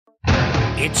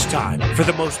It's time for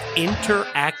the most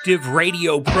interactive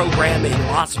radio program in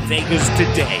Las Vegas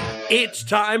today. It's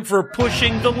time for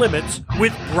Pushing the Limits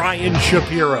with Brian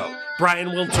Shapiro.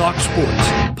 Brian will talk sports,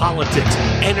 politics,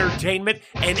 entertainment,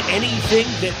 and anything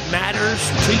that matters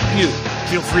to you.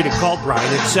 Feel free to call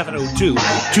Brian at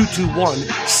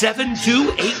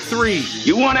 702-221-7283.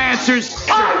 You want answers?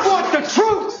 I want the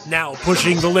truth! Now,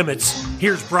 Pushing the Limits,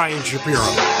 here's Brian Shapiro.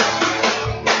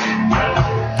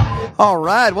 All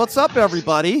right, what's up,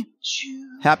 everybody?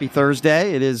 Happy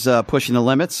Thursday. It is Pushing the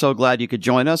Limits. So glad you could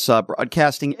join us.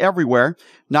 Broadcasting everywhere,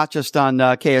 not just on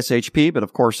KSHP, but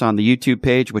of course on the YouTube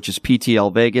page, which is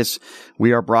PTL Vegas.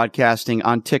 We are broadcasting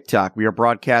on TikTok. We are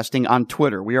broadcasting on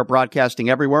Twitter. We are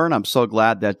broadcasting everywhere, and I'm so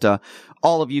glad that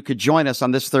all of you could join us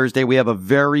on this Thursday. We have a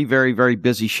very, very, very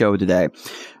busy show today.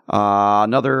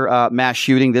 Another mass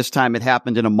shooting. This time it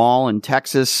happened in a mall in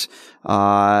Texas.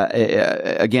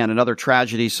 Again, another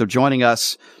tragedy. So joining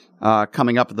us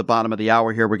coming up at the bottom of the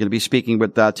hour here, we're going to be speaking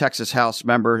with Texas House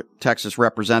member, Texas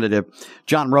Representative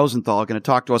John Rosenthal, going to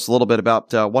talk to us a little bit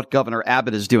about what Governor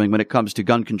Abbott is doing when it comes to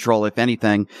gun control, if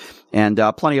anything, and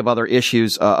plenty of other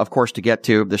issues, of course, to get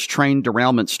to. This train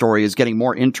derailment story is getting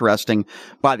more interesting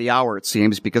by the hour, it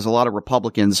seems, because a lot of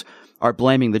Republicans are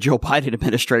blaming the Joe Biden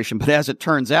administration. But as it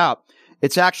turns out,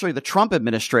 it's actually the Trump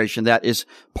administration that is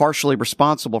partially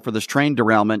responsible for this train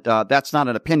derailment. That's not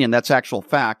an opinion. That's actual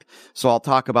fact. So I'll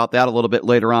talk about that a little bit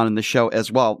later on in the show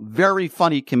as well. Very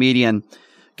funny comedian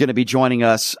going to be joining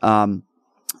us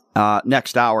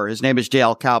next hour. His name is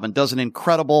J.L. Calvin. Does an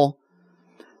incredible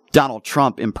Donald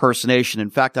Trump impersonation. In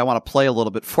fact, I want to play a little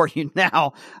bit for you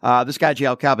now. This guy,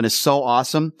 J.L. Calvin, is so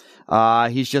awesome.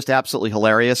 He's just absolutely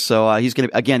hilarious. So he's going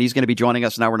to be joining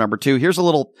us in hour number 2. Here's a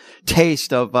little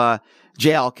taste of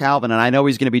J.L. Calvin, and I know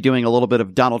he's going to be doing a little bit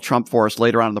of Donald Trump for us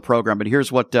later on in the program, but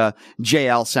here's what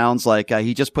J.L. sounds like.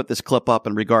 He just put this clip up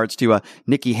in regards to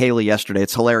Nikki Haley yesterday.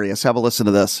 It's hilarious. Have a listen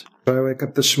to this. So I wake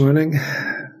up this morning,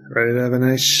 ready to have a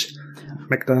nice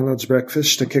McDonald's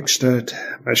breakfast to kickstart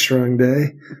my strong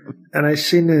day, and I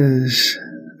see news.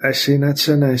 I see not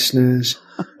so nice news.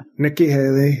 Nikki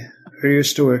Haley, who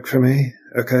used to work for me,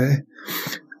 okay?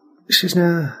 She's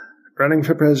now running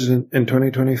for president in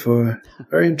 2024.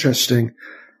 Very interesting.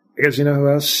 Because you know who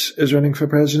else is running for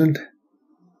president?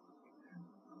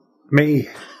 Me.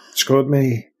 It's called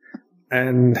me.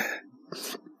 And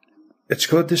it's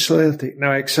called disloyalty.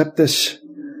 Now, I accept this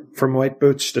from White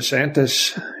Boots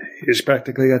DeSantis. He's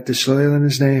practically got disloyal in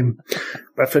his name.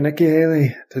 But for Nikki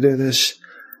Haley to do this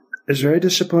is very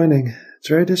disappointing. It's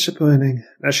very disappointing.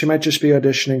 Now, she might just be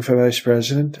auditioning for vice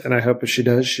president, and I hope if she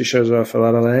does, she shows off a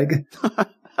lot of leg.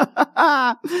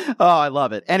 Oh, I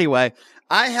love it. Anyway,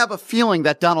 I have a feeling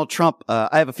that Donald Trump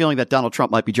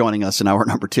might be joining us in hour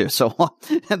number 2. So,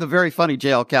 and the very funny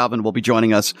J.L. Calvin will be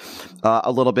joining us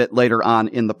a little bit later on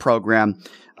in the program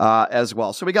as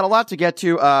well. So we got a lot to get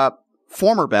to.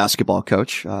 Former basketball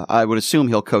coach, I would assume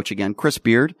he'll coach again, Chris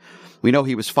Beard. We know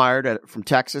he was fired from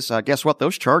Texas. Guess what?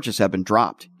 Those charges have been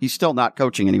dropped. He's still not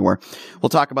coaching anywhere. We'll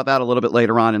talk about that a little bit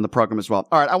later on in the program as well.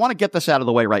 All right, I want to get this out of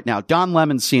the way right now. Don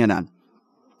Lemon, CNN.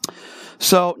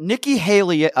 So Nikki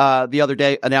Haley the other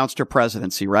day announced her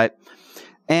presidency, right?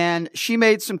 And she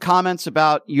made some comments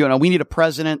about, we need a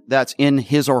president that's in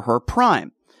his or her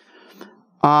prime.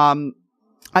 I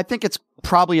think it's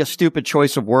probably a stupid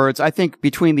choice of words. I think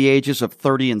between the ages of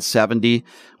 30 and 70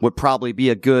 would probably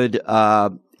be a good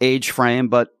age frame.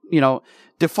 But,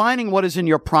 defining what is in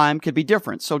your prime could be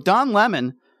different. So Don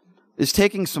Lemon is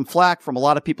taking some flack from a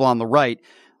lot of people on the right.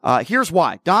 Here's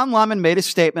why. Don Lemon made a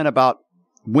statement about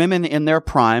women in their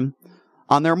prime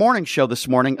on their morning show this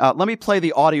morning. Let me play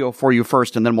the audio for you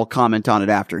first, and then we'll comment on it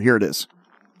after. Here it is.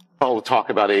 All the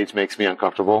talk about age makes me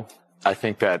uncomfortable. I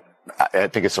think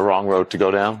it's the wrong road to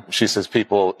go down. She says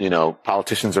people,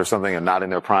 politicians or something are not in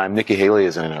their prime. Nikki Haley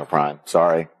isn't in her prime.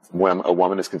 Sorry. When a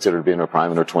woman is considered to be in her prime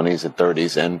in her 20s and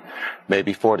 30s and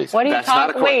maybe 40s. What are you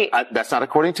talking? Wait. That's not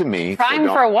according to me. Prime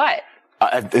for what?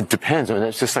 It depends. I mean,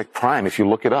 it's just like prime. If you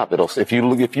look it up, if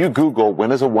you Google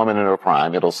when is a woman in her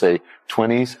prime, it'll say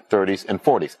 20s, 30s, and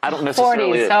 40s. I don't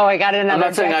necessarily. 40s. So I got another. I'm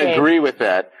not saying decade. I agree with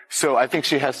that. So I think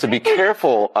she has to be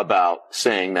careful about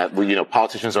saying that,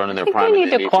 politicians aren't in their prime. You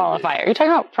need to qualify. Are you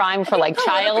talking about prime for like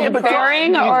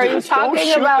childbearing, or are you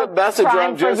talking about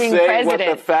prime for being president? What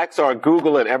the facts are.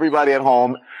 Google it. Everybody at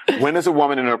home. When is a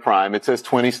woman in her prime? It says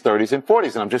 20s, 30s, and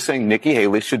 40s. And I'm just saying Nikki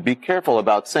Haley should be careful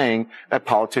about saying that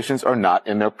politicians are not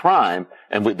in their prime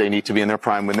and they need to be in their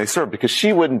prime when they serve, because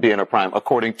she wouldn't be in her prime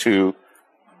according to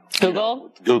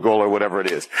Google or whatever it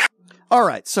is. All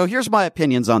right. So here's my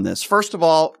opinions on this. First of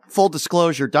all, full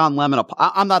disclosure, Don Lemon,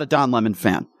 I'm not a Don Lemon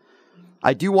fan.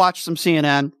 I do watch some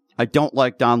CNN. I don't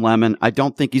like Don Lemon. I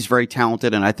don't think he's very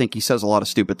talented, and I think he says a lot of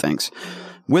stupid things.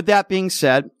 With that being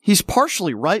said, he's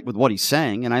partially right with what he's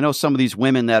saying, and I know some of these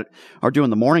women that are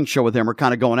doing the morning show with him are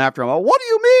kind of going after him. Oh, what do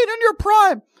you mean in your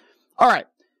prime? All right.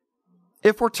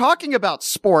 If we're talking about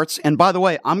sports, and by the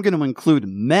way, I'm going to include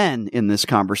men in this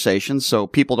conversation so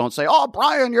people don't say, oh,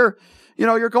 Brian, you're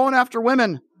going after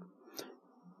women.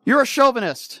 You're a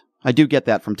chauvinist. I do get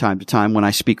that from time to time when I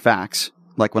speak facts.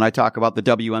 Like when I talk about the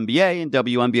WNBA and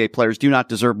WNBA players do not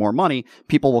deserve more money,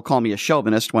 people will call me a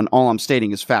chauvinist when all I'm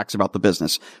stating is facts about the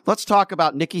business. Let's talk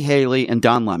about Nikki Haley and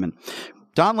Don Lemon.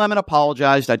 Don Lemon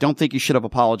apologized. I don't think he should have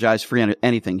apologized for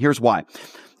anything. Here's why.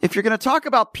 If you're going to talk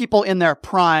about people in their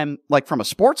prime, like from a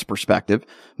sports perspective,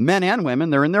 men and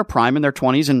women, they're in their prime in their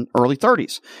 20s and early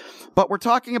 30s. But we're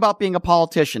talking about being a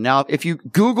politician. Now, if you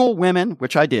Google women,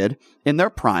 which I did, in their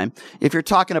prime, if you're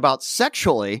talking about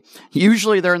sexually,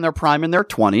 usually they're in their prime in their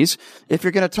 20s. If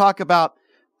you're going to talk about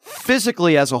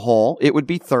physically as a whole, it would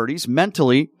be 30s,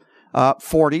 mentally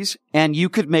 40s, and you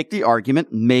could make the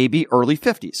argument maybe early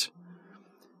 50s.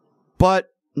 But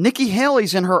Nikki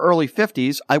Haley's in her early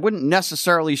 50s. I wouldn't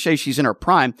necessarily say she's in her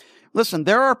prime. Listen,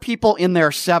 there are people in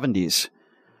their 70s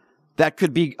that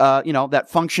could be, that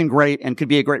function great and could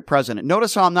be a great president.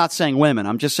 Notice how I'm not saying women.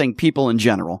 I'm just saying people in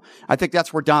general. I think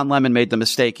that's where Don Lemon made the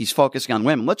mistake. He's focusing on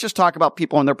women. Let's just talk about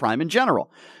people in their prime in general.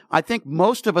 I think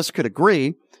most of us could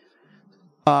agree,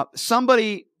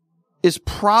 somebody is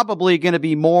probably going to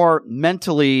be more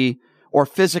mentally or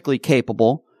physically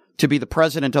capable to be the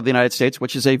president of the United States,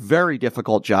 which is a very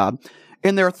difficult job,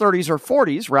 in their 30s or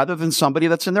 40s rather than somebody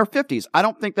that's in their 50s. I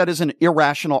don't think that is an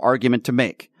irrational argument to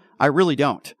make. I really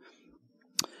don't.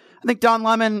 I think Don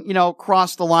Lemon,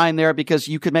 crossed the line there because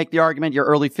you could make the argument you're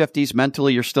early 50s,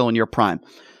 mentally you're still in your prime.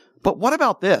 But what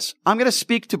about this? I'm going to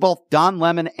speak to both Don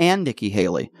Lemon and Nikki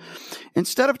Haley.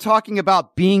 Instead of talking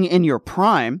about being in your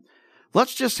prime,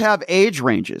 let's just have age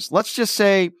ranges. Let's just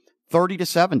say 30 to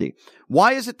 70.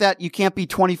 Why is it that you can't be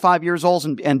 25 years old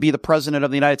and be the president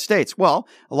of the United States? Well,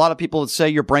 a lot of people would say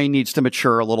your brain needs to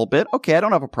mature a little bit. Okay, I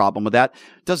don't have a problem with that.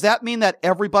 Does that mean that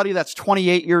everybody that's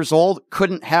 28 years old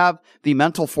couldn't have the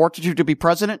mental fortitude to be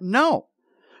president? No.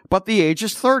 But the age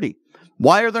is 30.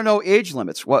 Why are there no age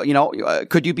limits? Well,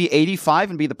 could you be 85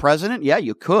 and be the president? Yeah,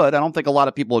 you could. I don't think a lot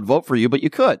of people would vote for you, but you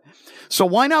could. So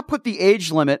why not put the age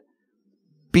limit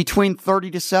between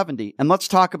 30 to 70? And let's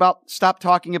stop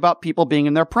talking about people being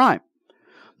in their prime.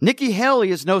 Nikki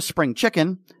Haley is no spring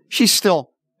chicken. She's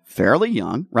still fairly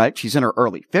young, right? She's in her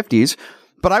early 50s,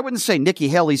 but I wouldn't say Nikki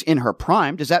Haley's in her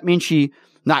prime. Does that mean she's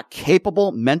not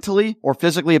capable mentally or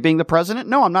physically of being the president?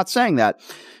 No, I'm not saying that.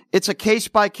 It's a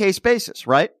case-by-case basis,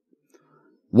 right?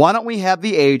 Why don't we have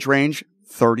the age range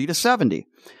 30 to 70?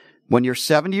 When you're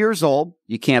 70 years old,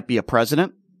 you can't be a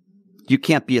president. You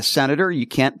can't be a senator. You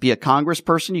can't be a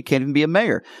congressperson. You can't even be a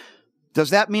mayor.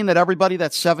 Does that mean that everybody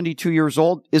that's 72 years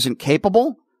old isn't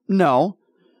capable? No.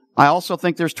 I also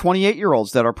think there's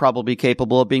 28-year-olds that are probably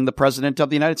capable of being the president of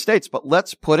the United States, but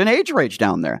let's put an age range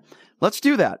down there. Let's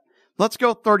do that. Let's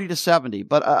go 30 to 70.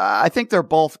 But I think they're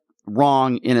both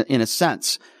wrong in a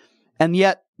sense. And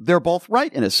yet they're both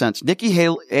right in a sense. Nikki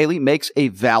Haley makes a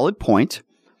valid point.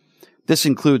 This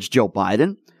includes Joe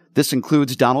Biden. This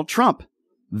includes Donald Trump.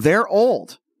 They're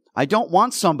old. I don't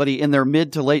want somebody in their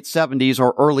mid to late 70s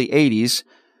or early 80s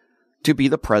to be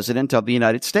the president of the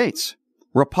United States.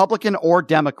 Republican or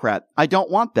Democrat. I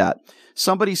don't want that.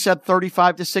 Somebody said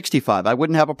 35 to 65. I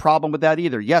wouldn't have a problem with that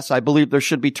either. Yes, I believe there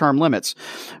should be term limits.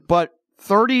 But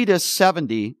 30 to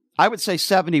 70, I would say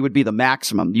 70 would be the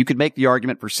maximum. You could make the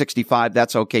argument for 65.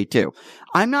 That's okay too.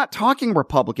 I'm not talking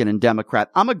Republican and Democrat.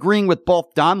 I'm agreeing with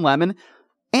both Don Lemon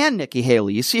and Nikki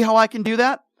Haley. You see how I can do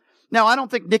that? Now, I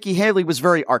don't think Nikki Haley was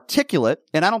very articulate,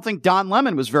 and I don't think Don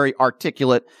Lemon was very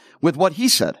articulate with what he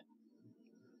said.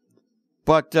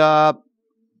 But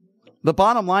the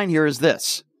bottom line here is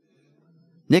this.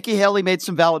 Nikki Haley made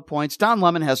some valid points. Don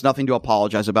Lemon has nothing to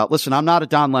apologize about. Listen, I'm not a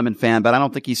Don Lemon fan, but I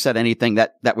don't think he said anything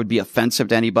that would be offensive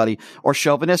to anybody or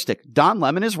chauvinistic. Don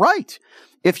Lemon is right.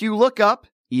 If you look up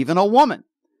even a woman,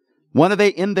 when are they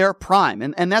in their prime?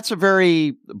 And that's a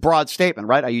very broad statement,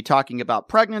 right? Are you talking about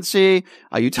pregnancy?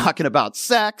 Are you talking about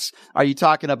sex? Are you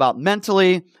talking about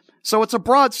mentally? So it's a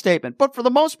broad statement. But for the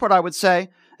most part, I would say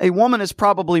a woman is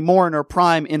probably more in her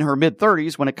prime in her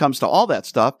mid-30s when it comes to all that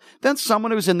stuff than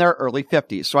someone who's in their early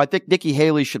 50s. So I think Nikki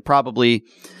Haley should probably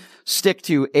stick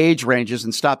to age ranges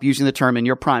and stop using the term in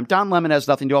your prime. Don Lemon has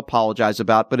nothing to apologize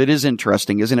about, but it is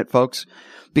interesting, isn't it, folks?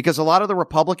 Because a lot of the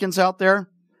Republicans out there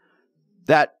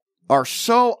that are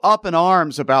so up in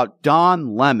arms about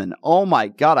Don Lemon. Oh my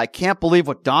God, I can't believe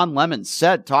what Don Lemon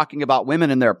said talking about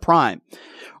women in their prime.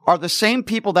 are the same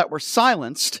people that were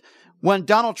silenced when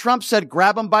Donald Trump said,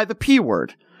 grab them by the P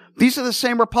word. These are the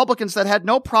same Republicans that had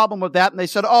no problem with that, and they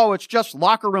said, oh, it's just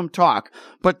locker room talk.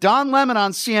 But Don Lemon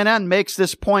on CNN makes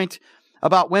this point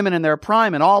about women in their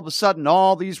prime, and all of a sudden,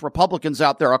 all these Republicans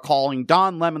out there are calling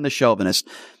Don Lemon the chauvinist.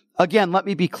 Again, let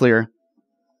me be clear.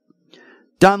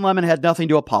 Don Lemon had nothing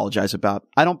to apologize about.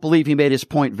 I don't believe he made his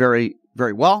point very,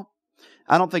 very well.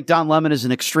 I don't think Don Lemon is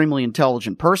an extremely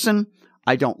intelligent person.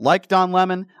 I don't like Don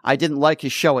Lemon. I didn't like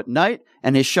his show at night,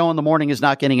 and his show in the morning is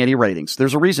not getting any ratings.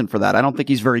 There's a reason for that. I don't think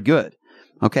he's very good.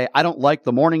 Okay, I don't like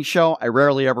the morning show. I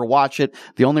rarely ever watch it.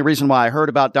 The only reason why I heard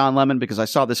about Don Lemon because I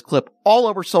saw this clip all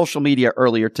over social media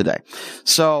earlier today.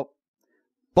 So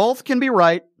both can be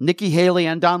right, Nikki Haley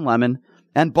and Don Lemon,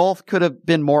 and both could have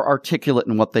been more articulate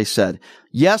in what they said.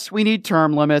 Yes, we need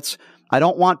term limits. I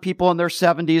don't want people in their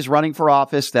 70s running for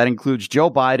office. That includes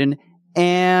Joe Biden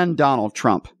and Donald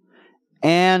Trump.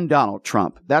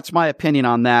 That's my opinion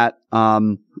on that.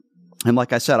 And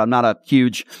like I said, I'm not a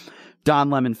huge Don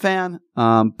Lemon fan,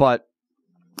 but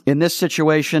in this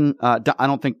situation, I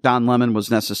don't think Don Lemon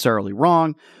was necessarily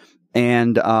wrong.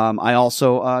 And I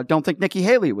also don't think Nikki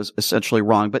Haley was essentially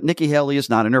wrong, but Nikki Haley is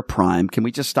not in her prime. Can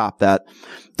we just stop that?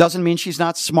 Doesn't mean she's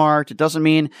not smart. It doesn't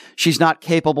mean she's not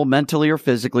capable mentally or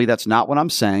physically. That's not what I'm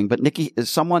saying. But Nikki is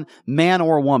someone, man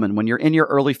or woman, when you're in your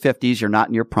early 50s, you're not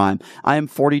in your prime. I am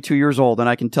 42 years old, and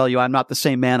I can tell you I'm not the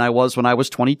same man I was when I was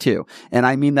 22. And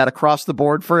I mean that across the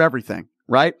board for everything,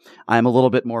 right? I'm a little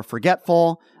bit more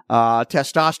forgetful.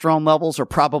 Testosterone levels are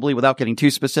probably, without getting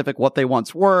too specific, what they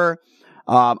once were.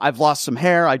 I've lost some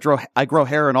hair. I grow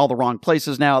hair in all the wrong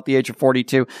places now at the age of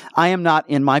 42. I am not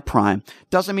in my prime.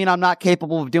 Doesn't mean I'm not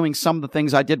capable of doing some of the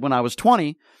things I did when I was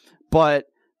 20, but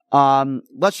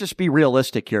let's just be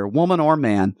realistic here. Woman or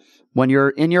man, when you're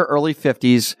in your early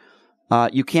 50s,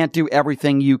 you can't do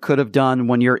everything you could have done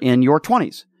when you're in your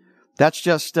 20s. That's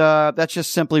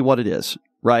just simply what it is,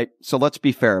 right? So let's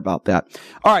be fair about that.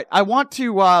 All right. I want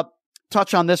to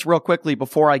touch on this real quickly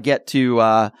before I get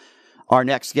to our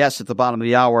next guest at the bottom of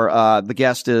the hour. The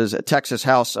guest is Texas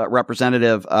House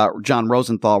Representative John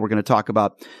Rosenthal. We're going to talk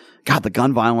about, the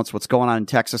gun violence, what's going on in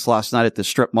Texas last night at the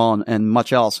strip mall and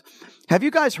much else. Have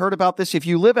you guys heard about this? If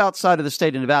you live outside of the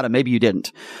state of Nevada, maybe you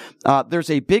didn't. There's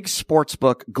a big sports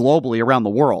book globally around the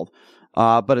world,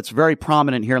 but it's very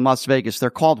prominent here in Las Vegas. They're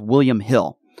called William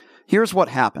Hill. Here's what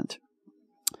happened.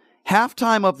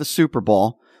 Halftime of the Super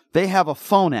Bowl, they have a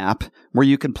phone app where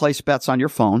you can place bets on your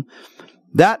phone.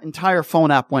 That entire phone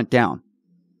app went down,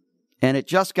 and it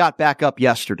just got back up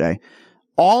yesterday.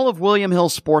 All of William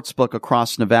Hill's sportsbook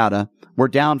across Nevada were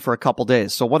down for a couple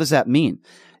days. So what does that mean?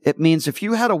 It means if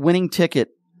you had a winning ticket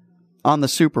on the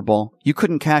Super Bowl, you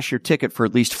couldn't cash your ticket for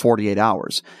at least 48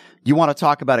 hours. You want to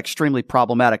talk about extremely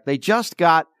problematic. They just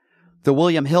got the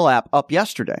William Hill app up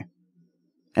yesterday,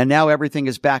 and now everything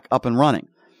is back up and running.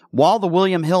 While the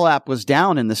William Hill app was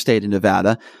down in the state of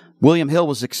Nevada, William Hill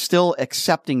was still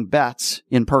accepting bets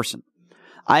in person.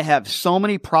 I have so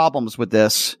many problems with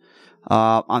this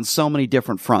on so many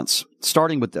different fronts,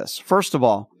 starting with this. First of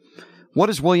all, what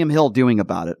is William Hill doing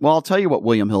about it? Well, I'll tell you what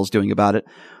William Hill's doing about it.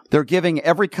 They're giving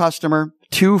every customer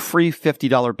 2 free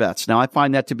 $50 bets. Now, I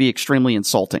find that to be extremely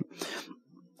insulting.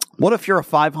 What if you're a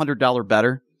 $500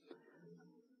 bettor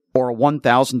or a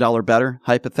 $1,000 bettor,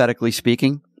 hypothetically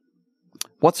speaking?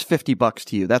 What's $50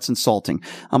 to you? That's insulting.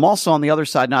 I'm also on the other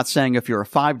side not saying if you're a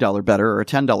 $5 bettor or a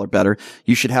 $10 bettor,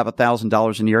 you should have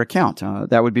 $1,000 in your account.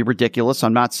 That would be ridiculous.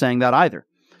 I'm not saying that either.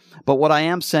 But what I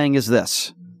am saying is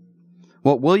this.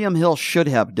 What William Hill should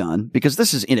have done, because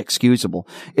this is inexcusable,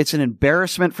 it's an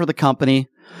embarrassment for the company,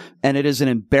 and it is an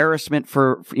embarrassment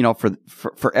for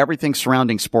everything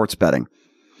surrounding sports betting.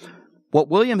 What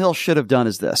William Hill should have done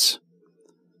is this.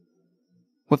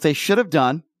 What they should have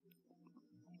done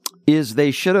is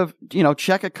they should have,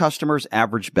 check a customer's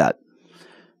average bet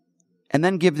and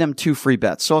then give them 2 free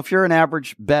bets. So if you're an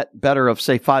average bettor of,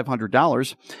 say,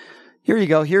 $500, here you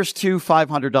go. Here's 2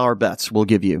 $500 bets we'll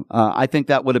give you. I think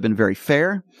that would have been very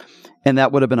fair, and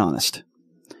that would have been honest.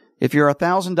 If you're a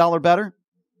 $1,000 bettor,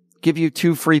 give you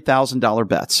 2 free $1,000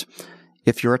 bets.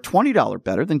 If you're a $20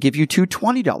 bettor, then give you 2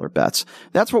 $20 bets.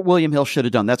 That's what William Hill should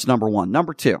have done. That's number one.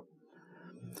 Number two,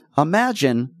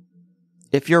 imagine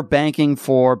if you're banking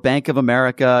for Bank of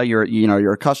America,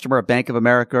 you're a customer of Bank of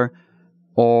America,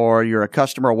 or you're a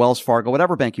customer of Wells Fargo,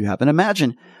 whatever bank you have. And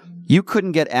imagine you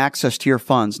couldn't get access to your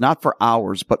funds, not for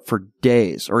hours, but for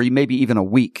days, or maybe even a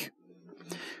week.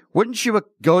 Wouldn't you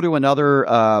go to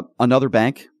another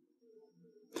bank?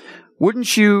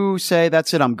 Wouldn't you say,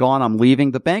 that's it, I'm gone, I'm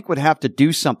leaving? The bank would have to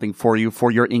do something for you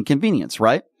for your inconvenience,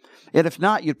 right? And if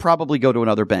not, you'd probably go to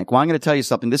another bank. Well, I'm going to tell you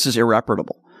something. This is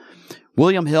irreparable.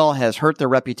 William Hill has hurt their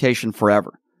reputation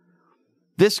forever.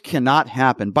 This cannot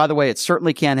happen. By the way, it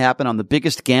certainly can't happen on the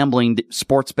biggest gambling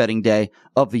sports betting day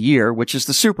of the year, which is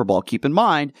the Super Bowl. Keep in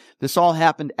mind, this all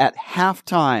happened at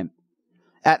halftime.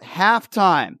 At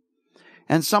halftime.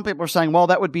 And some people are saying, well,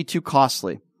 that would be too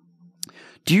costly.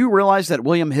 Do you realize that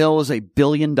William Hill is a $1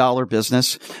 billion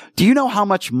business? Do you know how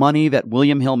much money that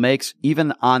William Hill makes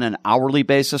even on an hourly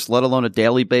basis, let alone a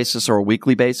daily basis or a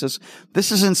weekly basis?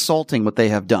 This is insulting what they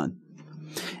have done.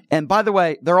 And by the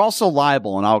way, they're also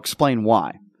liable, and I'll explain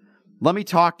why. Let me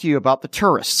talk to you about the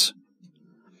tourists.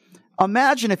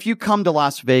 Imagine if you come to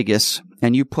Las Vegas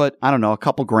and you put, I don't know, a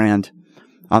couple grand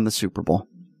on the Super Bowl.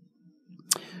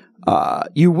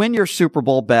 You win your Super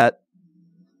Bowl bet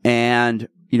and,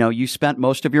 you spent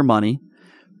most of your money,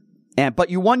 but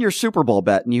you won your Super Bowl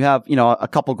bet and you have, a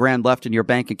couple grand left in your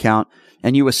bank account,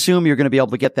 and you assume you're going to be able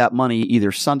to get that money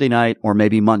either Sunday night or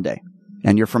maybe Monday.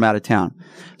 And you're from out of town.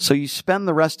 So you spend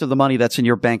the rest of the money that's in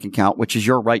your bank account, which is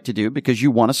your right to do because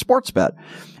you won a sports bet.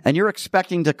 And you're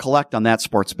expecting to collect on that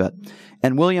sports bet.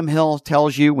 And William Hill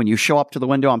tells you when you show up to the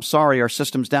window, I'm sorry, our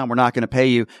system's down. We're not going to pay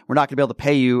you. We're not going to be able to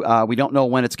pay you. We don't know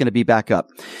when it's going to be back up.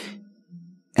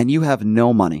 And you have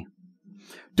no money.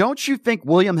 Don't you think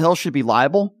William Hill should be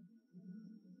liable?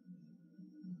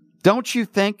 Don't you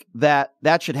think that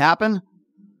should happen?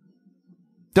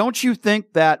 Don't you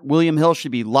think that William Hill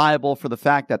should be liable for the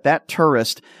fact that that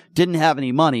tourist didn't have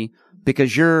any money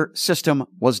because your system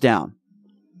was down?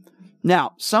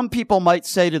 Now, some people might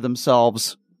say to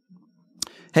themselves,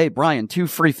 hey, Brian, 2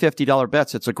 free $50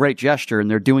 bets. It's a great gesture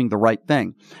and they're doing the right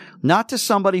thing. Not to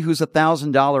somebody who's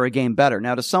 $1,000 a game better.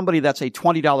 Now, to somebody that's a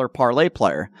 $20 parlay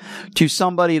player, to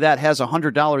somebody that has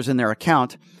 $100 in their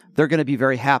account, they're going to be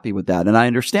very happy with that. And I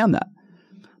understand that.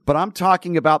 But I'm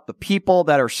talking about the people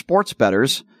that are sports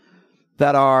bettors,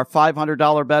 that are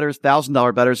 $500 bettors,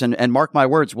 $1,000 bettors, and mark my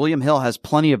words, William Hill has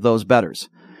plenty of those bettors.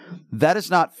 That is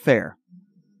not fair.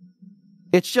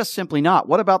 It's just simply not.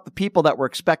 What about the people that were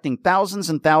expecting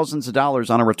thousands and thousands of dollars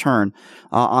on a return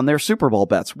on their Super Bowl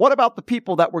bets? What about the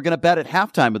people that were going to bet at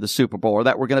halftime of the Super Bowl or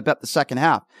that were going to bet the second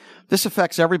half? This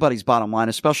affects everybody's bottom line,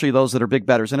 especially those that are big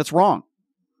bettors, and it's wrong.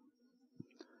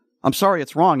 I'm sorry,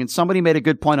 it's wrong. And somebody made a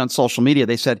good point on social media.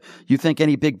 They said, you think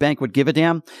any big bank would give a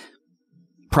damn?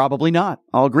 Probably not.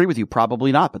 I'll agree with you.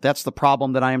 Probably not. But that's the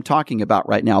problem that I am talking about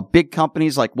right now. Big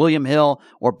companies like William Hill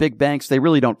or big banks, they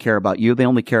really don't care about you. They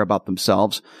only care about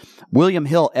themselves. William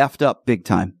Hill effed up big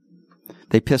time.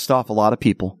 They pissed off a lot of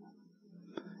people.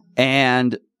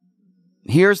 And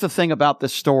here's the thing about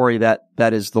this story that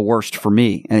is the worst for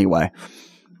me anyway.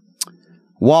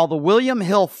 While the William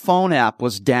Hill phone app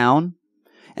was down,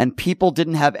 and people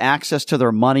didn't have access to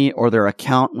their money or their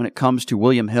account when it comes to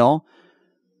William Hill,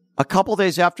 a couple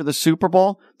days after the Super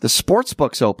Bowl, the sports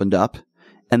books opened up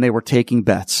and they were taking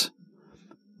bets.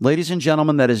 Ladies and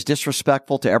gentlemen, that is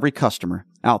disrespectful to every customer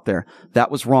out there.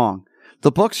 That was wrong.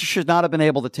 The books should not have been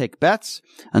able to take bets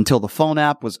until the phone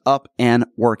app was up and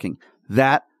working.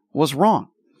 That was wrong.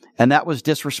 And that was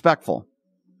disrespectful.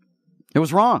 It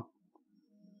was wrong.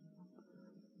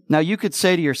 Now you could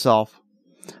say to yourself,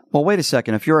 well, wait a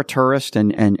second. If you're a tourist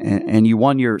and you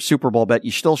won your Super Bowl bet,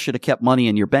 you still should have kept money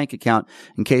in your bank account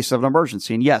in case of an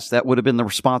emergency. And yes, that would have been the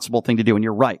responsible thing to do. And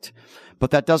you're right.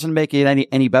 But that doesn't make it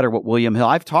any better with William Hill.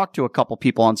 I've talked to a couple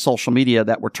people on social media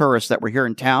that were tourists that were here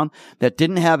in town that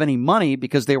didn't have any money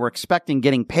because they were expecting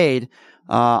getting paid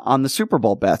on the Super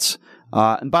Bowl bets.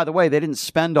 And by the way, they didn't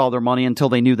spend all their money until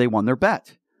they knew they won their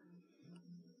bet.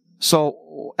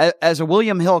 So as a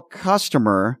William Hill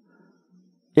customer,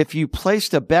 if you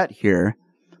placed a bet here,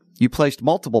 you placed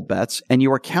multiple bets, and you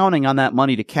were counting on that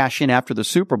money to cash in after the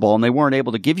Super Bowl, and they weren't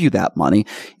able to give you that money,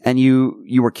 and you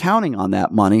were counting on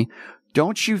that money,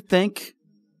 don't you think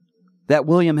that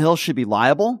William Hill should be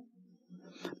liable?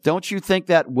 Don't you think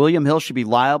that William Hill should be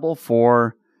liable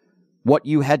for what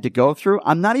you had to go through?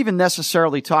 I'm not even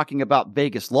necessarily talking about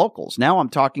Vegas locals. Now I'm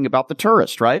talking about the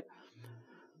tourist, right?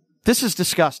 This is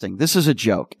disgusting. This is a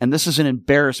joke. And this is an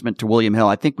embarrassment to William Hill.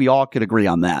 I think we all could agree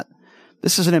on that.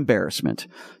 This is an embarrassment.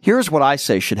 Here's what I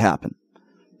say should happen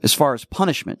as far as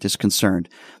punishment is concerned.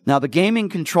 Now, the Gaming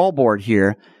Control Board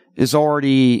here has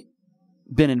already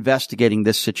been investigating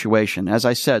this situation. As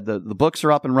I said, the books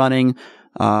are up and running.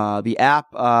 The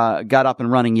app got up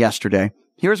and running yesterday.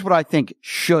 Here's what I think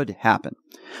should happen.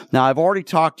 Now, I've already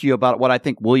talked to you about what I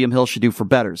think William Hill should do for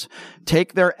bettors.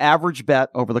 Take their average bet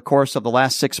over the course of the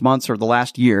last 6 months or the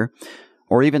last year,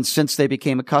 or even since they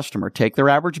became a customer. Take their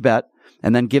average bet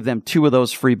and then give them 2 of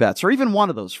those free bets, or even 1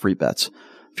 of those free bets.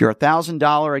 If you're a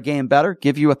 $1,000 a game bettor,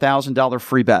 give you a $1,000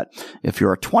 free bet. If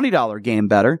you're a $20 game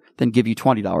bettor, then give you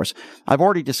 $20. I've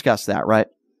already discussed that, right?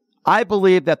 I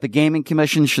believe that the Gaming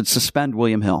Commission should suspend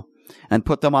William Hill and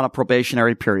put them on a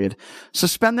probationary period.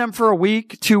 Suspend them for a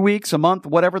week, 2 weeks, a month,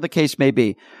 whatever the case may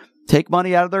be. Take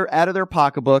money out of their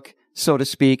pocketbook, so to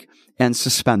speak, and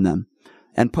suspend them.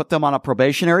 And put them on a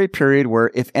probationary period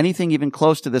where if anything even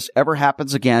close to this ever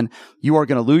happens again, you are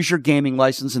going to lose your gaming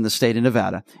license in the state of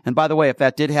Nevada. And by the way, if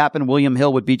that did happen, William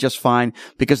Hill would be just fine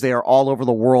because they are all over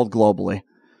the world globally.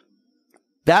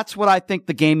 That's what I think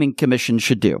the Gaming Commission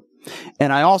should do.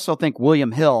 And I also think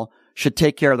William Hill should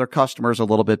take care of their customers a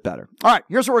little bit better. All right,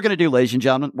 here's what we're going to do, ladies and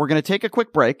gentlemen. We're going to take a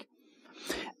quick break.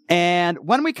 And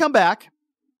when we come back,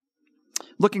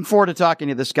 looking forward to talking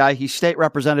to this guy. He's state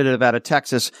representative out of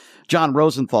Texas, John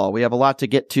Rosenthal. We have a lot to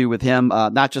get to with him,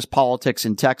 not just politics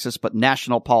in Texas, but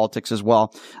national politics as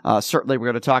well. Certainly we're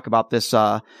going to talk about this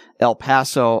El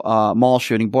Paso mall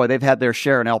shooting. Boy, they've had their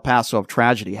share in El Paso of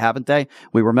tragedy, haven't they?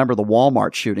 We remember the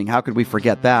Walmart shooting. How could we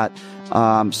forget that?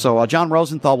 So John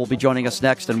Rosenthal will be joining us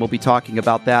next, and we'll be talking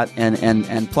about that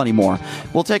and plenty more.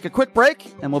 We'll take a quick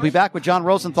break, and we'll be back with John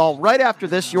Rosenthal right after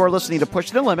this. You are listening to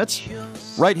Pushing the Limits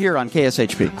right here on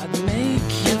KSHP. I'd make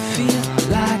you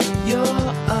feel like you're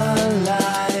alive.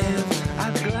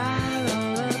 I'd glide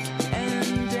all up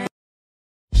and down.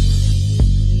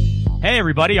 Hey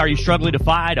everybody, are you struggling to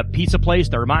find a pizza place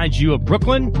that reminds you of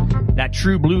Brooklyn? That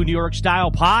true blue New York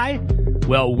style pie?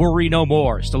 Well, worry no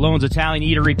more. Stallone's Italian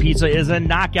Eatery Pizza is a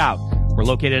knockout. We're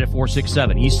located at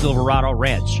 467 East Silverado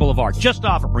Ranch Boulevard, just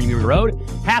off of Premier Road,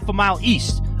 half a mile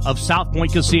east of South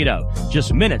Point Casino,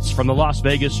 just minutes from the Las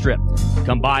Vegas Strip.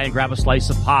 Come by and grab a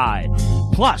slice of pie.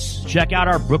 Plus, check out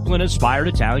our Brooklyn-inspired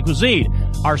Italian cuisine.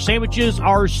 Our sandwiches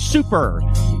are super.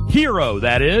 Hero,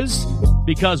 that is.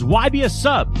 Because why be a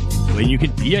sub when you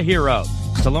can be a hero?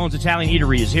 Stallone's Italian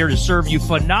Eatery is here to serve you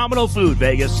phenomenal food,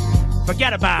 Vegas.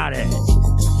 Forget about it.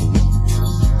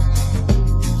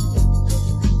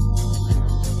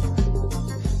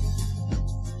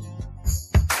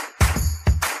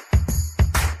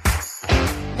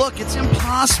 Look, it's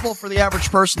impossible for the average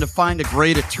person to find a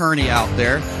great attorney out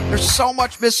there. There's so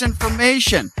much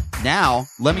misinformation. Now,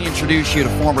 let me introduce you to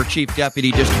former Chief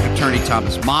Deputy District Attorney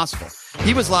Thomas Moskal.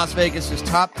 He was Las Vegas's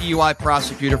top DUI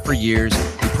prosecutor for years.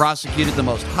 He prosecuted the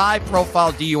most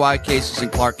high-profile DUI cases in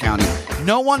Clark County.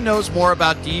 No one knows more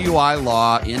about DUI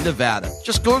law in Nevada.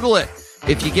 Just Google it.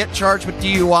 If you get charged with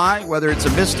DUI, whether it's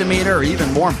a misdemeanor or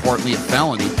even more importantly, a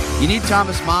felony, you need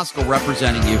Thomas Moskal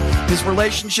representing you. His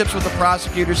relationships with the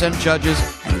prosecutors and judges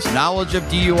and his knowledge of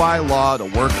DUI law to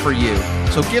work for you.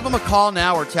 So give him a call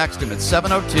now or text him at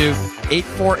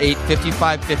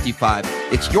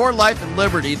 702-848-5555. It's your life and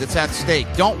liberty that's at stake.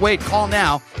 Don't wait. Call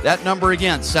now. That number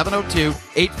again,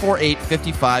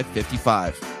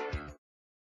 702-848-5555.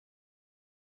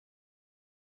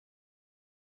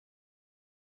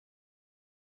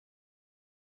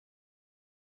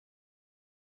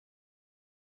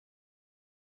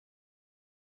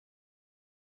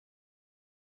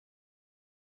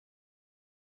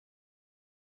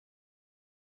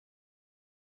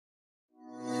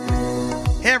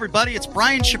 Hey everybody, it's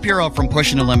Brian Shapiro from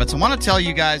Pushing the Limits. I want to tell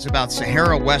you guys about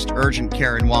Sahara West Urgent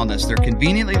Care and Wellness. They're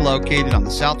conveniently located on the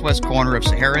southwest corner of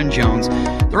Sahara and Jones.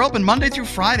 They're open Monday through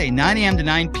Friday, 9 a.m. to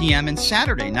 9 p.m. and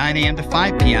Saturday, 9 a.m. to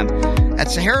 5 p.m.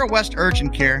 At Sahara West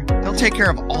Urgent Care, they'll take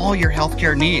care of all your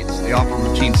healthcare needs. They offer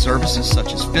routine services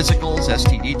such as physicals,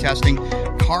 STD testing,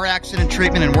 car accident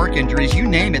treatment, and work injuries. You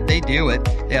name it, they do it.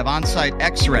 They have on-site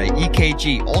x-ray,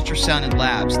 EKG, ultrasound, and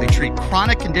labs. They treat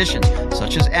chronic conditions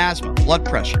such as asthma, blood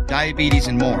pressure, diabetes,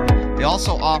 and more. They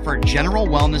also offer general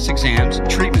wellness exams,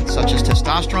 treatments such as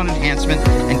testosterone enhancement,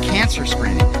 and cancer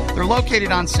screening. They're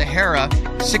located on Sahara,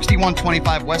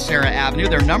 6125 West Sahara Avenue.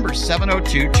 Their number is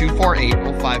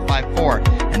 702-248-0554.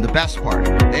 And the best part,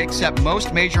 they accept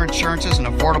most major insurances and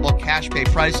affordable cash pay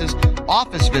prices,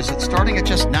 office visits starting at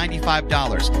just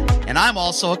 $95. And I'm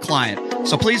also a client,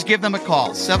 so please give them a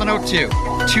call,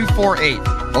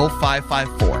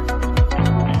 702-248-0554.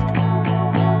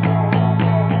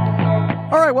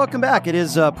 All right, welcome back. It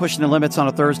is Pushing the Limits on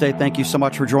a Thursday. Thank you so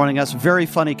much for joining us. Very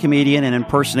funny comedian and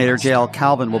impersonator J.L.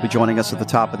 Calvin will be joining us at the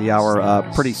top of the hour.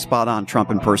 Pretty spot-on Trump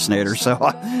impersonator, so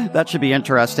that should be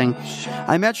interesting.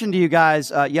 I mentioned to you guys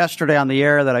yesterday on the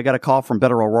air that I got a call from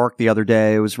Beto O'Rourke the other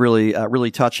day. It was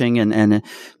really touching and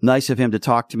nice of him to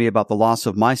talk to me about the loss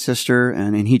of my sister,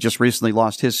 and he just recently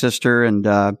lost his sister, and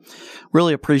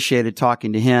really appreciated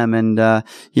talking to him. And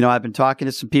I've been talking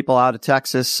to some people out of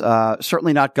Texas,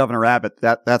 certainly not Governor Abbott.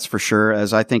 That's for sure,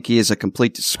 as I think he is a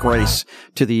complete disgrace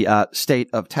to the state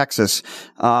of Texas.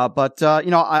 But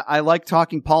I like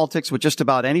talking politics with just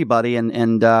about anybody,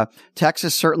 and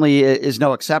Texas certainly is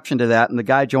no exception to that. And the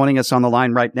guy joining us on the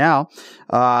line right now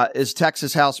is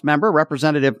Texas House member,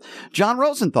 Representative John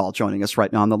Rosenthal, joining us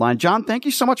right now on the line. John, thank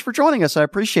you so much for joining us. I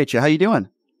appreciate you. How you doing?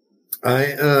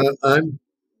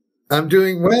 I'm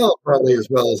doing well, probably as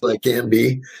well as I can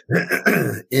be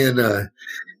in the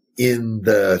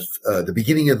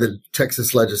beginning of the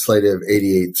Texas Legislative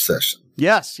 88th session.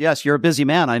 Yes, you're a busy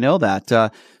man. I know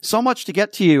that. So much to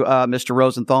get to you, Mr.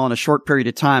 Rosenthal, in a short period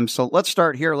of time. So let's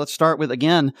start here. Let's start with,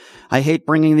 again, I hate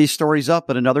bringing these stories up,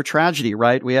 but another tragedy,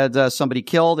 right? We had somebody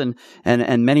killed and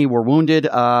many were wounded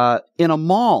in a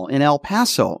mall in El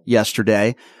Paso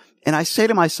yesterday. And I say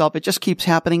to myself, it just keeps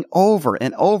happening over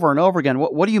and over and over again.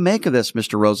 What do you make of this,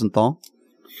 Mr. Rosenthal?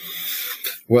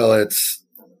 Well, it's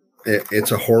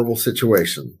a horrible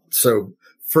situation. So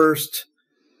first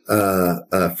for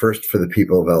the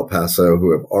people of El Paso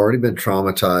who have already been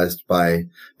traumatized by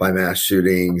mass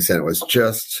shootings, and it was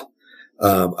just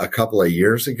a couple of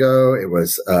years ago. It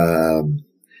was the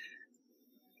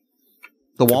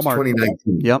Walmart.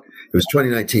 2019. Yep. It was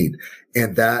 2019,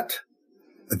 and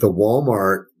the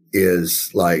Walmart is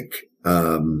like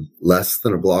less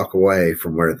than a block away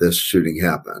from where this shooting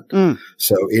happened.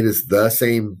 So it is the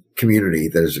same community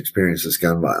that has experienced this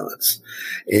gun violence.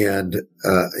 And,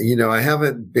 I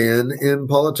haven't been in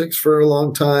politics for a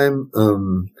long time.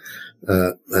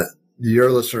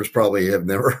 Your listeners probably have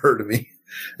never heard of me.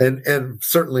 And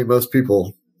certainly most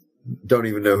people don't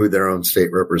even know who their own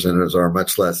state representatives are,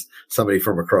 much less somebody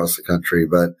from across the country.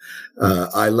 But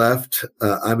I left.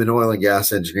 I'm an oil and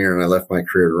gas engineer, and I left my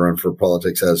career to run for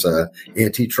politics as a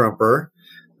anti-Trumper.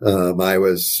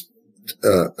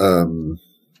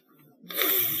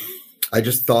 I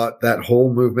just thought that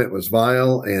whole movement was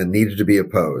vile and needed to be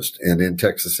opposed, and in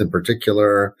Texas in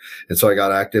particular. And so I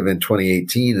got active in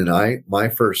 2018, and my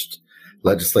first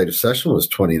legislative session was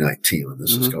 2019 when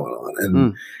this was going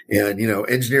on. And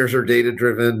engineers are data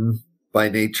driven by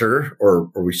nature,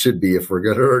 or we should be if we're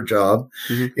good at our job.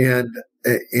 And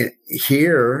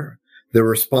here, the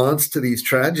response to these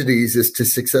tragedies is to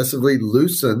successively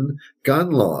loosen gun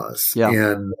laws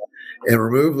and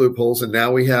remove loopholes. And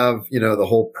now we have, the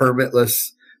whole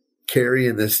permitless carry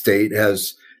in this state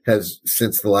has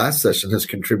since the last session has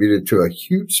contributed to a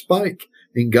huge spike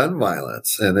in gun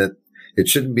violence. And it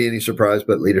shouldn't be any surprise,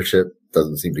 but leadership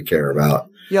doesn't seem to care about.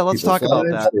 Yeah, let's talk about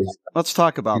that. Let's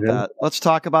talk about that. Let's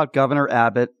talk about Governor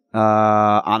Abbott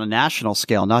on a national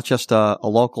scale, not just a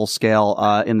local scale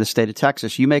in the state of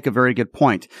Texas. You make a very good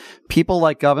point. People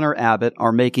like Governor Abbott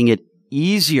are making it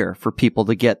easier for people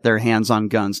to get their hands on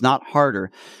guns, not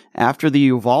harder. After the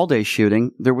Uvalde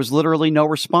shooting, there was literally no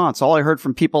response. All I heard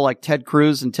from people like Ted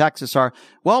Cruz in Texas are,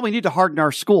 well, we need to harden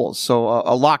our schools. So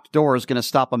a locked door is going to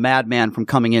stop a madman from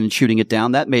coming in and shooting it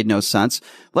down. That made no sense.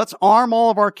 Let's arm all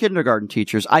of our kindergarten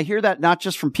teachers. I hear that not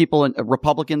just from people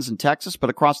Republicans in Texas, but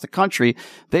across the country.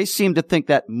 They seem to think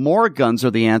that more guns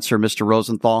are the answer, Mr.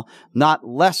 Rosenthal, not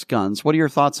less guns. What are your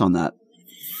thoughts on that?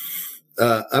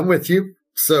 I'm with you.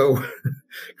 So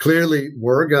clearly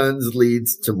more guns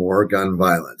leads to more gun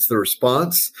violence. The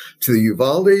response to the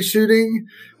Uvalde shooting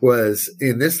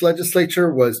in this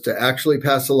legislature was to actually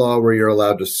pass a law where you're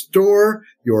allowed to store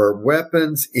your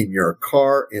weapons in your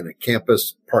car in a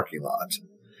campus parking lot.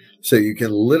 So you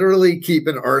can literally keep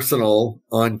an arsenal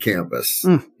on campus,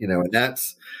 and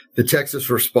that's the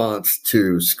Texas response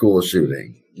to school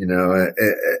shooting.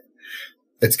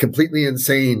 It's completely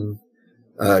insane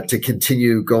to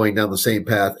continue going down the same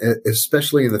path,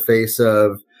 especially in the face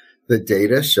of the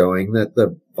data showing that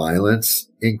the violence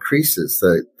increases.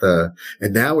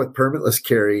 And now with permitless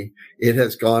carry, it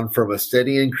has gone from a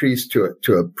steady increase to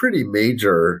a pretty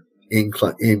major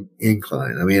incline.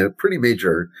 I mean, a pretty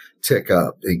major tick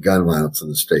up in gun violence in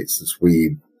the state since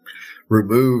we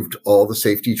removed all the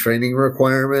safety training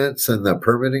requirements and the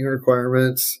permitting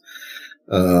requirements.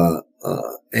 And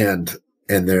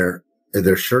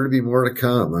there's sure to be more to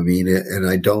come. I mean, and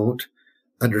I don't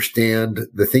understand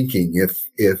the thinking.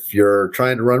 If you're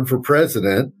trying to run for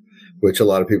president, which a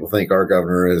lot of people think our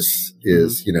governor is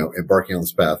embarking on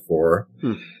this path for,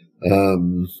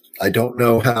 I don't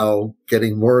know how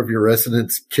getting more of your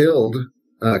residents killed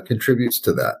contributes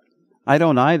to that. I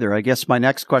don't either. I guess my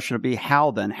next question would be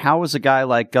how then? How does a guy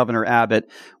like Governor Abbott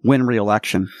win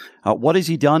re-election? What has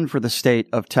he done for the state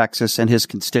of Texas and his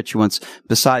constituents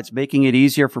besides making it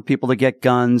easier for people to get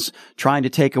guns, trying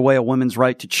to take away a woman's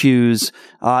right to choose?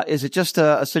 Is it just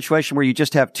a situation where you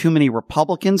just have too many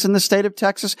Republicans in the state of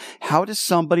Texas? How does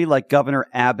somebody like Governor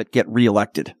Abbott get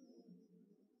reelected?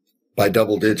 By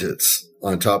double digits.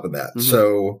 on top of that.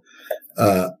 So,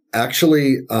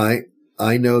 actually,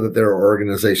 I know that there are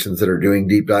organizations that are doing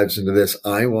deep dives into this.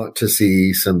 I want to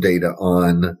see some data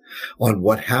on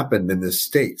what happened in this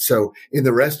state. So in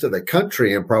the rest of the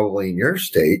country, and probably in your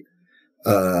state,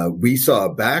 we saw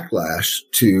a backlash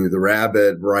to the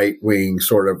rabid right-wing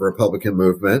sort of Republican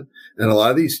movement. And a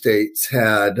lot of these states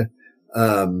had,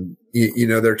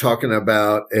 they're talking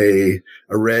about a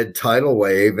red tidal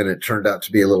wave, and it turned out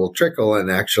to be a little trickle. And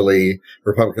actually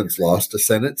Republicans lost a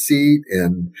Senate seat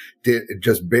and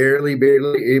just barely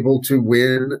able to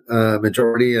win a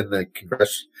majority in the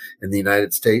Congress in the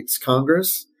United States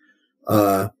Congress.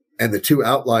 And the two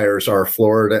outliers are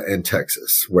Florida and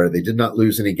Texas, where they did not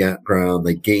lose any ground.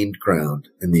 They gained ground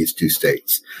in these two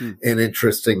states. And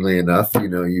interestingly enough,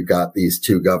 you got these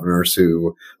two governors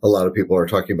who a lot of people are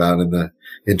talking about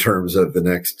in terms of the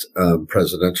next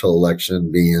presidential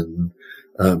election being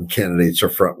candidates or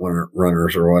front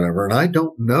runners or whatever. And I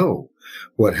don't know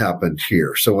what happened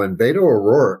here. So when Beto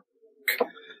O'Rourke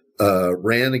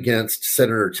ran against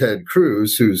Senator Ted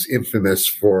Cruz, who's infamous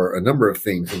for a number of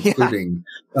things, including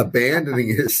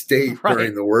abandoning his state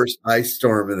during the worst ice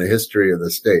storm in the history of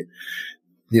the state,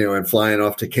 and flying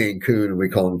off to Cancun, and we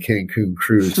call him Cancun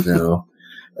Cruz now.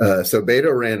 So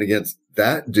Beto ran against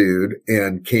that dude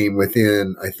and came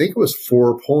within, I think it was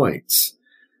 4 points,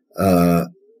 4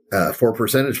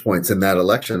 percentage points in that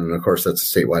election. And of course, that's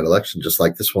a statewide election, just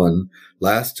like this one.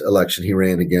 Last election, he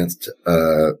ran against,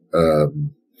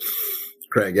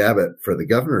 Craig Abbott for the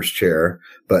governor's chair,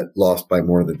 but lost by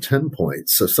more than 10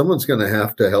 points. So someone's going to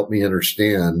have to help me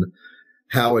understand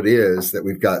how it is that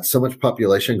we've got so much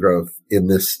population growth in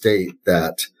this state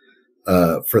that,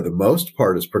 for the most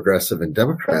part is progressive and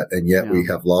Democrat. And yet we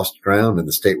have lost ground in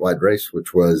the statewide race,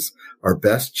 which was our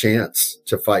best chance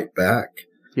to fight back.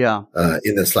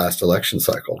 In this last election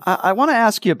cycle. I want to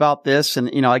ask you about this.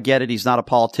 And, I get it. He's not a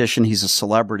politician. He's a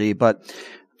celebrity, but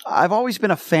I've always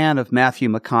been a fan of Matthew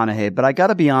McConaughey, but I got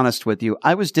to be honest with you.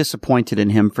 I was disappointed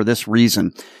in him for this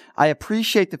reason. I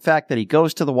appreciate the fact that he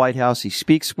goes to the White House. He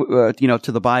speaks, to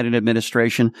the Biden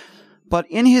administration. But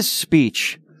in his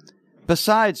speech,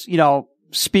 besides,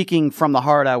 speaking from the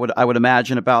heart, I would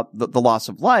imagine about the loss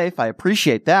of life. I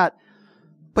appreciate that.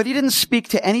 But he didn't speak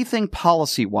to anything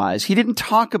policy-wise. He didn't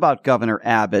talk about Governor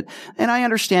Abbott. And I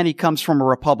understand he comes from a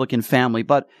Republican family,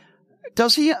 but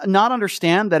does he not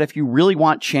understand that if you really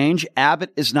want change,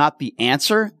 Abbott is not the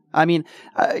answer? I mean,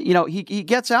 he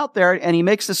gets out there and he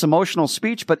makes this emotional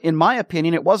speech, but in my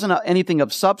opinion, it wasn't anything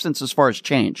of substance as far as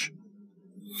change.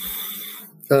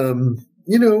 I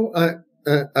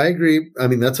agree. I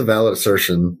mean, that's a valid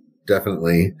assertion.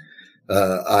 Definitely.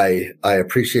 I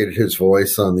appreciated his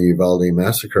voice on the Uvalde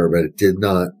massacre, but it did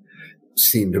not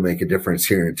seem to make a difference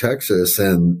here in Texas.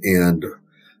 And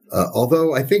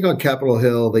although I think on Capitol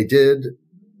Hill, they did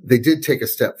take a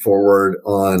step forward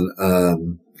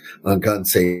on gun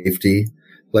safety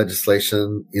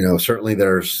legislation. Certainly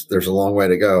there's a long way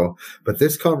to go, but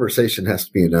this conversation has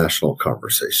to be a national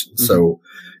conversation. So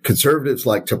conservatives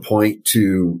like to point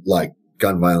to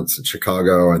gun violence in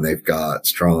Chicago, and they've got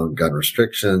strong gun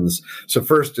restrictions. So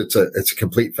first, it's a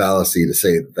complete fallacy to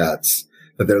say that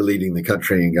they're leading the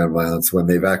country in gun violence when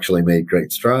they've actually made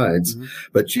great strides.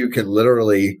 But you can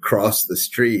literally cross the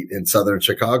street in southern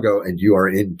Chicago and you are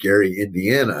in Gary,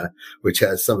 Indiana, which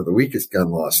has some of the weakest gun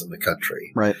laws in the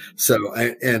country. Right. So,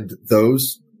 I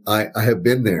have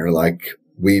been there.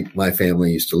 My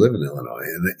family used to live in Illinois.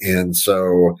 And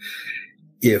so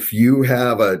if you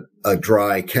have a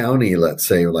dry county, let's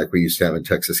say, like we used to have in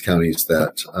Texas, counties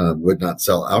that would not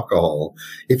sell alcohol,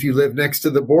 if you live next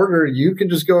to the border, you can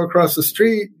just go across the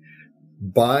street,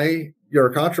 buy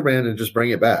your contraband, and just bring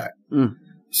it back.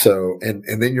 So, and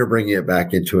then you're bringing it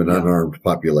back into an unarmed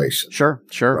population. Sure.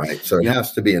 Right. So it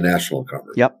has to be a national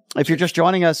conversation. Yep. If you're just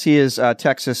joining us, he is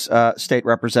Texas State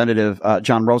Representative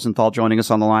John Rosenthal joining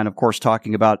us on the line, of course,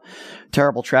 talking about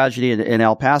terrible tragedy in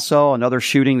El Paso, another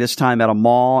shooting, this time at a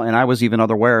mall. And I was even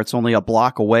unaware it's only a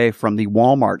block away from the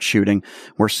Walmart shooting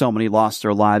where so many lost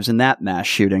their lives in that mass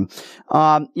shooting.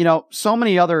 So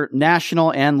many other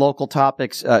national and local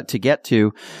topics to get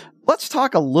to. Let's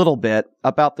talk a little bit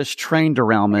about this train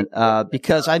derailment,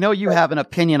 because I know you have an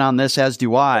opinion on this, as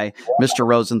do I, Mr.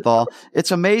 Rosenthal.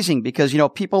 It's amazing because,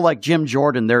 people like Jim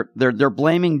Jordan, they're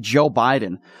blaming Joe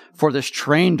Biden for this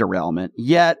train derailment.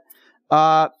 Yet,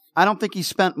 I don't think he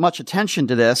spent much attention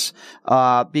to this,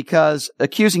 because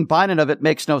accusing Biden of it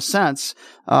makes no sense.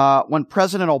 When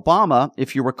President Obama,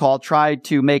 if you recall, tried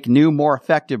to make new, more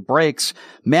effective brakes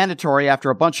mandatory after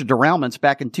a bunch of derailments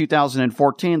back in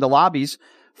 2014, the lobbies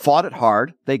fought it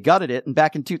hard. They gutted it. And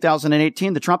back in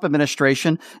 2018, the Trump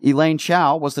administration, Elaine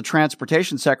Chao was the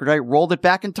transportation secretary, rolled it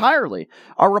back entirely.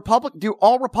 Do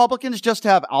all Republicans just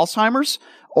have Alzheimer's?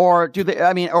 Or do they,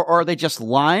 or are they just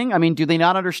lying? I mean, do they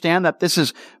not understand that this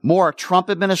is more a Trump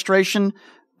administration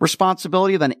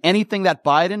responsibility than anything that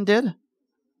Biden did?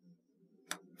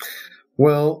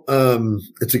 Well,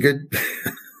 it's a good,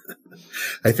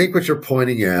 I think what you're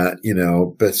pointing at,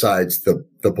 besides the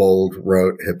bold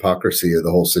rote hypocrisy of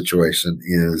the whole situation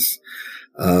is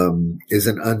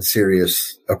an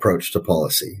unserious approach to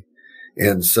policy.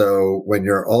 And so when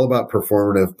you're all about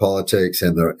performative politics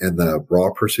and the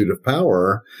raw pursuit of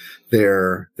power,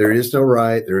 there is no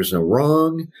right, there is no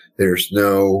wrong, there's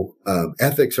no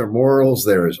ethics or morals,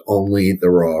 there is only the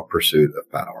raw pursuit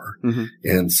of power. Mm-hmm.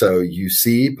 And so you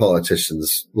see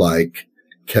politicians like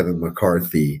Kevin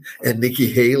McCarthy and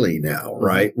Nikki Haley now,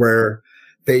 right? Where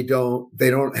they don't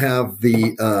have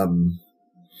the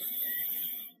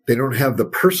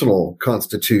personal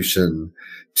constitution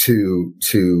to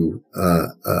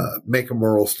make a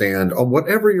moral stand on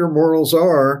whatever your morals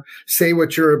are, say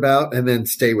what you're about, and then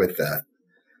stay with that.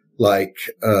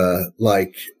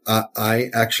 I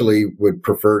actually would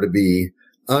prefer to be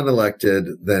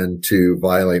unelected than to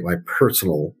violate my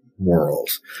personal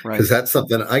morals. Because that's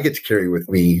something I get to carry with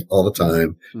me all the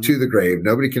time to the grave.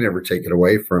 Nobody can ever take it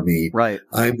away from me. Right.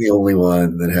 I'm the only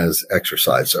one that has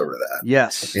exercise over that.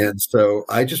 Yes. And so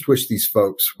I just wish these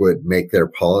folks would make their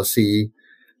policy,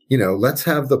 let's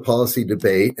have the policy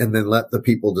debate and then let the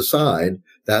people decide.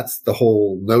 That's the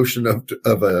whole notion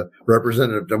of a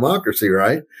representative democracy,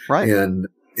 right? Right.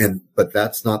 But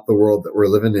that's not the world that we're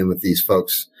living in with these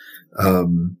folks.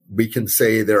 We can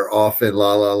say they're off in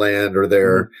la la land or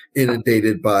they're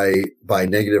inundated by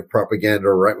negative propaganda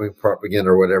or right wing propaganda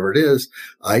or whatever it is.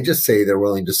 I just say they're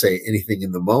willing to say anything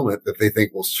in the moment that they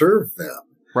think will serve them.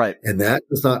 Right. And that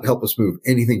does not help us move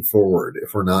anything forward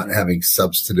if we're not having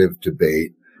substantive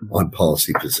debate on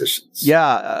policy positions.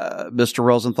 Yeah, Mr.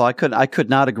 Rosenthal, I could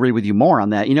not agree with you more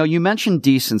on that. You mentioned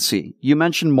decency, you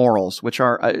mentioned morals, which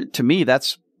are, to me,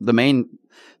 that's the main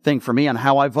thing for me on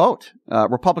how I vote,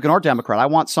 Republican or Democrat. I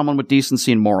want someone with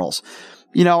decency and morals.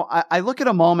 I look at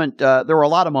a moment, there were a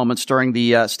lot of moments during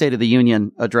the State of the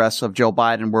Union address of Joe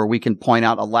Biden where we can point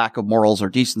out a lack of morals or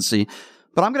decency.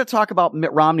 But I'm going to talk about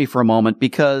Mitt Romney for a moment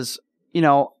because,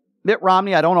 Mitt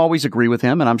Romney, I don't always agree with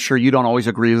him, and I'm sure you don't always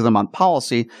agree with him on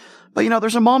policy. But,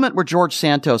 there's a moment where George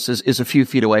Santos is a few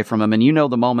feet away from him, and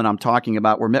the moment I'm talking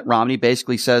about where Mitt Romney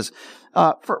basically says,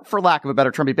 for lack of a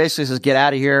better term, he basically says, get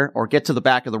out of here or get to the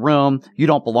back of the room. You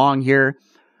don't belong here.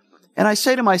 And I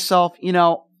say to myself,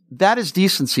 that is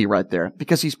decency right there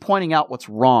because he's pointing out what's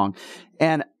wrong.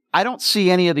 And I don't see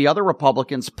any of the other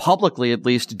Republicans publicly, at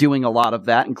least, doing a lot of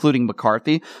that, including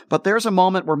McCarthy. But there's a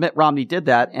moment where Mitt Romney did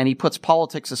that and he puts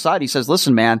politics aside. He says,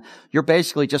 listen, man, you're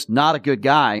basically just not a good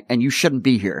guy and you shouldn't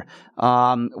be here.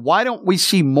 Why don't we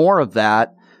see more of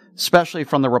that, especially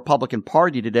from the Republican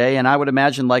Party today? And I would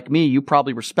imagine, like me, you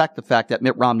probably respect the fact that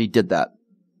Mitt Romney did that.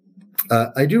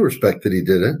 I do respect that he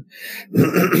did it.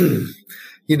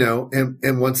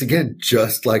 And once again,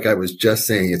 just like I was just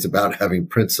saying, it's about having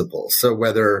principles. So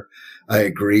whether I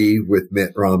agree with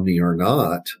Mitt Romney or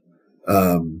not,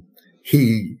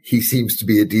 he seems to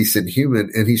be a decent human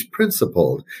and he's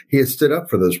principled. He has stood up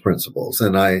for those principles.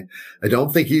 And I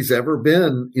don't think he's ever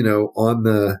been, on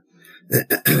the,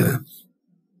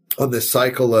 on this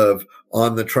cycle of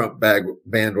on the Trump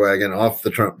bandwagon, off the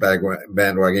Trump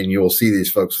bandwagon. You will see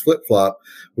these folks flip flop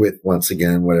with, once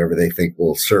again, whatever they think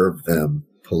will serve them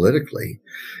politically.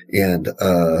 And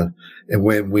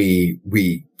when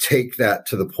we take that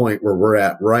to the point where we're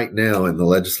at right now in the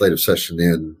legislative session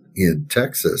in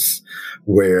Texas,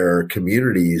 where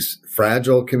communities,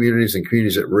 fragile communities and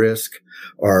communities at risk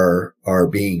are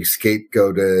being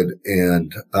scapegoated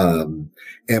and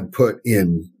put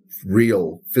in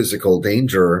real physical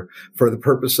danger for the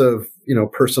purpose of,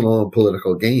 personal and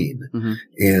political gain. Mm-hmm.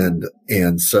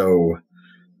 And so,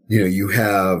 you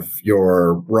have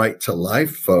your right to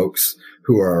life folks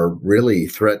who are really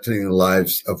threatening the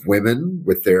lives of women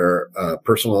with their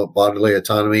personal bodily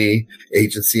autonomy,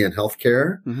 agency, and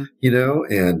healthcare,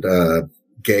 and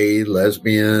gay,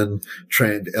 lesbian,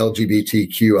 trans,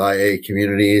 LGBTQIA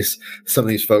communities. Some of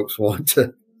these folks want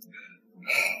to.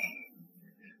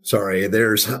 Sorry,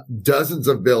 there's dozens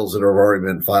of bills that have already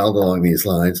been filed along these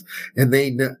lines, and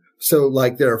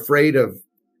they're afraid of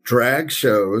drag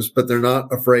shows, but they're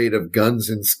not afraid of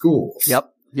guns in schools.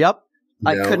 Yep.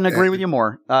 I couldn't agree with you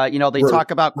more. They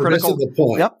talk about critical. This is the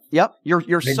point. Yep.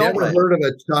 You're I so never right. heard of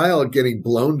a child getting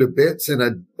blown to bits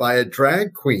by a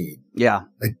drag queen. Yeah.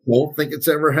 I don't think it's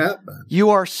ever happened. You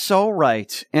are so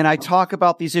right. And I talk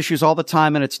about these issues all the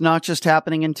time, and it's not just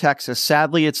happening in Texas.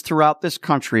 Sadly, it's throughout this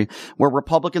country where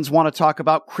Republicans want to talk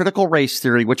about critical race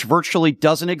theory, which virtually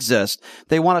doesn't exist.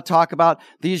 They want to talk about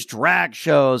these drag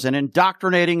shows and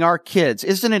indoctrinating our kids.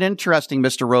 Isn't it interesting,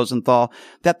 Mr. Rosenthal,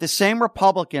 that the same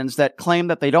Republicans that claim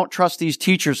that they don't trust these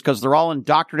teachers because they're all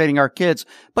indoctrinating our kids,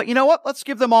 but you know what? Let's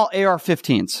give them all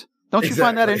AR-15s. Don't you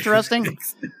find that interesting?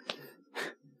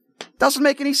 Doesn't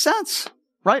make any sense,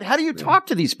 right? How do you talk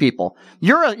to these people?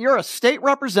 You're a state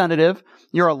representative.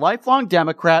 You're a lifelong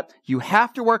Democrat. You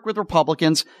have to work with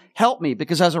Republicans. Help me,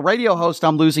 because as a radio host,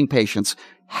 I'm losing patience.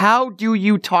 How do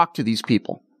you talk to these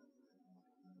people?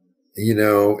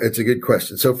 It's a good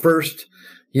question. So first,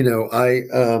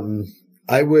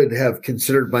 I would have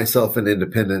considered myself an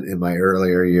independent in my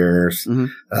earlier years. Mm-hmm.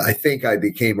 I think I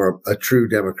became a true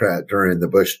Democrat during the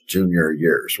Bush Jr.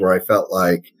 years, where I felt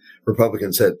like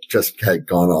Republicans had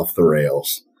gone off the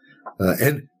rails.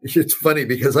 And it's funny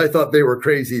because I thought they were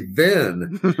crazy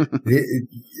then.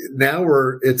 Now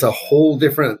it's a whole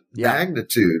different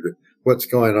magnitude what's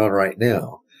going on right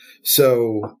now.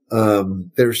 So,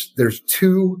 there's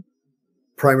two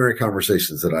primary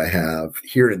conversations that I have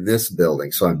here in this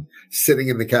building. So I'm sitting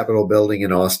in the Capitol building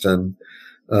in Austin.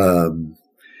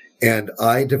 And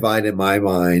I divide in my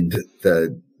mind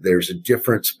there's a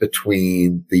difference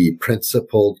between the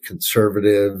principled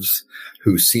conservatives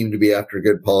who seem to be after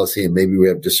good policy, and maybe we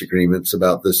have disagreements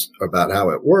about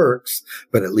how it works,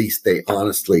 but at least they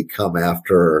honestly come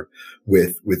after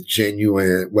with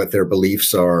genuine what their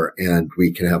beliefs are, and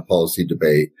we can have policy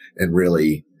debate and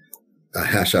really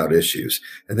hash out issues.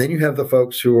 And then you have the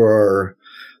folks who are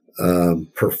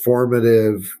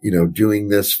performative, doing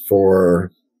this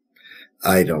for,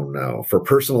 I don't know, for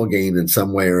personal gain in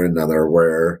some way or another,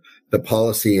 where the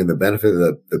policy and the benefit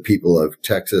of the people of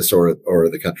Texas or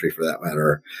the country for that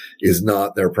matter is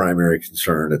not their primary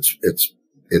concern.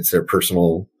 It's their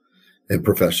personal and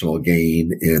professional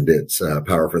gain, and it's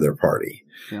power for their party.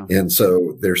 Yeah. And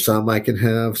so there's some I can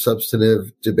have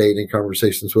substantive debate and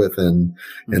conversations with, and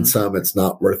some it's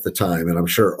not worth the time. And I'm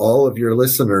sure all of your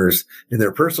listeners in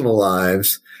their personal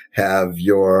lives have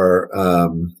your,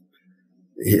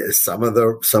 some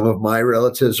of my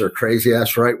relatives are crazy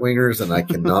ass right wingers, and I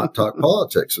cannot talk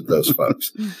politics with those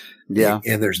folks. Yeah.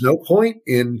 And there's no point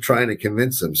in trying to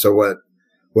convince them. So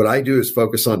what I do is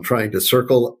focus on trying to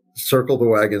circle the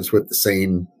wagons with the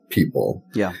sane people.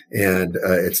 Yeah. And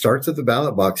it starts at the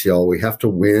ballot box, y'all. We have to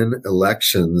win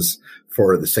elections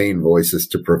for the sane voices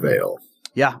to prevail.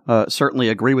 Yeah, certainly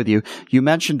agree with you. You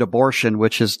mentioned abortion,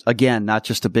 which is, again, not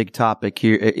just a big topic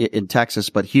here in Texas,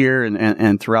 but here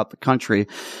and throughout the country.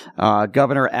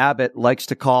 Governor Abbott likes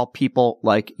to call people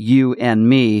like you and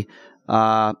me,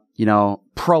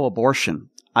 pro-abortion.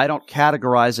 I don't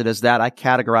categorize it as that. I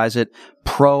categorize it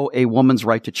pro a woman's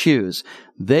right to choose.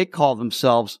 They call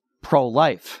themselves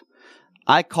pro-life.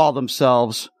 I call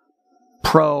themselves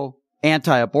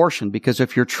pro-anti-abortion, because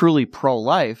if you're truly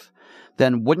pro-life,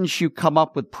 then wouldn't you come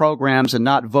up with programs and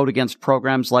not vote against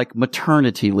programs like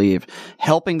maternity leave,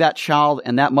 helping that child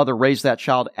and that mother raise that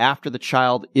child after the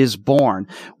child is born,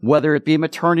 whether it be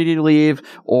maternity leave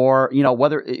or,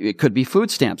 whether it could be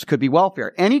food stamps, could be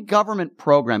welfare, any government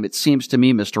program, it seems to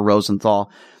me, Mr.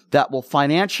 Rosenthal, that will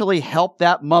financially help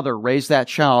that mother raise that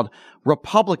child.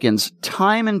 Republicans,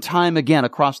 time and time again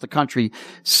across the country,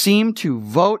 seem to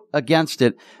vote against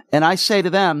it. And I say to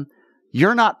them,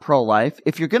 you're not pro-life.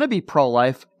 If you're going to be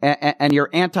pro-life and you're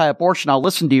anti-abortion, I'll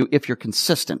listen to you if you're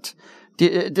consistent.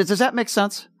 Does that make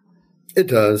sense? It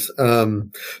does.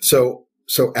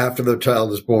 So after the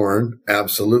child is born,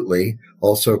 absolutely.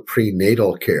 Also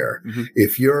prenatal care.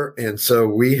 Mm-hmm. And so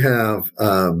we have,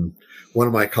 one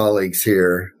of my colleagues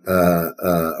here,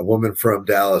 a woman from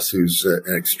Dallas who's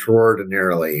an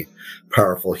extraordinarily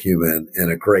powerful human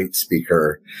and a great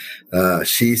speaker.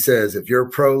 She says, if you're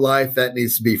pro-life, that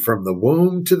needs to be from the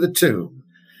womb to the tomb.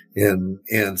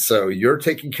 And so you're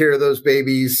taking care of those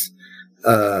babies,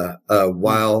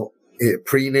 while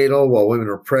prenatal, while women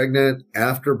are pregnant,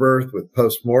 after birth with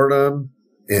postmortem.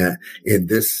 And in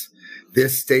this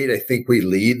state, I think we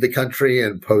lead the country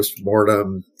in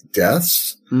postmortem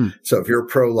deaths. So if you're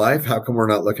pro-life, how come we're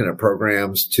not looking at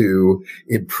programs to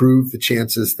improve the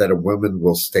chances that a woman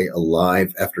will stay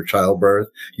alive after childbirth?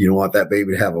 You don't want that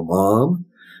baby to have a mom.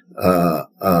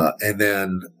 And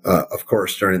then, of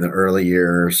course, during the early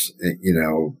years,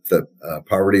 the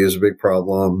poverty is a big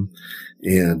problem,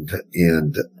 and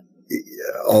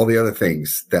all the other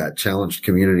things that challenged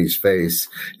communities face.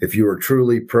 If you were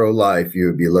truly pro-life, you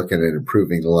would be looking at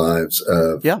improving the lives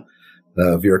of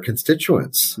your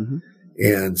constituents. Mm-hmm.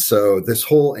 And so this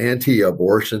whole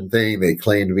anti-abortion thing, they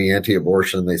claim to be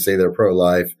anti-abortion. They say they're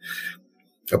pro-life.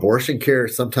 Abortion care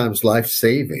is sometimes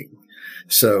life-saving.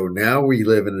 So now we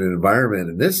live in an environment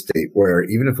in this state where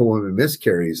even if a woman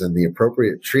miscarries and the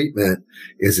appropriate treatment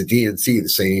is a DNC, the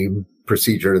same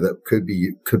procedure that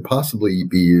could possibly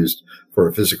be used for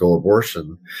a physical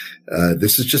abortion,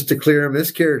 this is just to clear a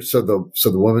miscarriage so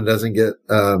the woman doesn't get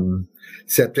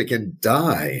septic and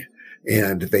die.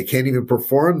 And they can't even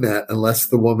perform that unless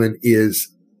the woman is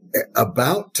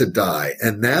about to die.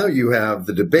 And now you have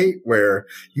the debate where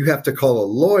you have to call a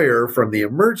lawyer from the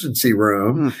emergency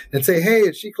room and say, hey,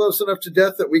 is she close enough to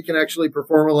death that we can actually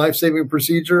perform a life-saving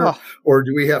procedure? Or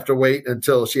do we have to wait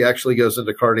until she actually goes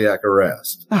into cardiac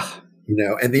arrest? You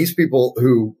know, and these people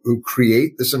who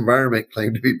create this environment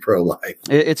claim to be pro-life.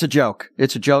 It's a joke.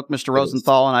 It's a joke, Mr.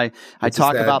 Rosenthal. And I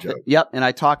talk about it. And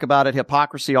I talk about it,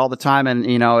 hypocrisy all the time. And,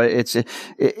 you know,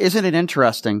 isn't it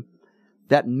interesting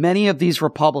that many of these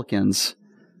Republicans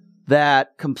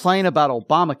that complain about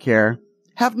Obamacare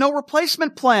have no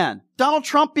replacement plan? Donald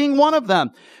Trump being one of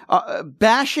them,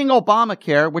 bashing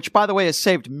Obamacare, which, by the way, has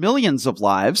saved millions of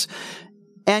lives.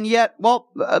 And yet,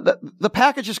 the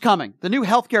package is coming. The new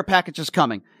healthcare package is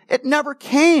coming. It never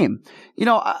came. You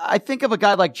know, I think of a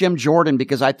guy like Jim Jordan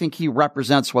because I think he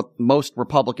represents what most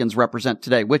Republicans represent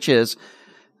today, which is,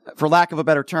 for lack of a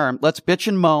better term, let's bitch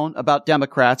and moan about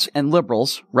Democrats and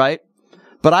liberals, right?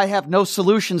 But I have no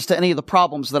solutions to any of the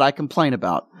problems that I complain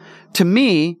about. To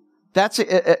me, that's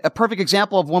a perfect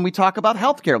example of when we talk about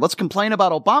healthcare. Let's complain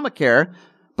about Obamacare,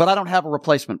 but I don't have a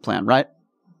replacement plan, right?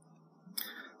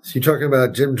 So you're talking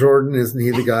about Jim Jordan? Isn't he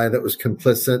the guy that was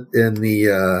complicit in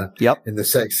the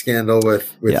sex scandal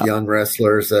with young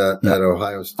wrestlers at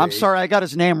Ohio State? I'm sorry, I got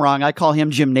his name wrong. I call him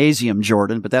Gymnasium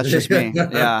Jordan, but that's just me.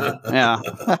 Yeah.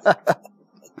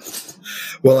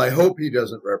 Well, I hope he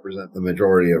doesn't represent the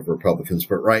majority of Republicans,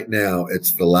 but right now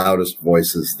it's the loudest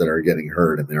voices that are getting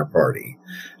heard in their party,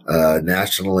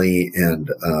 nationally and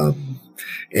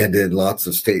in lots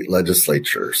of state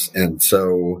legislatures. And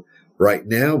so right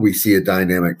now we see a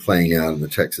dynamic playing out in the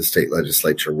Texas state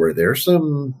legislature where there's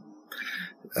some,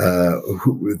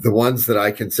 the ones that I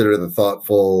consider the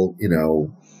thoughtful,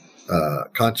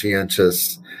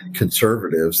 conscientious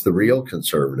conservatives, the real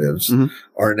conservatives,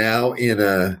 are now in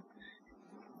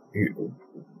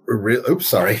oops,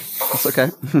 sorry. That's okay.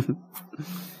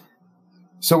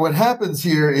 So what happens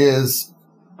here is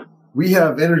we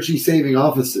have energy saving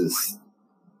offices.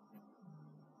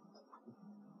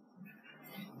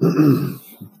 And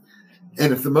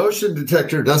if the motion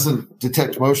detector doesn't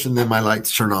detect motion, then my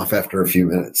lights turn off after a few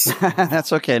minutes.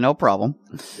 That's okay. No problem.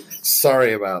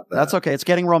 Sorry about that. That's okay. It's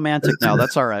getting romantic now.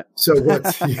 That's all right. So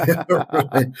what's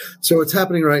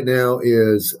happening right now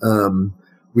is,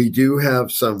 we do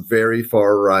have some very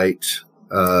far right,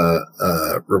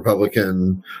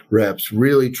 Republican reps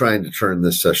really trying to turn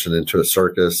this session into a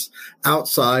circus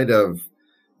outside of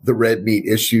the red meat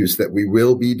issues that we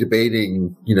will be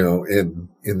debating,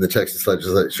 in the Texas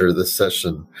legislature this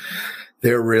session.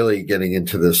 They're really getting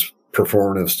into this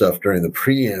performative stuff during the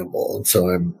preamble. And so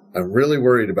I'm really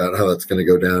worried about how that's going to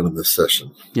go down in this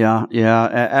session. Yeah.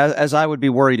 As I would be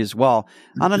worried as well.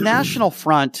 On a national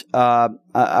front,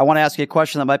 I want to ask you a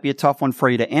question that might be a tough one for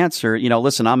you to answer.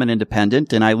 Listen, I'm an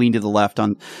independent and I lean to the left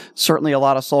on certainly a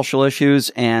lot of social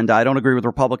issues, and I don't agree with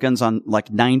Republicans on like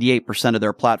 98% of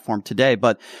their platform today.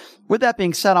 But with that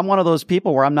being said, I'm one of those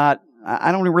people where I don't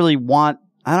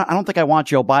think I want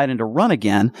Joe Biden to run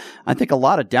again. I think a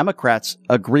lot of Democrats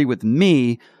agree with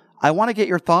me. I want to get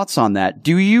your thoughts on that.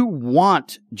 Do you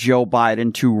want Joe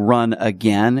Biden to run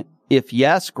again? If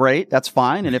yes, great. That's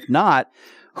fine. And if not,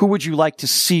 who would you like to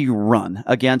see run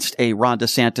against a Ron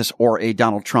DeSantis or a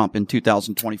Donald Trump in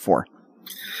 2024?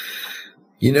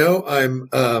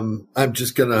 I'm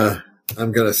just gonna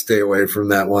stay away from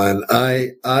that one.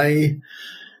 I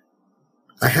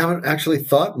haven't actually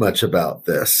thought much about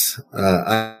this.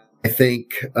 I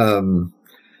think,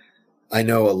 I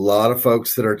know a lot of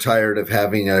folks that are tired of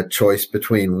having a choice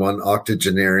between one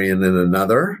octogenarian and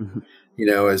another.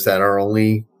 Is that our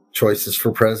only choices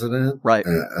for president? Right.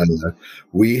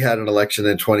 We had an election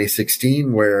in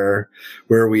 2016 where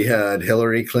we had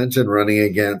Hillary Clinton running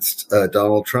against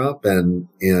Donald Trump, and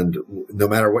no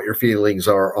matter what your feelings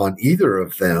are on either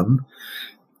of them,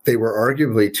 they were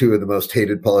arguably two of the most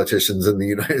hated politicians in the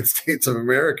United States of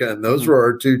America, and those were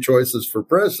our two choices for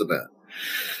president.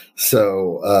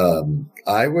 So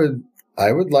I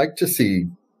would like to see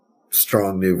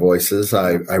strong new voices.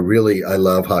 I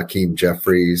love Hakeem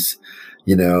Jeffries,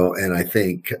 and I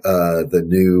think the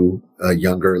new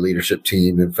younger leadership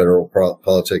team in federal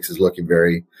politics is looking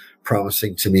very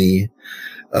promising to me.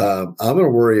 I'm going to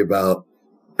worry about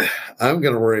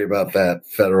that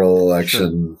federal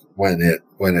election when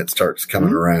it starts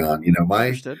coming around. You know,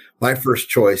 my first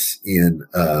choice in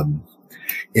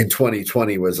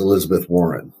 2020 was Elizabeth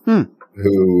Warren,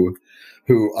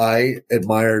 who I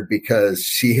admired because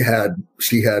she had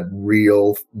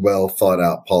real well thought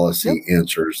out policy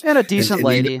answers and a decent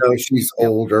lady. Even though she's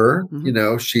older, you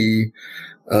know, she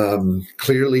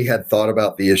clearly had thought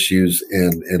about the issues,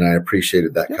 and I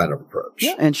appreciated that kind of approach.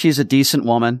 Yeah, and she's a decent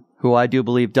woman who I do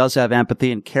believe does have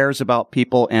empathy and cares about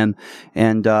people and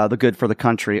the good for the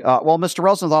country. Well, Mr.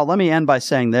 Rosenthal, let me end by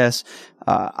saying this.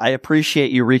 I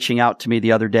appreciate you reaching out to me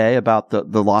the other day about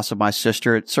the loss of my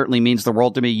sister. It certainly means the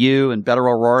world to me, you and Beto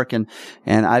O'Rourke. And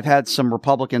I've had some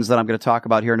Republicans that I'm going to talk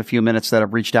about here in a few minutes that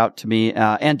have reached out to me,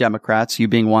 and Democrats, you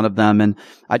being one of them. And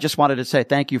I just wanted to say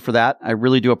thank you for that. I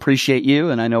really do appreciate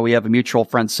you. And I know we have a mutual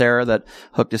friend, Sarah, that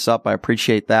hooked us up. I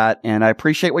appreciate that. And I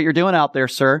appreciate what you're doing out there,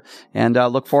 sir. And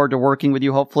look forward to working with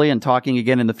you, hopefully, and talking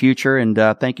again in the future. And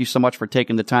thank you so much for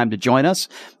taking the time to join us.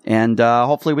 And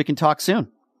hopefully we can talk soon.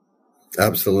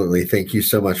 Absolutely. Thank you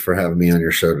so much for having me on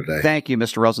your show today. Thank you,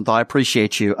 Mr. Rosenthal. I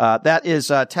appreciate you. That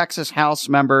is Texas House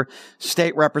member,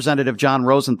 State Representative John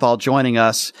Rosenthal joining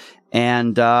us.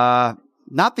 And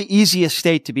not the easiest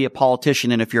state to be a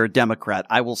politician in if you're a Democrat.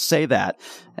 I will say that.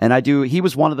 And he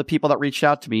was one of the people that reached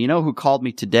out to me. You know who called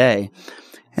me today?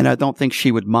 And I don't think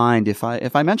she would mind if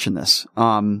I mention this.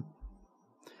 The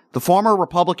former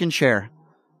Republican chair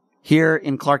here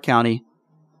in Clark County,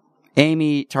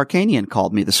 Amy Tarkanian,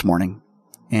 called me this morning,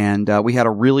 and we had a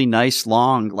really nice,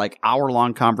 long, like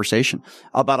hour-long conversation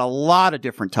about a lot of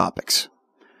different topics.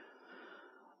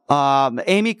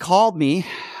 Amy called me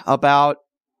about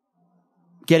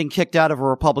getting kicked out of a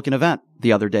Republican event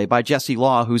the other day by Jesse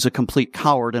Law, who's a complete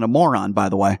coward and a moron, by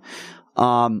the way.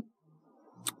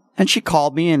 And she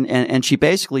called me and she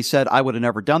basically said, I would have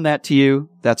never done that to you.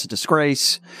 That's a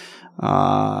disgrace.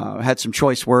 Had some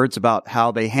choice words about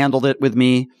how they handled it with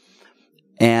me.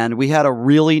 And we had a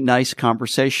really nice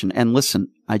conversation. And listen,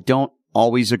 I don't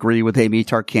always agree with Amy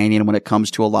Tarkanian when it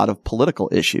comes to a lot of political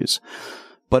issues,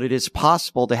 but it is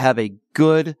possible to have a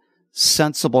good,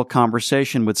 sensible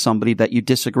conversation with somebody that you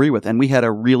disagree with. And we had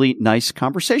a really nice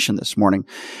conversation this morning.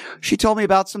 She told me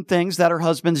about some things that her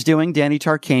husband's doing, Danny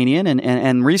Tarkanian,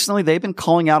 and recently they've been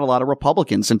calling out a lot of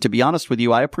Republicans. And to be honest with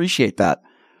you, I appreciate that.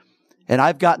 And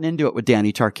I've gotten into it with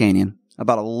Danny Tarkanian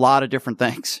about a lot of different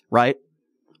things, right?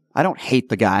 I don't hate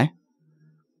the guy.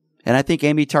 And I think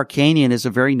Amy Tarkanian is a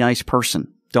very nice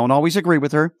person. Don't always agree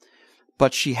with her,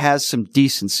 but she has some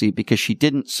decency because she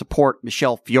didn't support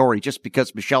Michelle Fiore just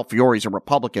because Michelle Fiore is a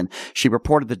Republican. She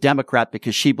reported the Democrat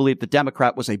because she believed the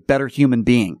Democrat was a better human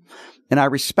being. And I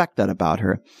respect that about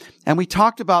her. And we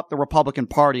talked about the Republican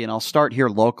Party, and I'll start here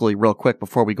locally real quick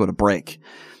before we go to break.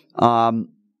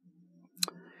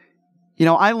 You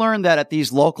know, I learned that at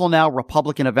these local now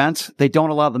Republican events, they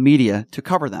don't allow the media to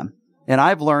cover them. And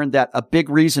I've learned that a big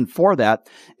reason for that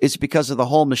is because of the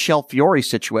whole Michelle Fiore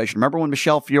situation. Remember when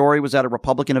Michelle Fiore was at a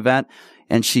Republican event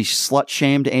and she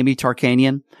slut-shamed Amy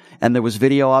Tarkanian and there was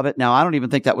video of it? Now, I don't even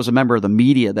think that was a member of the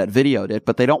media that videoed it,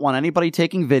 but they don't want anybody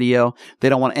taking video. They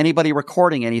don't want anybody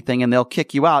recording anything, and they'll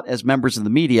kick you out as members of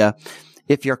the media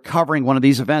if you're covering one of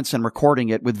these events and recording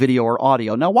it with video or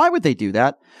audio. Now, why would they do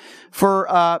that? For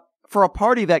a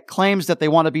party that claims that they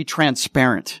want to be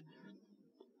transparent.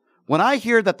 When I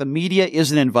hear that the media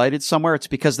isn't invited somewhere, it's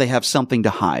because they have something to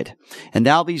hide. And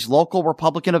now these local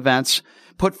Republican events,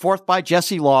 put forth by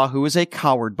Jesse Law, who is a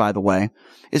coward, by the way,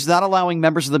 is not allowing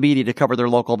members of the media to cover their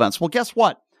local events. Well, guess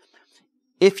what?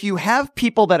 If you have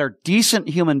people that are decent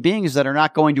human beings that are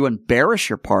not going to embarrass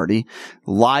your party,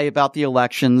 lie about the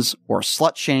elections, or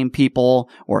slut shame people,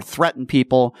 or threaten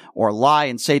people, or lie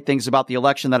and say things about the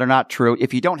election that are not true,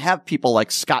 if you don't have people like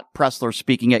Scott Presler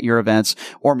speaking at your events,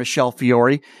 or Michelle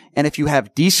Fiore, and if you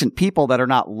have decent people that are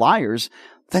not liars,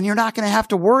 then you're not going to have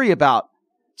to worry about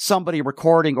somebody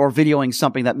recording or videoing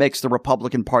something that makes the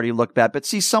Republican Party look bad. But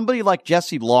see, somebody like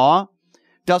Jesse Law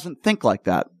doesn't think like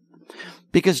that.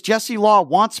 Because Jesse Law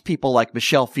wants people like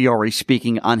Michelle Fiore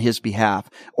speaking on his behalf,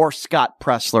 or Scott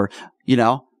Presler, you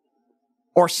know,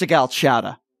 or Sigal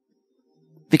Chattah.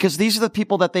 Because these are the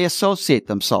people that they associate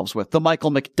themselves with, the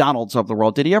Michael McDonalds of the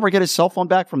world. Did he ever get his cell phone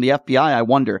back from the FBI? I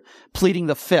wonder. Pleading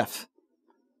the fifth.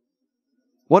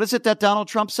 What is it that Donald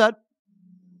Trump said?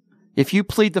 If you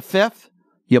plead the fifth,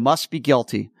 you must be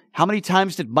guilty. How many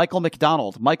times did Michael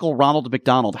Ronald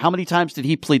McDonald, how many times did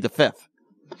he plead the fifth?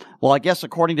 Well, I guess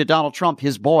according to Donald Trump,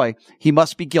 his boy, he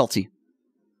must be guilty.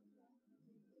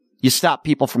 You stop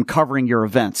people from covering your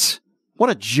events. What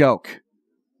a joke.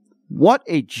 What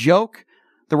a joke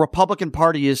the Republican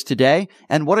Party is today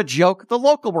and what a joke the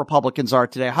local Republicans are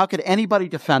today. How could anybody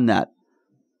defend that?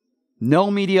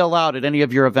 No media allowed at any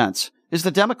of your events. Is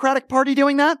the Democratic Party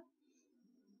doing that?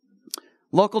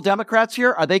 Local Democrats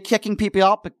here, are they kicking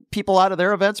people out of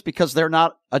their events because they're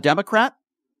not a Democrat?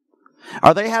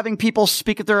 Are they having people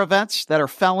speak at their events that are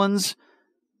felons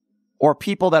or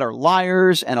people that are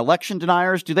liars and election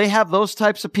deniers? Do they have those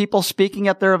types of people speaking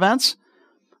at their events?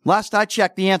 Last I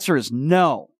checked, the answer is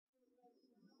no.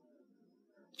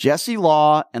 Jesse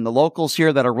Law and the locals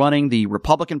here that are running the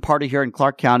Republican Party here in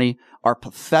Clark County are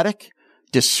pathetic,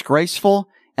 disgraceful,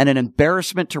 and an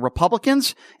embarrassment to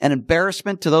Republicans, an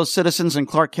embarrassment to those citizens in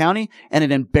Clark County, and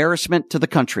an embarrassment to the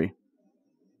country.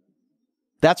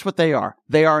 That's what they are.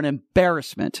 They are an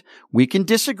embarrassment. We can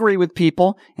disagree with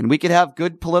people, and we can have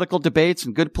good political debates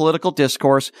and good political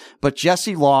discourse, but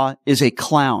Jesse Law is a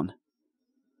clown.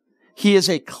 He is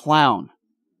a clown.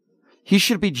 He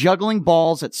should be juggling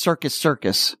balls at Circus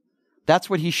Circus. That's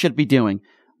what he should be doing.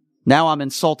 Now I'm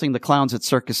insulting the clowns at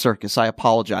Circus Circus. I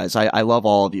apologize. I love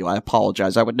all of you. I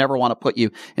apologize. I would never want to put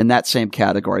you in that same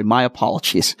category. My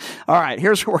apologies. All right,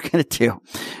 here's what we're going to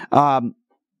do.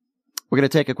 We're going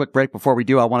to take a quick break. Before we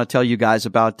do, I want to tell you guys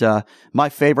about my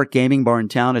favorite gaming bar in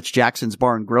town. It's Jackson's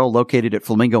Bar and Grill, located at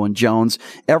Flamingo and Jones.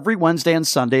 Every Wednesday and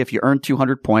Sunday, if you earn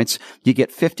 200 points, you get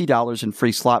 $50 in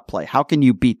free slot play. How can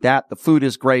you beat that? The food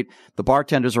is great. The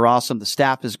bartenders are awesome. The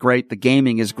staff is great. The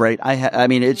gaming is great. I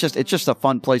mean, it's just a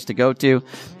fun place to go to.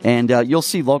 And you'll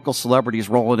see local celebrities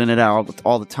rolling in and out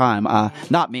all the time.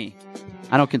 Not me.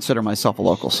 I don't consider myself a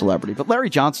local celebrity, but Larry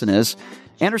Johnson is.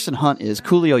 Anderson Hunt is.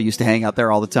 Coolio used to hang out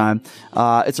there all the time.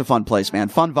 It's a fun place, man.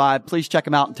 Fun vibe. Please check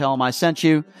him out and tell him I sent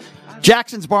you.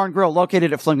 Jackson's Bar and Grill,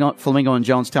 located at Flamingo and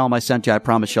Jones. Tell him I sent you. I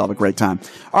promise you'll have a great time.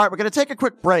 All right, we're going to take a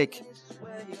quick break.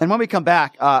 And when we come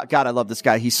back, God, I love this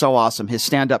guy. He's so awesome. His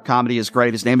stand-up comedy is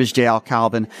great. His name is J.L.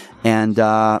 Calvin. And,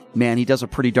 man, he does a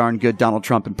pretty darn good Donald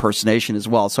Trump impersonation as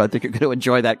well. So I think you're going to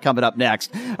enjoy that coming up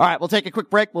next. All right, we'll take a quick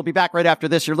break. We'll be back right after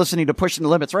this. You're listening to Pushing the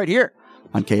Limits right here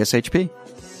on KSHP.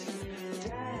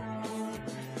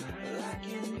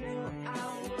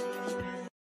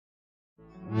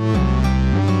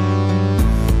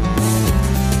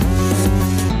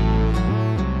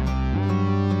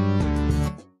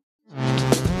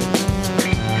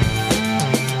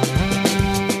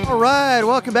 All right,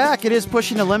 welcome back. It is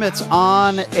Pushing the Limits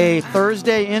on a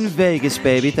Thursday in Vegas,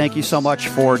 baby. Thank you so much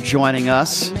for joining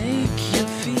us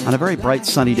on a very bright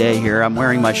sunny day here. I'm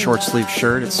wearing my short sleeve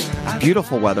shirt. It's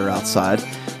beautiful weather outside.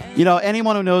 You know,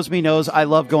 anyone who knows me knows I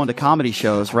love going to comedy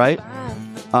shows, right?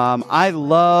 I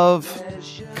love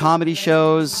comedy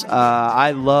shows.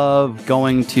 I love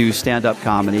going to stand-up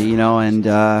comedy, you know,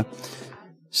 and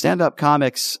stand-up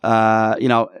comics, you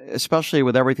know, especially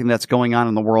with everything that's going on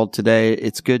in the world today,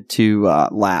 it's good to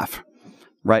laugh,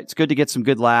 right? It's good to get some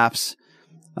good laughs.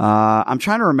 I'm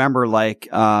trying to remember, like,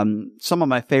 some of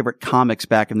my favorite comics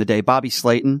back in the day. Bobby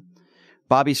Slayton.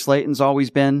 Bobby Slayton's always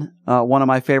been one of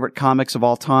my favorite comics of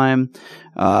all time.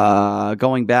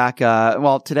 Going back,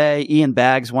 well, today, Ian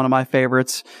Baggs, one of my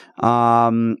favorites.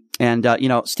 And you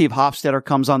know, Steve Hofstetter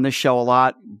comes on this show a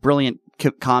lot. Brilliant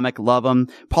comic, love him.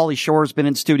 Pauly Shore's been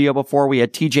in studio before. We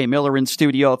had TJ Miller in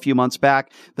studio a few months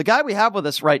back. The guy we have with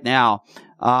us right now,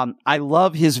 I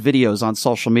love his videos on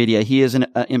social media. He is an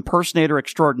impersonator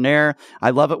extraordinaire. I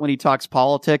love it when he talks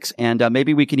politics, and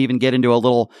maybe we can even get into a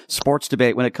little sports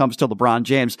debate when it comes to LeBron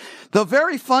James. The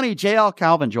very funny J.L.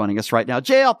 Calvin joining us right now.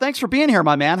 J.L., thanks for being here,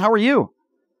 my man. How are you?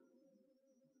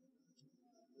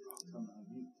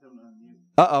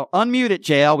 Uh-oh. Unmute it,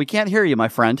 J.L. We can't hear you, my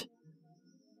friend.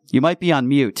 You might be on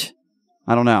mute.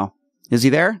 I don't know. Is he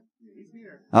there?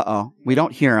 Uh-oh. We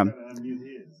don't hear him.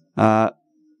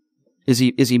 Is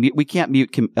he mute? We can't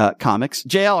mute comics.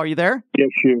 JL, are you there? Yes,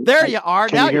 you. There you are.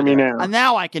 Can you hear me now?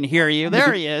 Now I can hear you.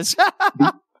 There he is.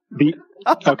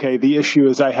 Okay, the issue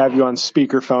is I have you on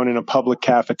speakerphone in a public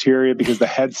cafeteria because the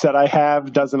headset I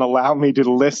have doesn't allow me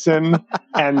to listen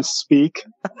and speak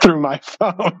through my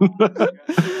phone.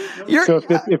 So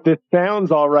if this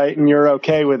sounds all right and you're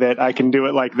okay with it, I can do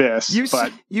it like this. You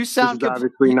sound this is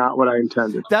obviously not what I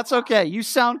intended. That's okay. You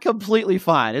sound completely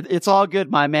fine. It's all good,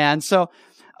 my man. So,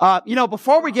 you know,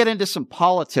 before we get into some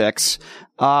politics,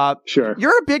 sure.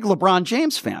 You're a big LeBron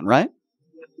James fan, right?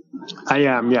 I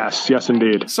am, yes. Yes,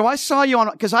 indeed. So I saw you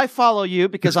because I follow you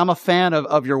because I'm a fan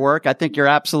of your work. I think you're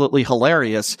absolutely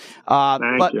hilarious.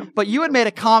 Thank you. But you had made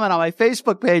a comment on my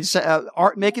Facebook page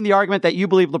making the argument that you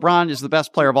believe LeBron is the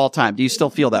best player of all time. Do you still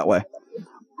feel that way?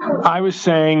 I was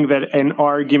saying that an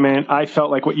argument, I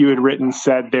felt like what you had written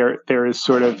said there is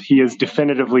sort of, he is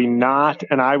definitively not.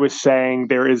 And I was saying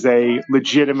there is a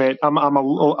legitimate, I'm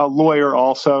a lawyer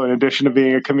also, in addition to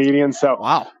being a comedian. So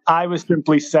wow. I was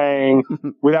simply saying,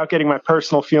 without getting my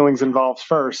personal feelings involved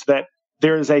first, that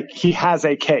he has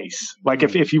a case. Like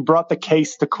if you brought the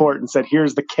case to court and said,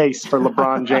 here's the case for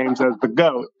LeBron James as the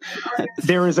GOAT,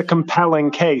 there is a compelling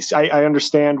case. I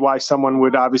understand why someone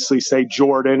would obviously say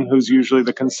Jordan, who's usually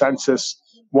the consensus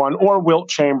one, or Wilt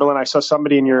Chamberlain. I saw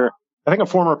somebody I think a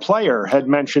former player had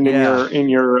mentioned in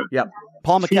your yep.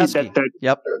 Paul McKeskey.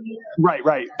 Yep.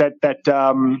 Right.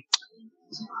 That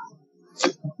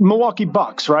Milwaukee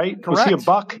Bucks, right? Correct. Was he a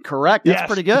Buck? Correct. That's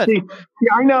pretty good. See,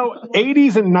 I know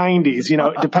 80s and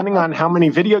 90s, depending on how many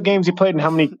video games you played and how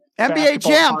many NBA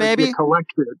Jam, baby.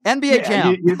 NBA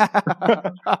Jam.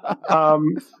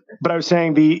 But I was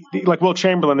saying like Wilt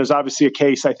Chamberlain is obviously a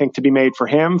case, I think, to be made for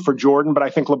him, for Jordan, but I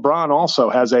think LeBron also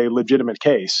has a legitimate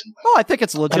case. Oh, I think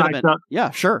it's legitimate.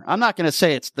 Yeah, sure. I'm not going to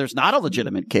say there's not a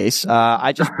legitimate case.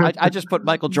 I just put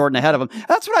Michael Jordan ahead of him.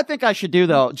 That's what I think I should do,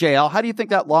 though, JL. How do you think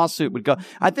that lawsuit would go?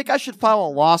 I think I should file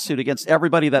a lawsuit against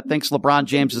everybody that thinks LeBron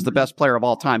James is the best player of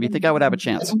all time. You think I would have a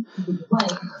chance?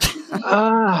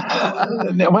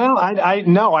 Well, I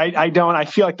don't. I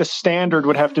feel like the standard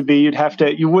would have to be,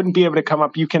 you wouldn't be able to come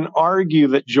up. You can argue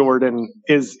that Jordan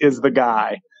is the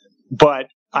guy, but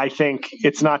I think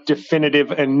it's not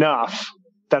definitive enough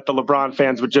that the LeBron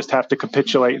fans would just have to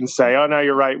capitulate and say, oh, no,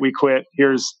 you're right, we quit.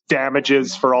 Here's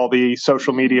damages for all the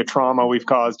social media trauma we've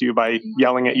caused you by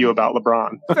yelling at you about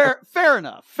LeBron. Fair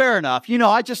enough.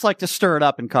 I just like to stir it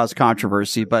up and cause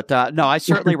controversy. But no, I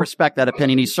certainly respect that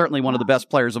opinion. He's certainly one of the best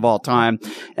players of all time,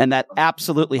 and that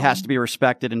absolutely has to be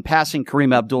respected. And passing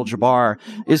Kareem Abdul-Jabbar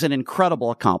is an incredible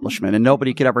accomplishment, and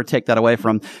nobody could ever take that away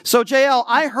from him. So, JL,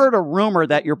 I heard a rumor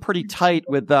that you're pretty tight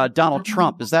with Donald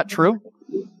Trump. Is that true?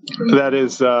 That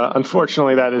is,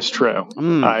 unfortunately, that is true.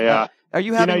 Are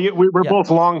you having? We're both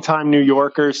longtime New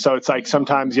Yorkers, so it's like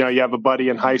sometimes you have a buddy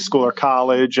in high school or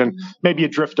college, and maybe you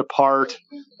drift apart.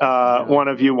 One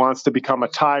of you wants to become a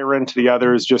tyrant, the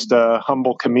other is just a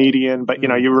humble comedian. But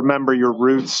you remember your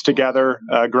roots together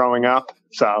growing up.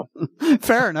 So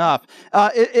fair enough.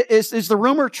 Is the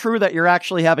rumor true that you're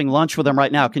actually having lunch with him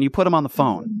right now? Can you put him on the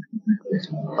phone?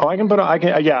 Oh, I can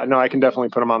definitely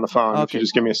put him on the phone. Okay. If you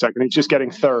just give me a second. He's just getting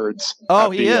thirds.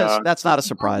 Oh, he is. That's not a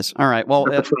surprise. All right. Well,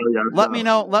 let me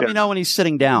know when he's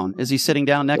sitting down. Is he sitting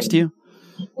down next to you?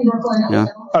 Yeah.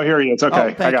 Oh, here he is.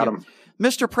 Okay. I got him.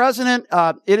 Mr. President,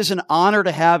 it is an honor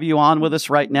to have you on with us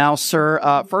right now,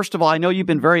 sir. First of all, I know you've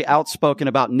been very outspoken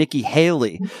about Nikki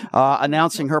Haley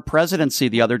announcing her presidency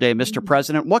the other day, Mr.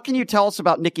 President. What can you tell us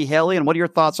about Nikki Haley, and what are your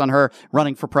thoughts on her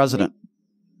running for president?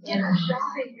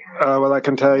 Well, I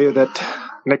can tell you that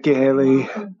Nikki Haley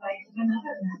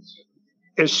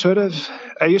is sort of,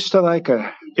 I used to like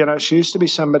her. She used to be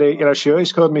somebody, she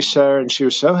always called me sir, and she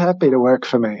was so happy to work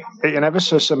for me. You never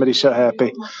saw somebody so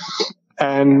happy.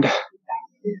 And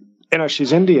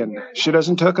she's Indian. She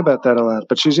doesn't talk about that a lot,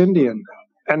 but she's Indian.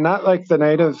 And not like the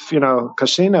native,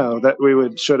 casino that we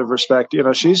would sort of respect.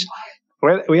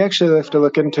 We actually have to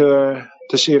look into her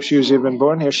to see if she was even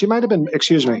born here. She might have been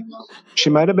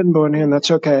born here, and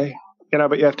that's okay.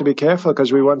 But you have to be careful,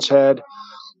 because we once had,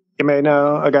 you may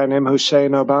know, a guy named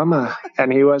Hussein Obama,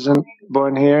 and he wasn't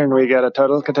born here, and we got a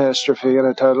total catastrophe and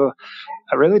a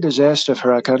really disaster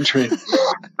for our country.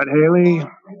 But Haley,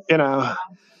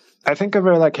 I think of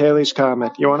her like Haley's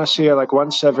Comet. You want to see her like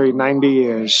once every 90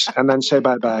 years and then say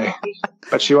bye-bye.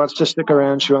 But she wants to stick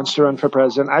around. She wants to run for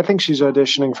president. I think she's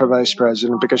auditioning for vice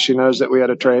president because she knows that we had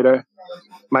a traitor,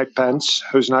 Mike Pence,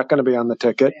 who's not going to be on the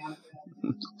ticket.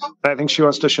 I think she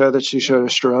wants to show that she's sort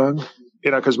of strong,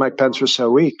 because Mike Pence was so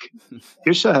weak.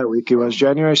 You saw how weak he was.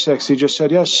 January 6th, he just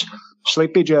said, yes,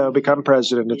 Sleepy Joe, become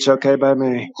president. It's okay by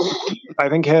me. I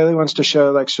think Haley wants to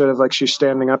show sort of like she's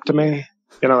standing up to me,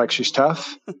 like she's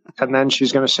tough. And then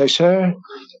she's going to say, sir,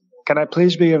 can I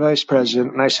please be your vice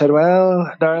president? And I said,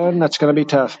 well, darling, that's going to be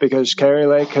tough, because Kari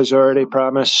Lake has already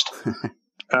promised,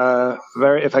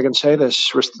 if I can say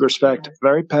this, respect,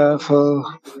 very powerful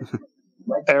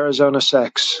Arizona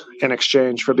sex in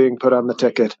exchange for being put on the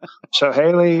ticket. So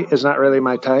Haley is not really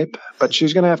my type, but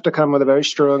she's going to have to come with a very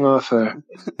strong offer,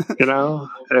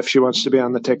 if she wants to be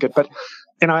on the ticket. But,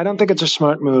 I don't think it's a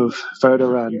smart move for her to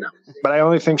run, but I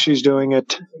only think she's doing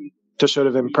it to sort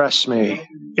of impress me.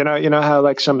 You know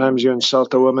how sometimes you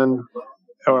insult a woman,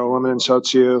 or a woman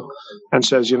insults you and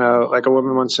says, like a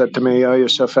woman once said to me, oh, you're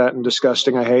so fat and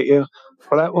disgusting, I hate you.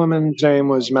 Well, that woman's name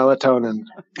was Melatonin,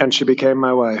 and she became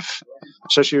my wife.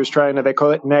 So she was trying to, they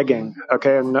call it negging,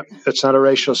 okay? And no, it's not a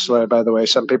racial slur, by the way.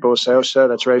 Some people will say, oh, sir,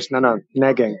 that's race. No,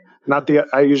 negging.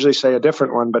 I usually say a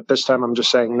different one, but this time I'm just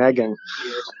saying negging.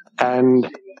 And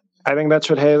I think that's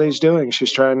what Haley's doing.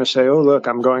 She's trying to say, oh, look,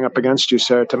 I'm going up against you,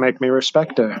 sir, to make me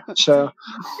respect her. So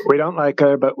we don't like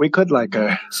her, but we could like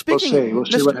her. We'll see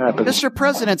what happens. Mr.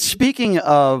 President, speaking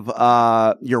of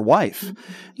your wife,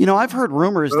 I've heard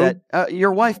rumors that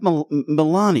your wife,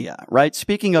 Melania, right?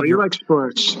 Speaking of you like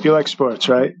sports. You like sports,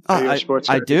 right? I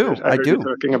do. I do.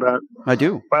 Talking about. I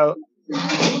do. Well,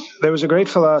 there was a great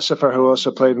philosopher who also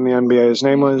played in the NBA. His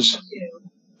name was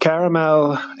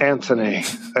Caramel Anthony.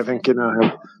 I think you know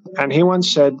him. And he once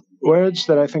said words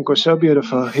that I think were so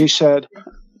beautiful. He said,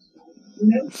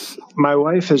 my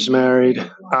wife is married,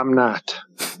 I'm not.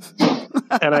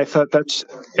 And I thought that's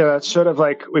sort of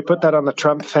like we put that on the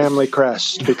Trump family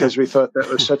crest because we thought that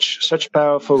was such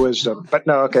powerful wisdom. But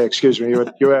no, okay, excuse me.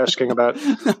 You were asking about.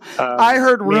 I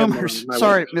heard rumors.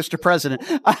 Sorry, Mr. President.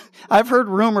 I've heard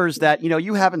rumors that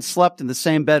you haven't slept in the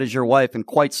same bed as your wife in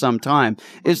quite some time.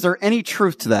 Is there any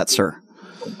truth to that, sir?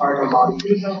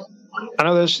 I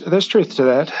know there's truth to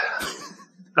that.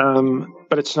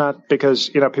 But it's not because,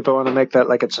 people want to make that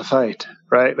like it's a fight,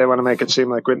 right? They want to make it seem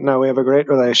like, we have a great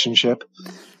relationship.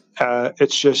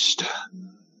 It's just,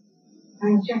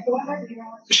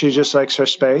 she just likes her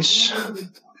space.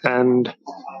 And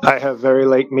I have very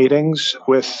late meetings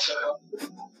with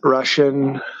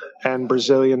Russian and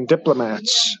Brazilian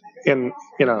diplomats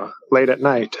late at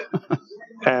night.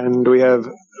 And we have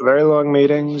very long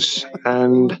meetings,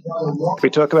 and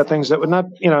we talk about things that would not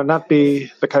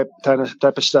be the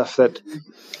type of stuff that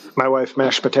my wife,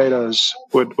 mashed potatoes,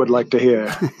 would like to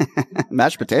hear.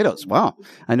 Mashed potatoes. Wow.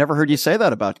 I never heard you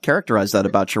characterize that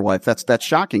about your wife. That's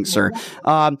shocking, sir.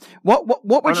 What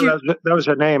would you? That was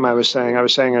her name. I was saying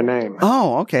her name.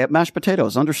 Oh, okay. Mashed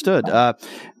potatoes. Understood.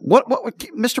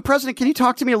 Mr. President, can you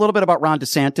talk to me a little bit about Ron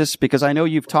DeSantis? Because I know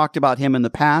you've talked about him in the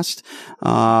past.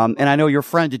 And I know your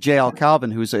friend J.L. Calvin,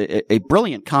 who's a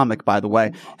brilliant comic, by the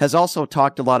way, has also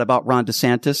talked a lot about Ron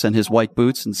DeSantis and his white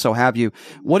boots, and so have you.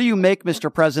 What do you make,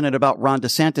 Mr. President, about Ron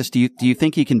DeSantis? Do you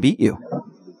think he can beat you?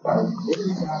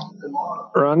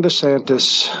 Ron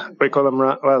DeSantis, we call him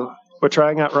Ron. Well, we're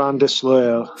trying out Ron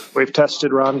Disloyal. We've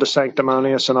tested Ron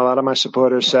DeSanctimonious, and a lot of my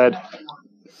supporters said,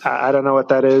 I don't know what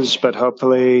that is, but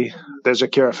hopefully there's a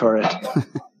cure for it.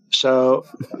 So,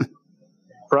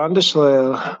 Ron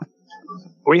Disloyal,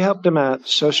 we helped him out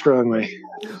so strongly.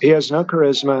 He has no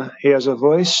charisma. He has a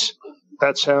voice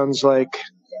that sounds like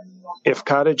if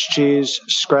cottage cheese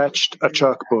scratched a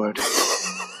chalkboard.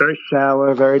 Very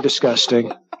sour, very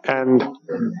disgusting. And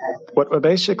what we're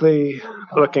basically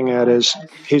looking at is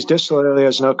he's disloyal, he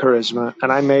has no charisma,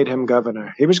 and I made him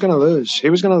governor. He was going to lose.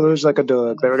 He was going to lose like a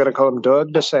dog. They were going to call him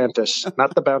Dog DeSantis,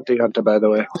 not the bounty hunter, by the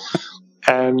way.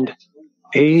 And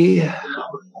he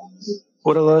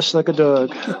would have lost like a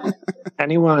dog.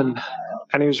 And he won.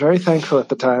 And he was very thankful at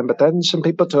the time. But then some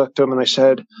people talked to him and they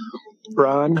said,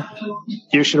 Ron,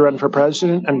 you should run for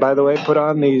president. And by the way, put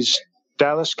on these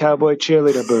Dallas Cowboy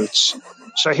cheerleader boots.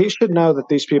 So he should know that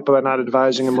these people are not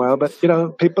advising him well. But,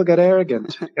 people get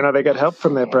arrogant. They get help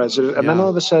from their president. And then all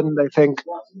of a sudden they think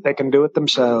they can do it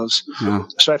themselves. Yeah.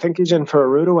 So I think he's in for a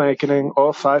rude awakening,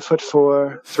 all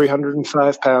 5'4",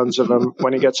 305 pounds of him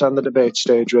when he gets on the debate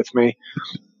stage with me.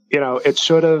 It's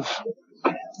sort of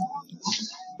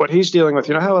what he's dealing with.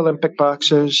 You know how Olympic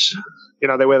boxers,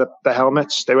 they wear the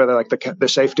helmets, they wear the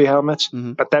safety helmets.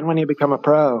 Mm-hmm. But then when you become a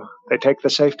pro, they take the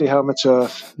safety helmets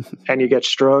off and you get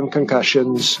strong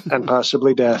concussions and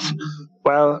possibly death.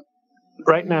 Well,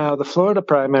 right now, the Florida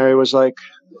primary was like,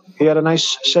 he had a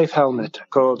nice safe helmet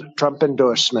called Trump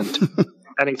endorsement.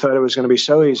 And he thought it was going to be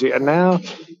so easy. And now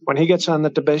when he gets on the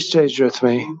debate stage with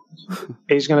me,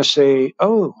 he's going to say,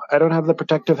 oh, I don't have the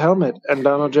protective helmet. And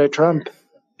Donald J. Trump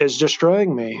is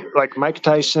destroying me, like Mike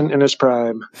Tyson in his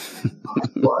prime.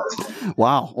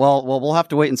 Wow. Well, we'll have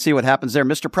to wait and see what happens there.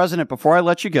 Mr. President, before I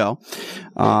let you go,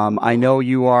 I know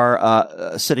you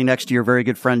are sitting next to your very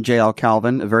good friend, J.L.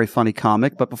 Calvin, a very funny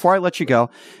comic. But before I let you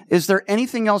go, is there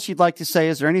anything else you'd like to say?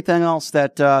 Is there anything else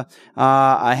that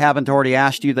I haven't already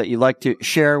asked you that you'd like to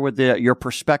share with your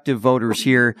prospective voters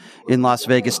here in Las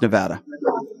Vegas, Nevada?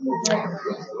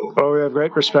 Well, we have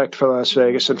great respect for Las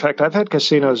Vegas. In fact, I've had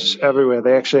casinos everywhere.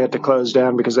 They actually had to close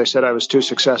down because they said I was too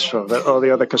successful. All the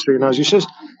other casinos. He says,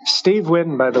 Steve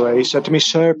Wynn, by the way, he said to me,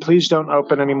 sir, please don't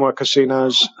open any more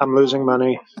casinos. I'm losing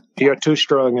money. You're too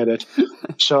strong at it.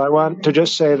 So I want to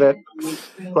just say that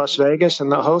Las Vegas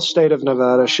and the whole state of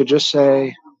Nevada should just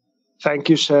say, thank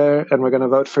you, sir, and we're going to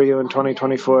vote for you in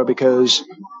 2024 because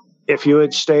if you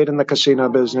had stayed in the casino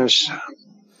business,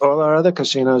 all our other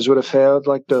casinos would have failed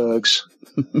like dogs.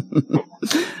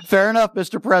 Fair enough,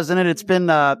 Mr. President. It's been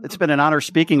an honor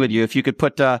speaking with you. If you could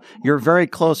put your very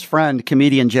close friend,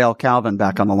 comedian JL Calvin,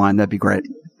 back on the line, that'd be great.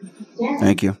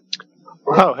 Thank you.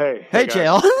 Oh, hey. Hey,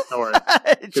 JL. No worries.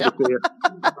 Good to see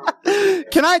you.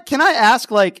 Can I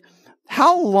ask, like,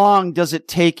 how long does it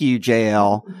take you,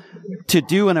 JL, to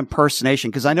do an impersonation?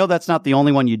 Because I know that's not the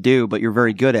only one you do, but you're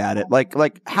very good at it.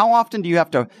 Like, how often do you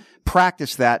have to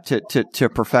practice that to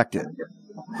perfect it?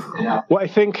 Well, I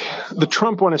think the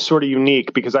Trump one is sort of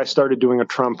unique because I started doing a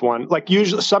Trump one. Like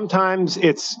usually, sometimes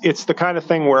it's the kind of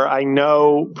thing where I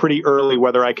know pretty early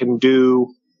whether I can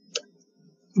do,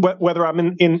 whether I'm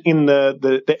in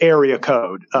the area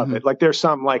code of it. Like there's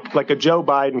some like a Joe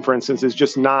Biden, for instance, is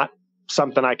just not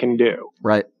something I can do.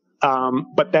 Right.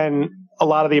 But then a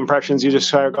lot of the impressions you just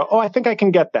kind of go, oh, I think I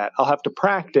can get that. I'll have to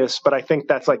practice, but I think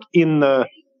that's like in the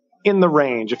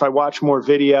range. If I watch more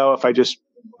video, if I just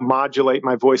modulate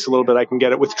my voice a little bit, I can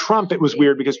get it. With Trump, it was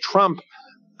weird because Trump,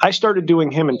 I started doing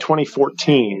him in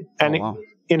 2014, and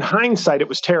in hindsight, it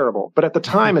was terrible. But at the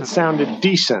time, it sounded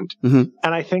decent. And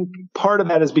I think part of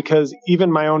that is because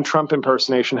even my own Trump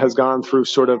impersonation has gone through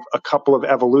sort of a couple of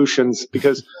evolutions,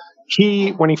 because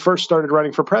when he first started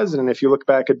running for president, if you look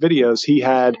back at videos, he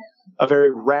had a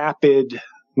very rapid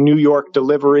New York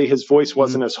delivery. His voice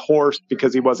wasn't as hoarse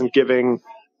because he wasn't giving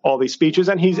all these speeches,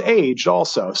 and he's aged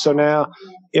also. So now,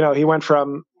 he went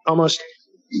from almost,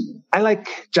 I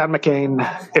like John McCain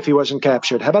if he wasn't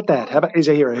captured. How about that? How about he's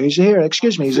a hero? He's a hero.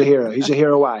 Excuse me, he's a hero. He's a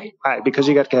hero. Why? Because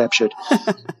he got captured.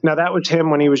 Now, that was him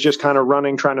when he was just kind of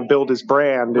running, trying to build his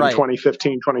brand in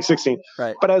 2015, 2016.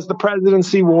 Right. But as the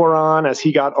presidency wore on, as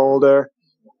he got older,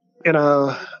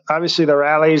 obviously the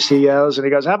rallies, he yells and he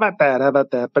goes, how about that? How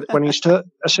about that? But when he's to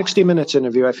a 60 Minutes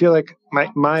interview, I feel like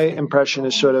my impression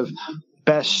is sort of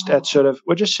best at sort of,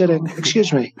 we're just sitting,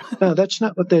 excuse me. No, that's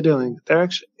not what they're doing. They're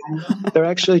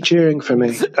actually cheering for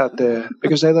me out there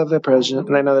because they love their president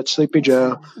and they know that Sleepy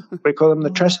Joe, we call him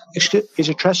he's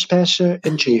a trespasser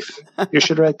in chief. You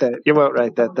should write that. You won't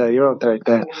write that though. You won't write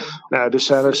that. No,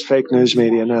 dishonest fake news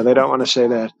media. No, they don't want to say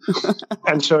that.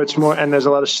 And so it's more, and there's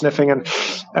a lot of sniffing and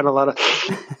a lot of,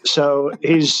 so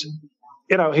he's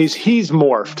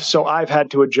morphed. So I've had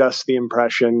to adjust the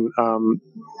impression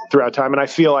throughout time. And I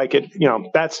feel like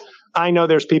I know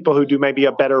there's people who do maybe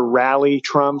a better rally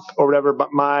Trump or whatever, but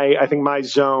I think my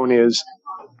zone is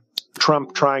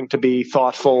Trump trying to be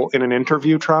thoughtful in an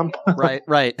interview Trump.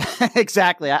 Right.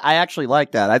 Exactly. I actually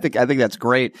like that. I think that's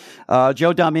great.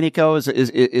 Joe Domenico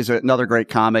is another great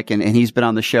comic, and he's been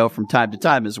on the show from time to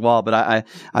time as well. But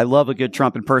I love a good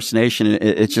Trump impersonation.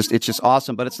 It's just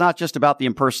awesome. But it's not just about the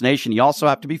impersonation. You also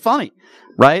have to be funny,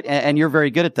 right? And you're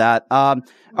very good at that.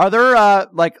 Are there,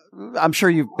 I'm sure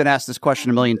you've been asked this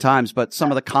question a million times, but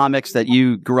some of the comics that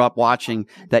you grew up watching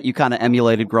that you kind of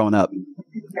emulated growing up?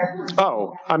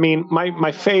 Oh, I mean,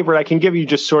 my favorite, I can give you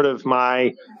just sort of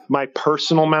my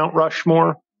personal Mount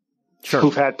Rushmore,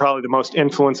 who've had probably the most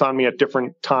influence on me at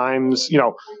different times,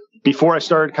 before I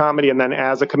started comedy and then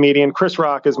as a comedian. Chris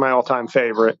Rock is my all-time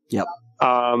favorite. Yep.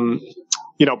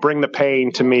 Bring the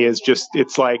Pain to me is just,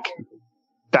 it's like,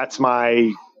 that's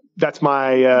my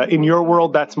in your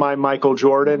world, that's my Michael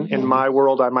Jordan. In my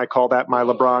world, I might call that my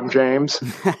LeBron James.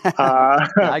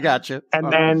 I got you.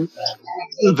 And then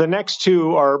the next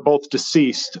two are both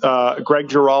deceased, Greg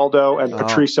Giraldo and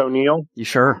Patrice O'Neill. You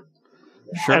sure?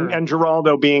 And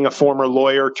Giraldo being a former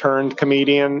lawyer turned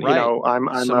comedian, right. I'm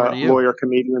a lawyer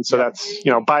comedian. So that's,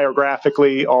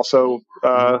 biographically also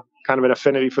kind of an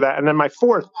affinity for that. And then my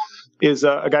fourth is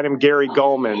a guy named Gary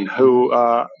Gulman, who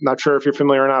not sure if you're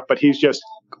familiar or not, but he's had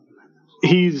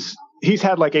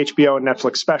like HBO and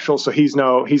Netflix specials. So he's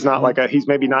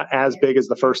maybe not as big as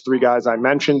the first three guys I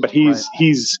mentioned, but he's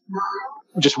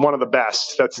just one of the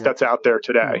best that's out there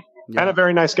today. Yeah. And a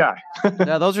very nice guy.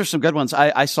 Yeah, those are some good ones.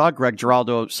 I saw Greg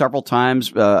Giraldo several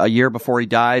times a year before he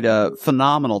died.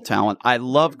 Phenomenal talent. I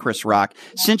love Chris Rock.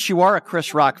 Since you are a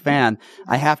Chris Rock fan,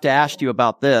 I have to ask you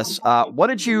about this. What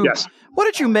did you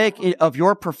make of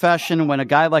your profession when a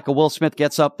guy like a Will Smith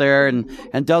gets up there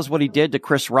and does what he did to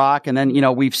Chris Rock? And then,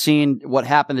 we've seen what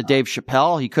happened to Dave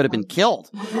Chappelle. He could have been killed.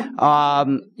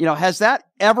 Has that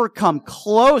ever come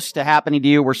close to happening to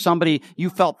you where you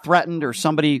felt threatened or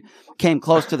somebody came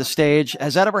close to the stage?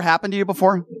 Has that ever happened to you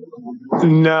before?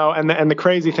 No. And the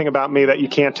crazy thing about me that you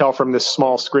can't tell from this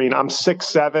small screen, I'm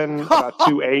 6'7", about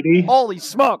 280. Holy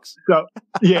smokes. So,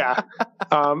 yeah.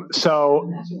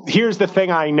 So here's the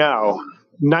thing I know.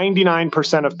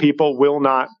 99% of people will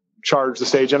not charge the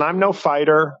stage. And I'm no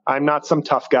fighter. I'm not some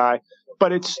tough guy.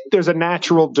 there's a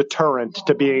natural deterrent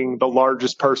to being the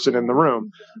largest person in the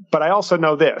room. But I also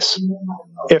know this: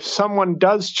 if someone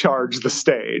does charge the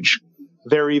stage,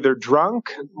 they're either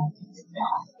drunk,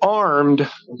 armed,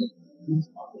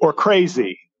 or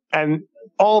crazy. And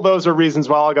all those are reasons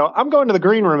why I'll go, I'm going to the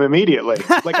green room immediately.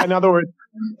 Like, in other words,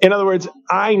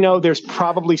 I know there's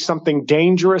probably something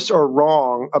dangerous or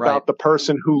wrong about the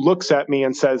person who looks at me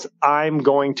and says, I'm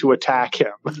going to attack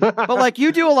him. But like,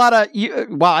 you do a lot of,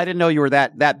 well, I didn't know you were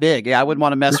that big. Yeah, I wouldn't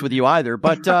want to mess with you either.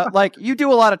 But like, you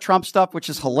do a lot of Trump stuff, which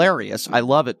is hilarious. I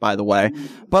love it, by the way.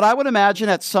 But I would imagine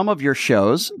at some of your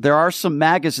shows, there are some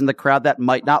MAGAs in the crowd that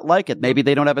might not like it. Maybe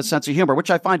they don't have a sense of humor, which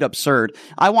I find absurd.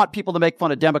 I want people to make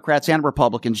fun of Democrats and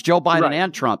Republicans, Joe Biden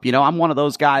and Trump. You know, I'm one of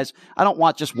those guys. I don't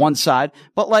want just one side.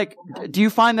 But like, do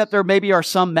you find that there maybe are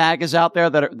some MAGAs out there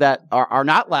that are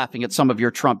not laughing at some of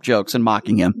your Trump jokes and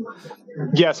mocking him?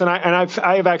 Yes, and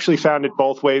I've actually found it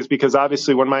both ways, because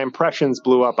obviously when my impressions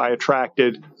blew up, I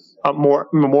attracted a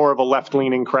more of a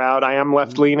left-leaning crowd. I am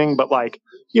left-leaning, but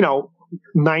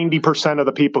 90% of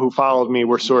the people who followed me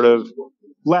were sort of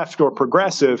left or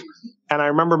progressive. And I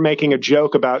remember making a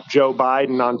joke about Joe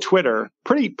Biden on Twitter,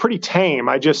 pretty tame.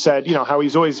 I just said, how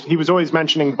he was always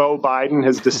mentioning Beau Biden,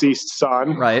 his deceased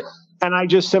son. Right. And I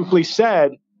just simply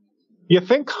said, you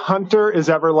think Hunter is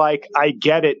ever like, I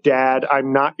get it, Dad,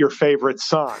 I'm not your favorite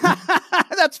son?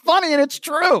 That's funny, and it's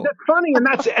true. That's funny,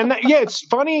 it's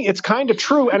funny. It's kind of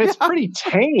true, and it's pretty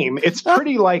tame. It's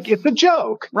pretty it's a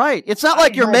joke, right? It's not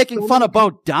like you're making fun of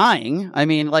Beau dying. I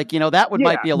mean, might be a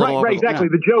little right. Exactly.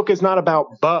 The joke is not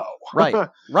about Beau, right.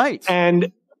 And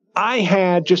I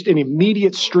had just an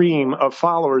immediate stream of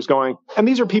followers going, and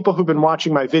these are people who've been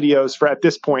watching my videos for at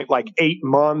this point 8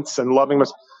 months and loving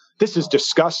this. This is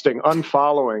disgusting,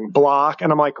 unfollowing, block.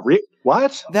 And I'm like,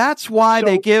 what? That's why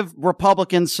they give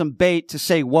Republicans some bait to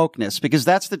say wokeness, because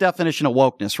that's the definition of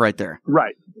wokeness right there.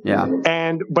 Right. Yeah.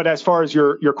 But as far as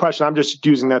your question, I'm just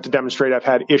using that to demonstrate I've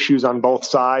had issues on both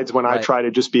sides when I try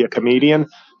to just be a comedian.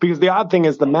 Because the odd thing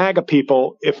is the MAGA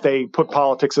people, if they put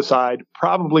politics aside,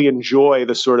 probably enjoy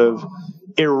the sort of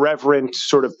irreverent,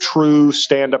 sort of true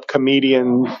stand-up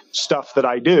comedian stuff that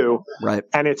I do. Right.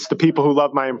 And it's the people who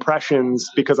love my impressions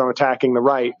because I'm attacking the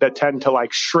right that tend to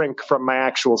shrink from my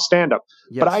actual stand-up.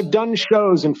 Yes. But I've done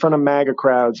shows in front of MAGA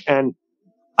crowds, and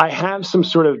I have some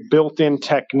sort of built-in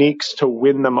techniques to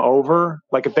win them over.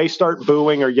 Like if they start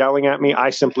booing or yelling at me, I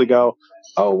simply go,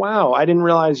 oh, wow, I didn't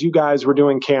realize you guys were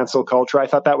doing cancel culture. I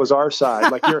thought that was our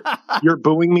side. Like you're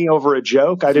booing me over a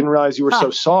joke. I didn't realize you were so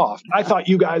soft. I thought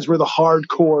you guys were the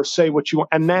hardcore, say what you want.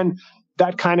 And then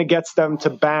that kind of gets them to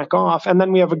back off. And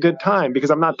then we have a good time,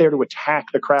 because I'm not there to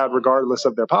attack the crowd regardless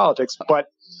of their politics. But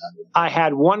I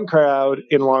had one crowd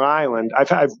in Long Island.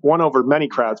 I've won over many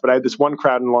crowds, but I had this one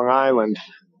crowd in Long Island.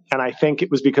 And I think it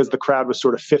was because the crowd was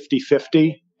sort of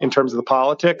 50-50 in terms of the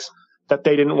politics, that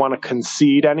they didn't want to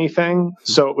concede anything.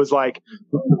 So it was like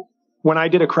when I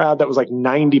did a crowd that was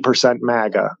 90%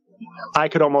 MAGA, I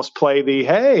could almost play the,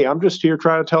 hey, I'm just here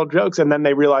trying to tell jokes. And then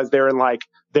they realized they're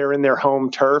in their home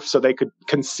turf, so they could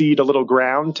concede a little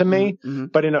ground to me. Mm-hmm.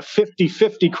 But in a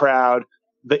 50-50 crowd,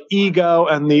 the ego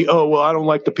and I don't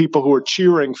like the people who are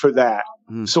cheering for that.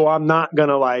 So I'm not going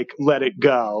to let it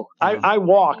go. I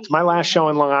walked my last show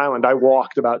in Long Island. I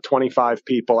walked about 25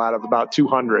 people out of about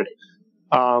 200.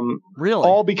 Really?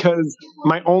 All because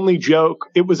my only joke,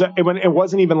 it wasn't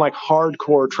even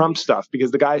hardcore Trump stuff,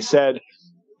 because the guy said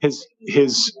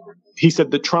he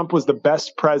said that Trump was the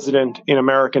best president in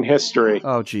American history.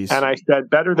 Oh, geez. And I said,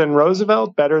 better than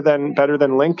Roosevelt, better than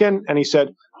Lincoln. And he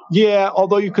said, yeah,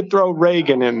 although you could throw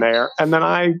Reagan in there. And then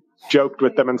I joked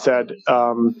with them and said,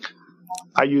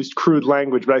 I used crude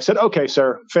language, but I said, okay,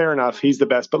 sir, fair enough. He's the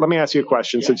best. But let me ask you a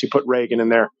question, since you put Reagan in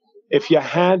there. If you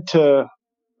had to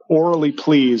orally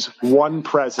please one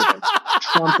president,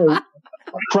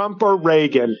 Trump or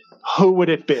Reagan, who would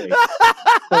it be?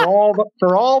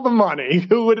 For all the money,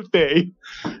 who would it be?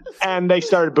 And they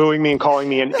started booing me and calling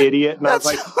me an idiot. And That's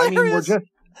I was like, hilarious. I mean,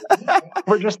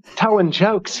 we're just telling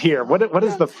jokes here. What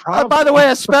is the problem? By the way,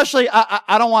 especially,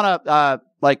 I don't want to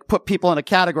put people in a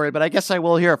category, but I guess I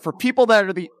will here. For people that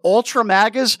are the ultra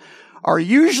MAGAs, are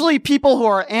usually people who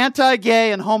are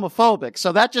anti-gay and homophobic.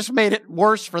 So that just made it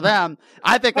worse for them.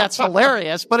 I think that's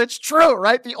hilarious, but it's true,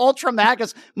 right? The ultra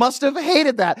MAGAs must have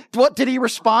hated that. Did he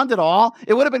respond at all?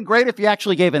 It would have been great if he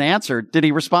actually gave an answer. Did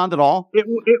he respond at all? It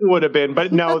would have been,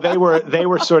 but no, they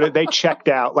were sort of, they checked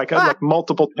out, like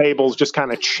multiple tables just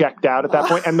kind of checked out at that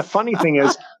point. And the funny thing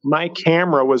is my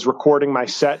camera was recording my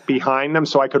set behind them,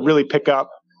 so I could really pick up.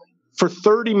 For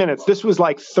 30 minutes, this was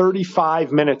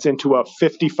 35 minutes into a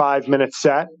 55-minute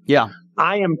set. Yeah.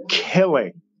 I am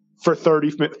killing for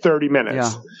 30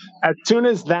 minutes. Yeah. As soon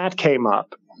as that came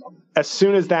up,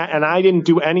 and I didn't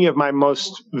do any of my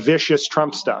most vicious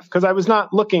Trump stuff because I was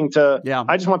not looking to,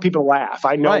 I just want people to laugh.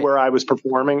 I know where I was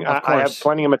performing. I have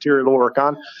plenty of material to work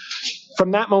on.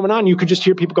 From that moment on, you could just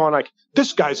hear people going like,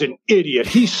 this guy's an idiot.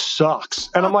 He sucks.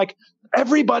 And I'm like,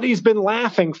 everybody's been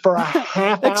laughing for a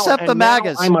half hour. Except the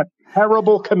MAGAs. I'm a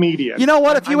terrible comedian. You know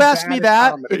what? If you asked me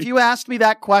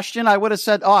that question, I would have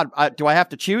said, do I have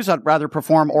to choose? I'd rather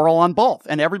perform oral on both.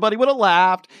 And everybody would have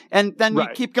laughed. And then you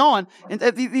keep going. And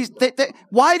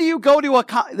why do you go to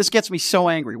this gets me so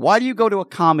angry. Why do you go to a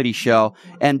comedy show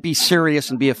and be serious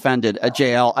and be offended at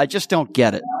JL? I just don't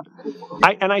get it.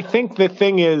 I think the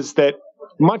thing is that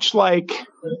much like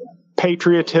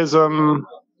patriotism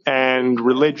and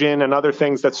religion and other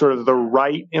things that sort of the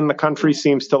right in the country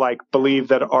seems to like believe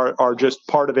that are just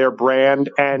part of their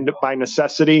brand and by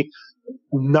necessity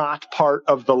not part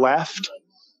of the left.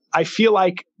 I feel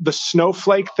like the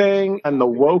snowflake thing and the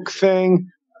woke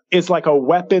thing is like a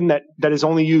weapon that is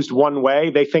only used one way.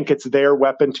 They think it's their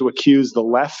weapon to accuse the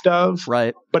left of.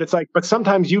 Right. But it's like, but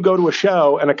sometimes you go to a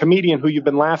show and a comedian who you've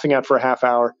been laughing at for a half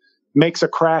hour makes a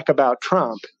crack about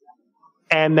Trump.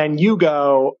 And then you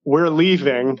go, we're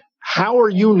leaving. How are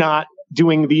you not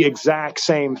doing the exact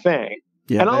same thing?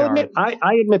 Yeah, and I'll admit,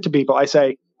 I admit to people, I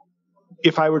say,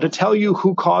 if I were to tell you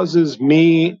who causes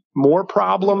me more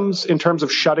problems in terms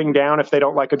of shutting down if they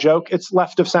don't like a joke, it's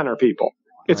left of center people.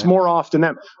 It's more often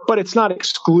them. But it's not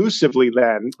exclusively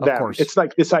them. Of course. It's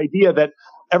like this idea that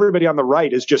everybody on the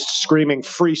right is just screaming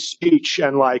free speech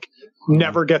and like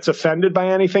never gets offended by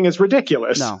anything is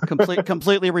ridiculous. No,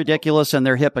 completely ridiculous, and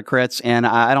they're hypocrites, and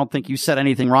I don't think you said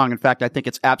anything wrong. In fact, I think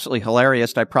it's absolutely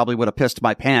hilarious. I probably would have pissed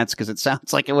my pants because it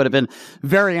sounds like it would have been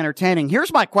very entertaining.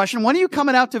 Here's my question. When are you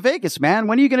coming out to Vegas, man?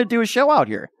 When are you going to do a show out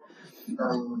here?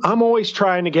 I'm always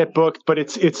trying to get booked, but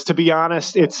it's to be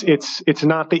honest, it's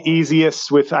not the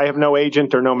easiest I have no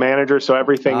agent or no manager. So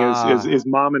everything is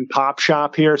mom and pop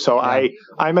shop here. So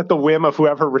I'm at the whim of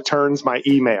whoever returns my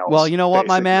emails. Well, you know what,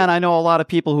 my man, I know a lot of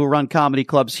people who run comedy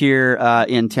clubs here,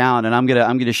 in town, and I'm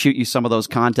going to shoot you some of those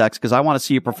contacts because I want to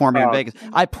see you perform here in Vegas.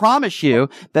 I promise you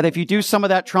that if you do some of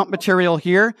that Trump material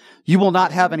here, you will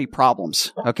not have any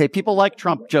problems. Okay. People like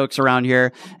Trump jokes around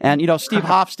here. And, you know, Steve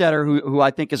Hofstetter, who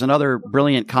I think is another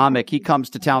brilliant comic. He comes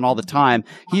to town all the time.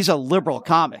 He's a liberal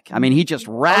comic. I mean, he just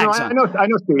rags on. I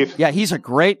know Steve. Yeah, he's a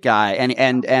great guy.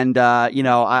 And you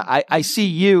know, I see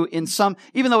you in some,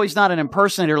 even though he's not an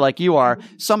impersonator like you are,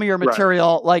 some of your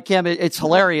material, like him, it's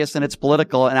hilarious and it's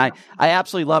political. And I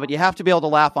absolutely love it. You have to be able to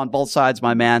laugh on both sides,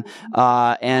 my man.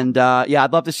 Yeah,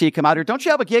 I'd love to see you come out here. Don't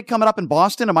you have a gig coming up in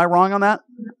Boston? Am I wrong on that?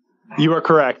 You are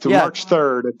correct. Yeah. March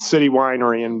 3rd at City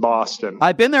Winery in Boston.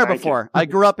 I've been there before. I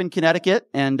grew up in Connecticut,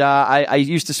 and I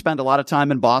used to spend a lot of time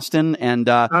in Boston. And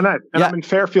I'm in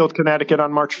Fairfield, Connecticut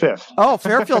on March 5th. Oh,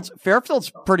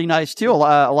 Fairfield's pretty nice too.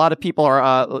 A lot of people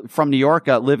are from New York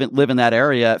live in that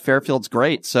area. Fairfield's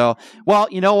great. So, well,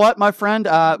 you know what, my friend?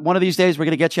 One of these days we're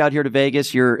going to get you out here to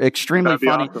Vegas. You're extremely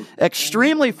funny,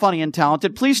 extremely funny and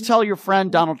talented. Please tell your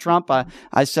friend Donald Trump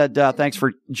I said thanks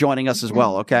for joining us as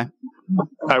well. Okay.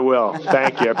 I will.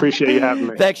 Thank you. I appreciate you having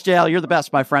me. Thanks, JL. You're the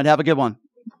best, my friend. Have a good one.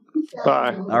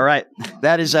 Bye. All right.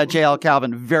 That is JL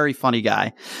Calvin. Very funny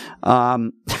guy.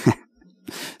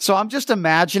 So I'm just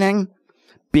imagining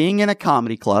being in a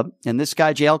comedy club and this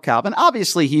guy, JL Calvin,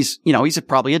 obviously he's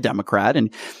probably a Democrat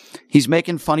and he's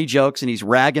making funny jokes and he's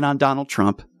ragging on Donald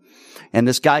Trump. And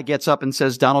this guy gets up and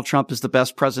says Donald Trump is the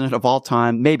best president of all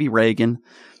time, maybe Reagan.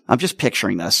 I'm just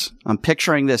picturing this. I'm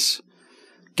picturing this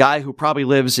guy who probably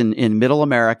lives in middle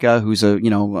America, who's a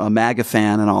MAGA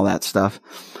fan and all that stuff.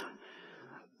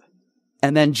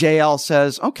 And then JL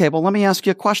says, okay, well, let me ask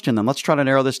you a question then. Let's try to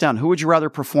narrow this down. Who would you rather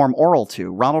perform oral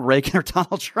to, Ronald Reagan or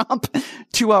Donald Trump?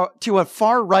 To a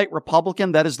far right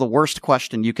Republican, that is the worst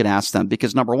question you can ask them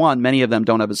because number one, many of them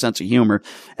don't have a sense of humor.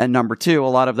 And number two, a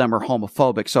lot of them are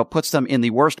homophobic. So it puts them in the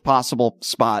worst possible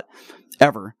spot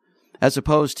ever. As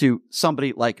opposed to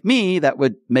somebody like me that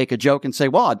would make a joke and say,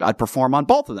 well, I'd perform on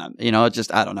both of them. You know, I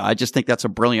don't know. I just think that's a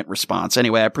brilliant response.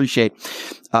 Anyway, I appreciate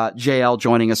JL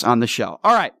joining us on the show.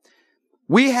 All right.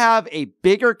 We have a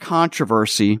bigger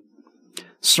controversy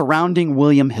surrounding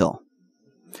William Hill.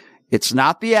 It's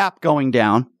not the app going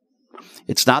down.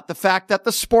 It's not the fact that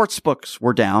the sports books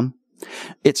were down.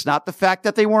 It's not the fact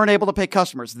that they weren't able to pay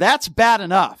customers. That's bad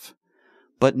enough.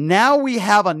 But now we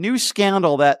have a new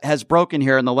scandal that has broken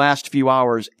here in the last few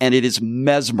hours, and it is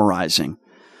mesmerizing.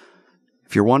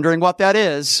 If you're wondering what that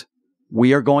is,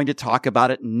 we are going to talk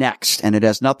about it next, and it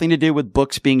has nothing to do with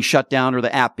books being shut down or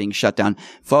the app being shut down.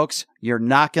 Folks, you're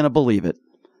not going to believe it.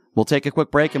 We'll take a quick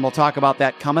break, and we'll talk about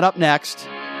that coming up next.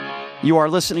 You are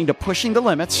listening to Pushing the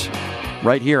Limits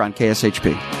right here on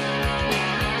KSHP.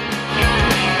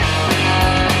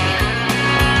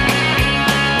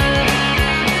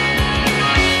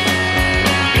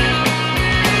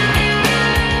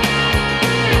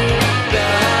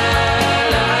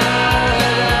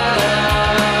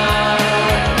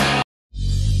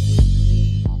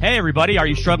 Hey everybody, are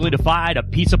you struggling to find a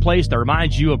pizza place that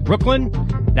reminds you of Brooklyn?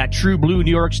 That true blue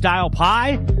New York style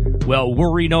pie? Well,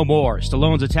 worry no more.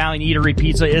 Stallone's Italian Eatery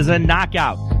Pizza is a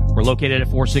knockout. We're located at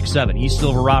 467 East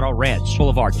Silverado Ranch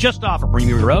Boulevard, just off of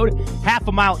Premier Road, half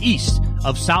a mile east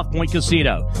of South Point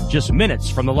Casino, just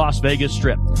minutes from the Las Vegas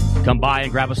Strip. Come by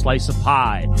and grab a slice of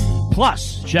pie.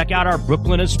 Plus, check out our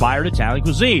Brooklyn-inspired Italian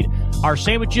cuisine. Our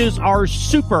sandwiches are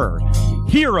super.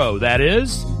 Hero, that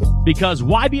is. Because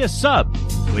why be a sub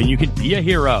when you can be a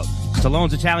hero?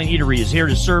 Stallone's Italian Eatery is here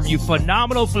to serve you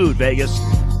phenomenal food, Vegas.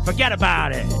 Forget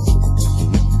about it.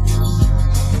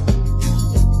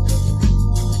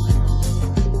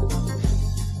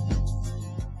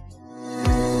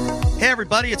 Hey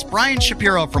everybody, it's Brian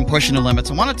Shapiro from Pushing the Limits.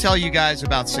 I want to tell you guys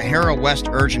about Sahara West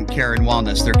Urgent Care and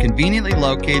Wellness. They're conveniently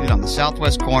located on the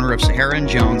southwest corner of Sahara and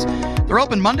Jones. They're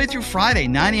open Monday through Friday,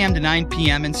 9 a.m. to 9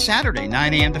 p.m. and Saturday,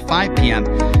 9 a.m. to 5 p.m.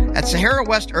 At Sahara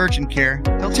West Urgent Care,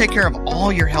 they'll take care of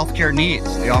all your healthcare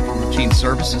needs. They offer routine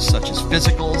services such as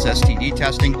physicals, STD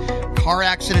testing, car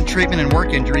accident treatment, and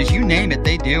work injuries. You name it,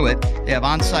 they do it. They have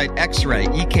on-site x-ray,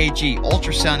 EKG,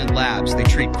 ultrasound, and labs. They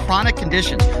treat chronic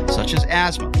conditions such as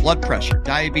asthma, blood pressure,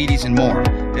 diabetes, and more.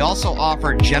 They also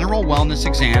offer general wellness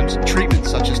exams, treatments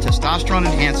such as testosterone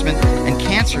enhancement and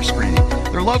cancer screening.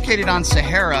 They're located on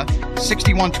Sahara,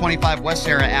 6125 West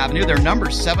Sahara Avenue. Their number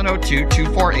is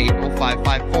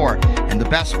 702-248-0554. And the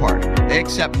best part, they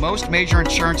accept most major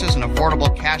insurances and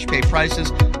affordable cash pay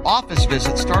prices, office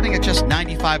visits starting at just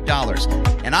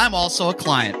 $95. And I'm also a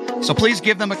client, so please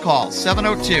give them a call,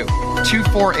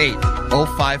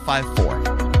 702-248-0554.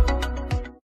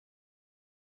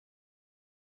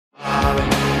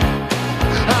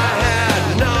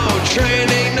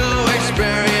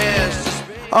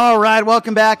 All right,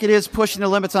 welcome back. It is Pushing the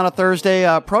Limits on a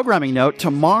Thursday. Programming note,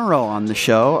 tomorrow on the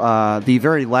show, the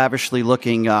very lavishly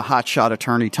looking hotshot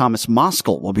attorney Thomas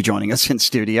Moskal will be joining us in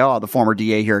studio, the former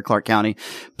DA here at Clark County.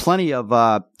 Plenty of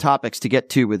topics to get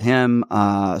to with him.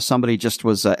 Somebody just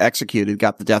was executed,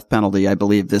 got the death penalty, I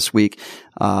believe, this week.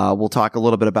 We'll talk a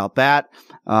little bit about that.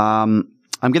 I'm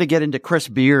going to get into Chris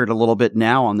Beard a little bit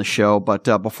now on the show, but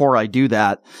before I do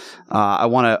that, I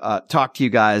want to talk to you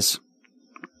guys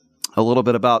a little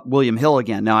bit about William Hill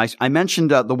again. Now, I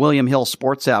mentioned the William Hill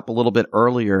Sports app a little bit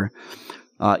earlier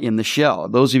in the show.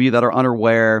 Those of you that are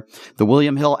unaware, the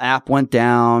William Hill app went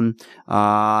down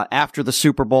after the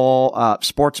Super Bowl.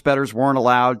 Sports bettors weren't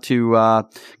allowed to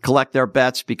collect their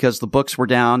bets because the books were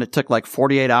down. It took like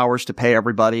 48 hours to pay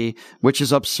everybody, which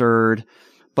is absurd.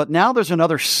 But now there's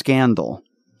another scandal.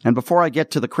 And before I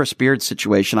get to the Chris Beard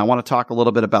situation, I want to talk a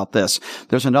little bit about this.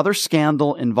 There's another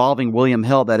scandal involving William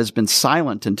Hill that has been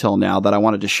silent until now that I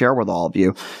wanted to share with all of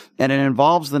you. And it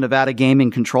involves the Nevada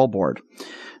Gaming Control Board.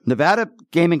 Nevada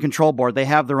Gaming Control Board, they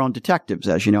have their own detectives,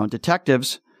 as you know. And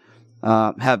detectives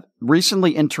have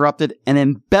recently interrupted an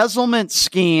embezzlement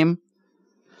scheme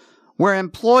where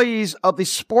employees of the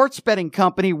sports betting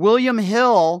company William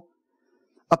Hill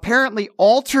apparently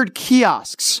altered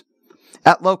kiosks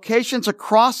at locations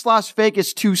across Las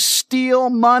Vegas to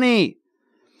steal money.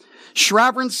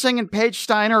 Shravrin Singh and Paige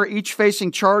Steiner are each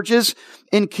facing charges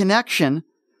in connection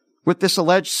with this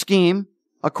alleged scheme,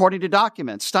 according to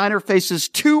documents. Steiner faces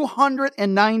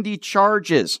 290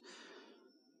 charges.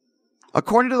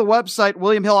 According to the website,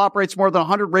 William Hill operates more than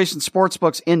 100 race and sports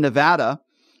books in Nevada.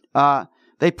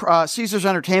 Caesars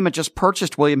Entertainment just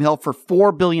purchased William Hill for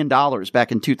 $4 billion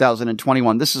back in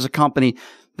 2021. This is a company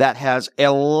that has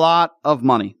a lot of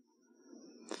money.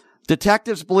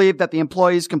 Detectives believe that the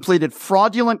employees completed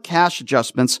fraudulent cash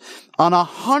adjustments on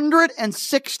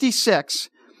 166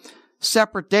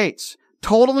 separate dates,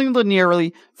 totaling to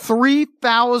nearly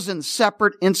 3,000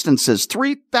 separate instances.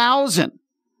 3,000.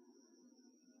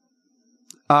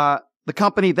 The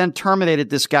company then terminated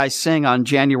this guy Singh on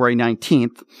January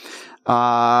 19th.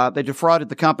 They defrauded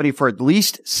the company for at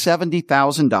least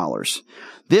 $70,000.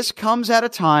 This comes at a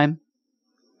time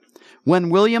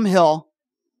when William Hill,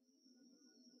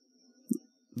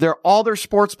 all their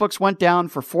sports books went down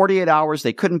for 48 hours.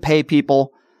 They couldn't pay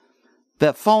people.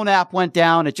 The phone app went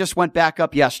down. It just went back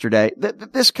up yesterday.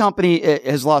 This company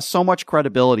has lost so much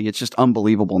credibility. It's just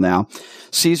unbelievable now.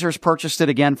 Caesars purchased it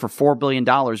again for $4 billion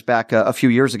back a few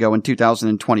years ago in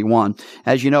 2021.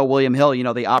 As you know, William Hill,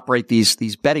 they operate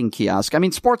these betting kiosks. I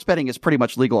mean, sports betting is pretty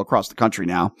much legal across the country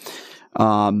now.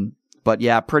 But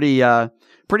yeah, pretty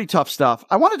tough stuff.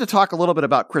 I wanted to talk a little bit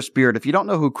about Chris Beard. If you don't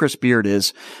know who Chris Beard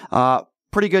is,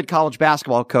 pretty good college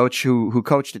basketball coach who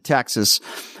coached at Texas.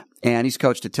 And he's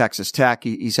coached at Texas Tech.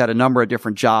 He's had a number of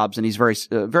different jobs, and he's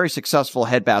very successful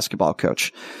head basketball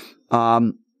coach.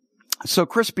 So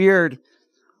Chris Beard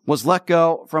was let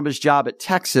go from his job at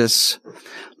Texas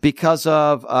because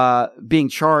of being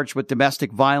charged with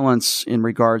domestic violence in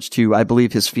regards to, I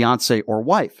believe, his fiance or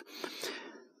wife.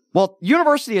 Well,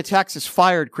 University of Texas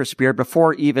fired Chris Beard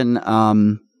before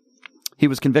even he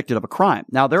was convicted of a crime.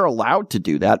 Now, they're allowed to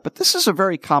do that, but this is a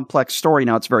very complex story.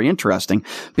 Now, it's very interesting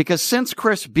because since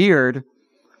Chris Beard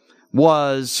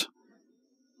lost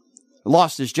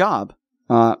his job,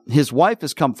 his wife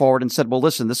has come forward and said, well,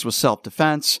 listen, this was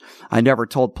self-defense. I never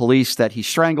told police that he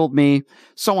strangled me,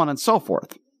 so on and so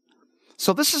forth.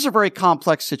 So this is a very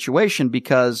complex situation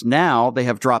because now they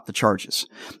have dropped the charges.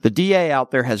 The DA out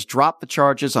there has dropped the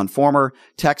charges on former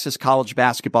Texas college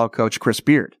basketball coach Chris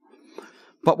Beard.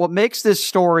 But what makes this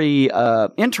story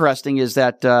interesting is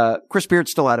that Chris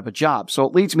Beard's still out of a job. So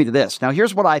it leads me to this. Now,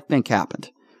 here's what I think happened.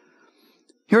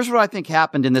 Here's what I think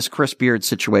happened in this Chris Beard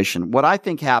situation. What I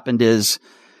think happened is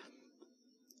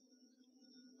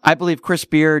I believe Chris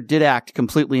Beard did act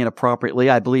completely inappropriately.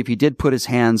 I believe he did put his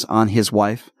hands on his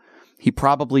wife. He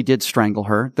probably did strangle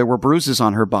her. There were bruises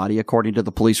on her body, according to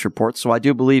the police report. So I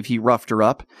do believe he roughed her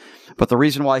up. But the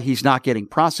reason why he's not getting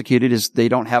prosecuted is they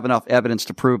don't have enough evidence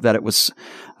to prove that it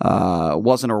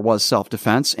wasn't or was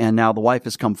self-defense. And now the wife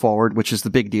has come forward, which is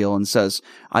the big deal, and says,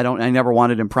 I never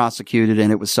wanted him prosecuted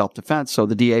and it was self-defense. So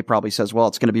the DA probably says, well,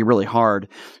 it's going to be really hard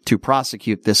to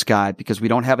prosecute this guy because we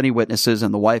don't have any witnesses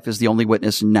and the wife is the only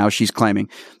witness. And now she's claiming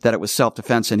that it was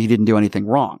self-defense and he didn't do anything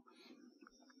wrong.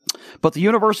 But the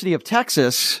University of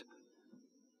Texas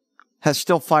has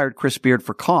still fired Chris Beard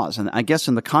for cause. And I guess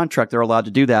in the contract, they're allowed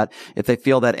to do that if they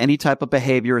feel that any type of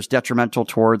behavior is detrimental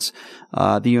towards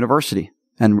the university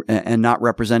and not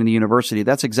representing the university.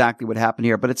 That's exactly what happened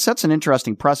here. But it sets an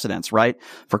interesting precedence, right,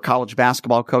 for college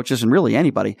basketball coaches and really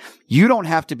anybody. You don't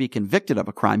have to be convicted of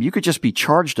a crime. You could just be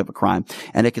charged of a crime,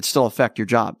 and it could still affect your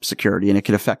job security, and it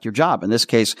could affect your job. In this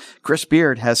case, Chris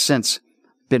Beard has since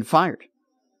been fired.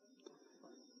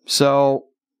 So,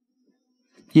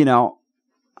 I don't know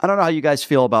how you guys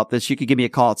feel about this. You could give me a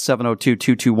call at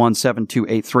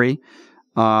 702-221-7283.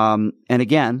 And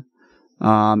again,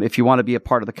 if you want to be a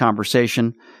part of the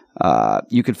conversation,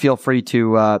 you can feel free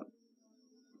to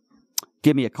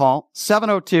give me a call.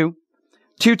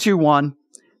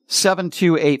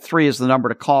 702-221-7283 is the number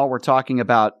to call. We're talking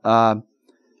about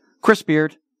Chris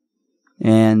Beard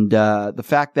and the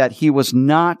fact that he was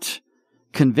not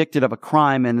convicted of a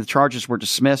crime and the charges were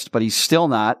dismissed, but he's still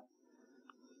not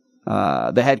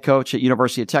the head coach at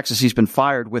University of Texas. He's been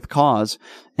fired with cause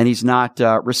and he's not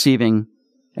receiving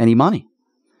any money.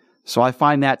 So I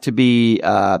find that to be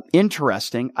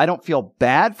interesting. I don't feel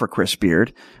bad for Chris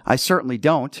Beard. I certainly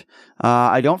don't.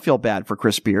 I don't feel bad for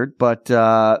Chris Beard, but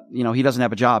he doesn't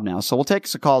have a job now. So we'll take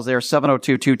some calls there.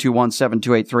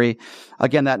 702-221-7283.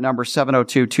 Again, that number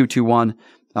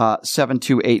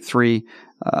 702-221-7283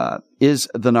 is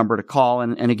the number to call.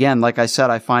 And again, like I said,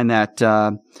 I find that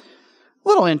a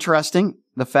little interesting,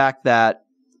 the fact that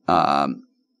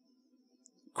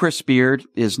Chris Beard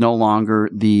is no longer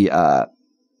the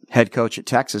head coach at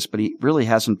Texas, but he really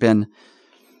hasn't been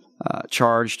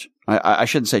charged. I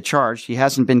shouldn't say charged. He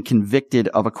hasn't been convicted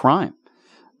of a crime.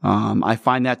 I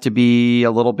find that to be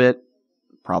a little bit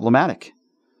problematic.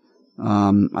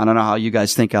 I don't know how you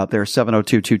guys think out there.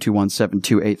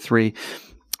 702-221-7283.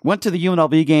 Went to the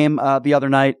UNLV game the other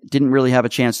night. Didn't really have a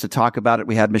chance to talk about it.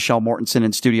 We had Michelle Mortensen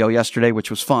in studio yesterday, which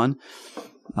was fun.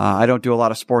 I don't do a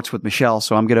lot of sports with Michelle,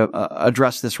 so I'm going to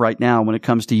address this right now when it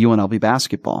comes to UNLV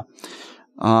basketball.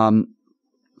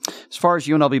 As far as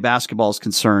UNLV basketball is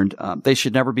concerned, they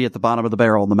should never be at the bottom of the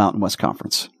barrel in the Mountain West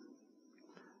Conference.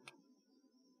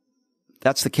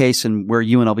 That's the case in where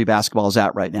UNLV basketball is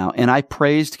at right now. And I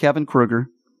praised Kevin Kruger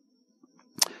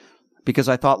because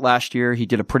I thought last year he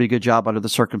did a pretty good job under the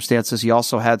circumstances. He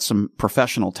also had some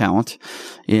professional talent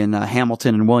in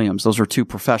Hamilton and Williams. Those are two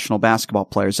professional basketball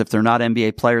players. If they're not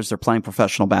NBA players, they're playing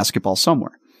professional basketball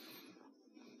somewhere.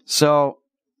 So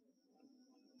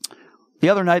the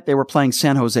other night they were playing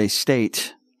San Jose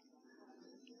State,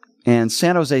 and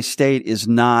San Jose State is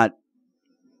not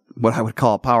what I would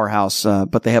call a powerhouse,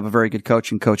 but they have a very good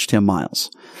coach in Coach Tim Miles.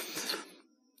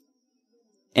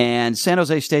 And San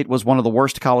Jose State was one of the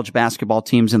worst college basketball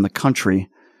teams in the country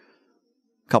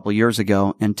a couple of years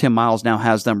ago, and Tim Miles now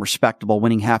has them respectable,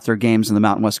 winning half their games in the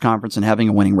Mountain West Conference and having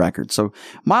a winning record. So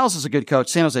Miles is a good coach.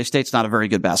 San Jose State's not a very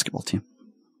good basketball team.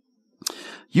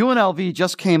 UNLV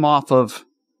just came off of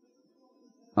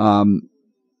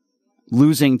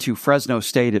losing to Fresno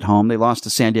State at home. They lost to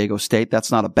San Diego State.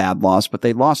 That's not a bad loss, but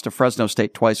they lost to Fresno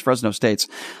State twice. Fresno State's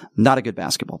not a good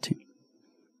basketball team.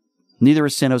 Neither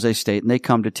is San Jose State, and they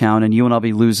come to town, and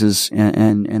UNLV loses,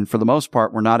 and for the most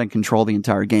part, we're not in control the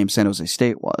entire game. San Jose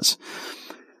State was.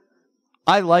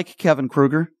 I like Kevin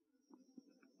Kruger,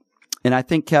 and I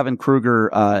think Kevin Kruger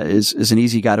is an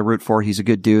easy guy to root for. He's a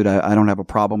good dude. I don't have a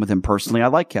problem with him personally. I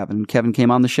like Kevin. Kevin came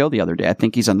on the show the other day. I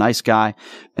think he's a nice guy,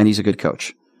 and he's a good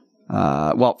coach.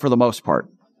 Well, for the most part.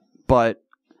 But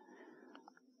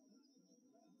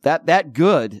that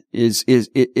good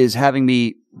is having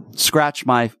me scratch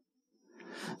my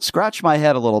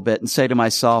head a little bit and say to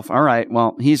myself, all right,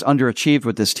 well, he's underachieved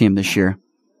with this team this year.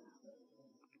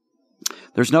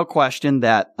 There's no question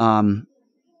that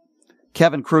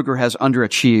Kevin Kruger has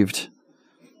underachieved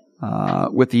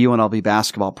with the UNLV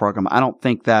basketball program. I don't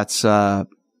think that's for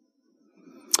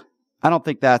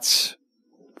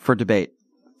debate.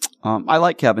 I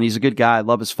like Kevin. He's a good guy. I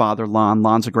love his father, Lon.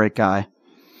 Lon's a great guy.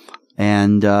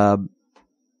 And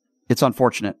it's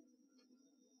unfortunate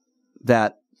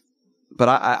that, but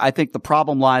I think the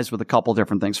problem lies with a couple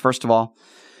different things. First of all,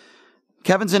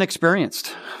 Kevin's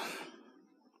inexperienced.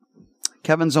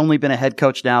 Kevin's only been a head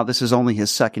coach now. This is only his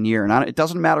second year. And it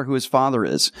doesn't matter who his father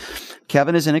is.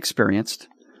 Kevin is inexperienced.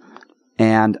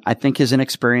 And I think his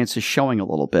inexperience is showing a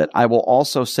little bit. I will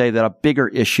also say that a bigger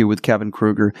issue with Kevin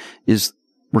Kruger is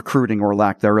recruiting or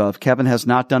lack thereof. Kevin has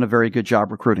not done a very good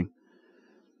job recruiting.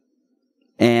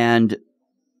 And,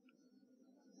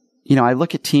 you know, I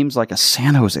look at teams like a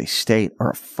San Jose State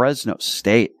or a Fresno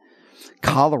State,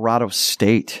 Colorado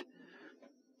State,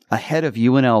 ahead of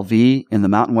UNLV in the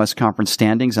Mountain West Conference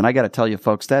standings. And I got to tell you,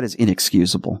 folks, that is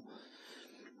inexcusable.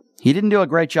 He didn't do a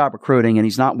great job recruiting, and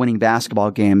he's not winning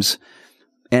basketball games.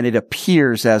 And it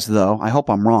appears as though, I hope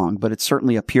I'm wrong, but it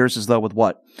certainly appears as though with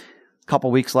what? A couple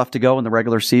weeks left to go in the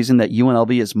regular season, that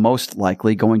UNLV is most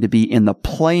likely going to be in the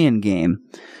play-in game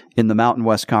in the Mountain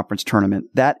West Conference tournament.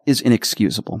 That is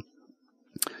inexcusable.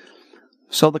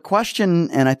 So the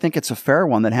question, and I think it's a fair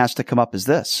one that has to come up, is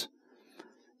this.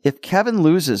 If Kevin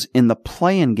loses in the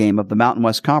play-in game of the Mountain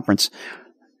West Conference,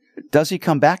 does he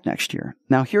come back next year?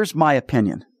 Now, here's my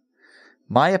opinion.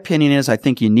 My opinion is I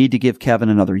think you need to give Kevin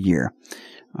another year.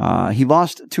 He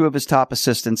lost two of his top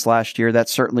assistants last year. That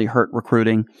certainly hurt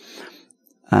recruiting.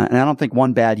 And I don't think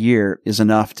one bad year is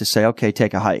enough to say, okay,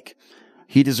 take a hike.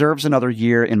 He deserves another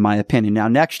year, in my opinion. Now,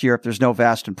 next year, if there's no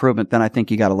vast improvement, then I think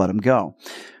you got to let him go.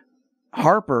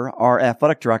 Harper, our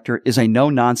athletic director, is a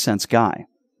no-nonsense guy.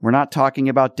 We're not talking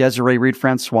about Desiree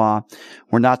Reed-Francois.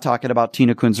 We're not talking about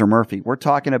Tina Kunzer-Murphy. We're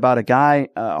talking about a guy,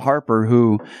 Harper,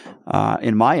 who,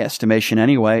 in my estimation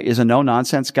anyway, is a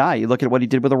no-nonsense guy. You look at what he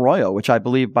did with Arroyo, which I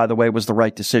believe, by the way, was the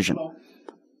right decision.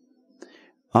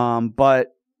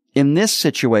 But in this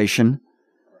situation,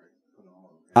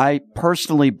 I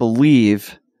personally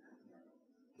believe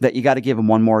that you got to give him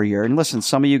one more year. And listen,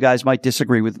 some of you guys might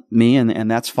disagree with me,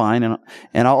 and that's fine. And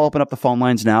I'll open up the phone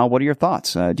lines now. What are your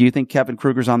thoughts? Do you think Kevin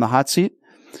Kruger's on the hot seat?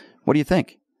 What do you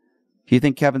think? Do you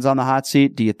think Kevin's on the hot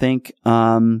seat? Do you think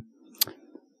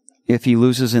if he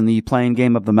loses in the playing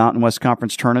game of the Mountain West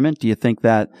Conference tournament, do you think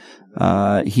that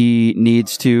he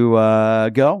needs to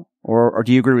go? Or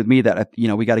do you agree with me that,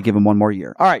 we got to give him one more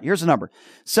year? All right, here's the number.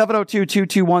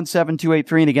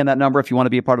 702-221-7283. And again, that number, if you want to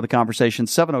be a part of the conversation,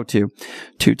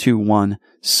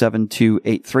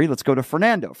 702-221-7283. Let's go to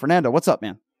Fernando. Fernando, what's up,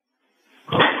 man?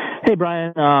 Hey,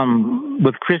 Brian.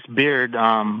 With Chris Beard,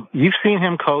 you've seen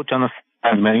him coach on the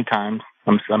side many times.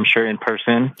 I'm sure in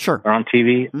person. Sure. Or on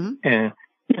TV. Mm-hmm. And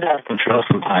he's out of control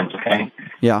sometimes, okay?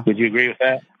 Yeah. Would you agree with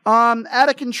that? Out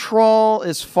of control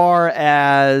as far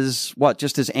as what?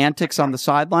 Just his antics on the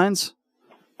sidelines?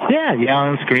 Yeah,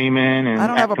 yelling, screaming, and I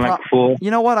don't have a like a fool.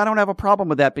 You know what? I don't have a problem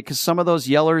with that because some of those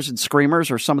yellers and screamers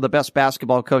are some of the best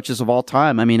basketball coaches of all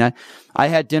time. I mean, I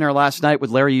had dinner last night with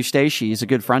Larry Eustace. He's a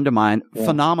good friend of mine. Yeah.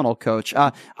 Phenomenal coach.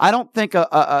 I don't think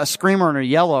a screamer and a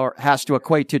yeller has to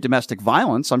equate to domestic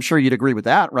violence. I'm sure you'd agree with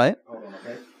that, right?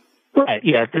 Right,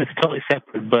 yeah, it's totally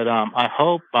separate. But I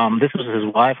hope this was his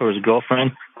wife or his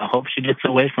girlfriend. I hope she gets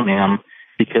away from him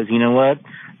because you know what?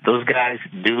 Those guys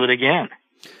do it again.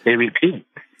 They repeat.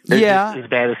 They're just as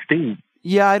bad as Steve.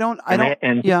 Yeah, I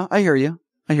hear you.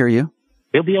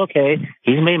 He'll be okay.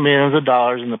 He's made millions of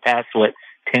dollars in the past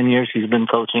 10 years he's been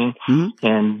coaching, mm-hmm.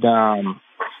 And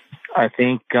I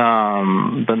think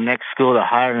the next school to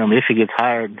hire him, if he gets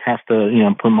hired, has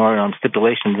to put more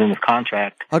stipulations in his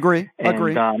contract. Agree. He's a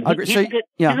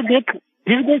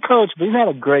He's a good coach, but he's not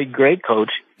a great coach.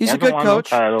 He's a good coach.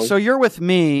 So you're with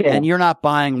me, and you're not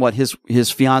buying what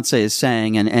his fiance is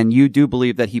saying, and you do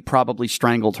believe that he probably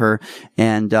strangled her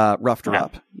and roughed her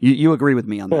up. You agree with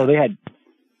me on that?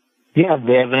 Well,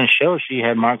 the evidence shows she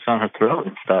had marks on her throat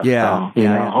and stuff. Yeah,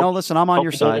 so, No, listen, I'm on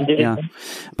your side. Yeah,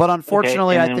 but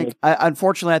unfortunately, I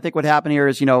think what happened here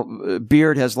is,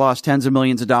 Beard has lost tens of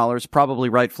millions of dollars, probably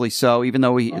rightfully so. Even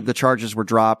though the charges were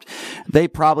dropped, they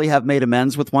probably have made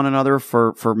amends with one another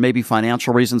for maybe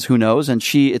financial reasons. Who knows? And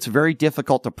it's very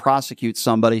difficult to prosecute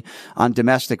somebody on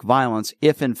domestic violence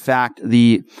if, in fact,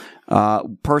 the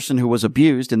person who was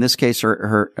abused, in this case,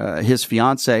 his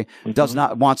fiance,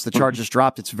 wants the charges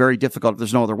dropped. It's very difficult if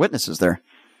there's no other witnesses there.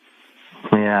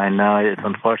 Yeah, I know. It's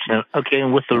unfortunate. Okay,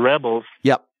 and with the Rebels,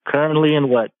 currently in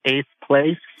 8th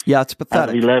place? Yeah, it's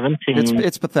pathetic. 11 teams.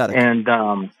 It's pathetic. And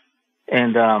I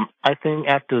think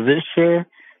after this year,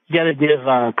 you got to give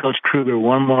Coach Kruger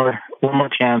one more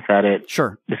chance at it.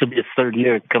 Sure. This will be his 3rd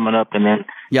year coming up, and then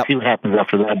see what happens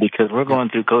after that, because we're going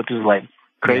through coaches like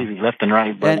crazy left and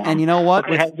right. But, and you know what?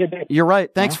 Okay, have a good day. You're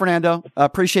right. Thanks, Fernando.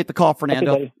 Appreciate the call,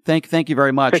 Fernando. Thank you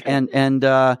very much. And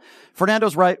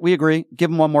Fernando's right. We agree. Give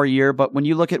him one more year. But when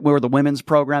you look at where the women's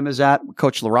program is at,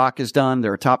 Coach LaRocque has done.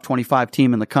 They're a top 25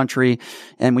 team in the country.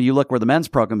 And when you look where the men's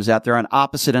program is at, they're on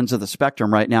opposite ends of the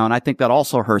spectrum right now. And I think that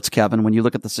also hurts, Kevin, when you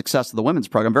look at the success of the women's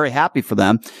program. I'm very happy for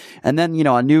them. And then,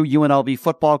 a new UNLV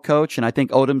football coach. And I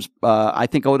think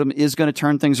Odom is going to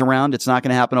turn things around. It's not going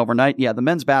to happen overnight. Yeah, the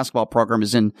men's basketball program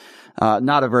is in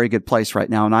not a very good place right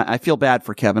now. And I feel bad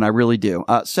for Kevin. I really do.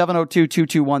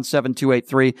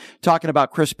 702-221-7283. Talking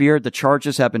about Chris Beard. The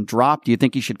charges have been dropped. Do you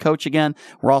think he should coach again?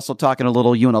 We're also talking a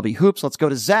little UNLV hoops. Let's go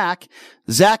to Zach.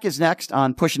 Zach is next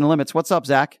on Pushing the Limits. What's up,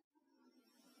 Zach?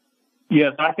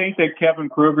 Yes, I think that Kevin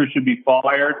Kruger should be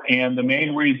fired. And the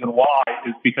main reason why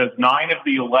is because 9 of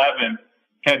the 11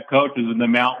 head coaches in the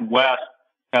Mountain West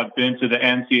have been to the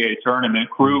NCAA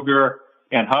tournament. Kruger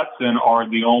and Hudson are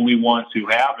the only ones who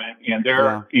haven't, and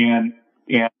they're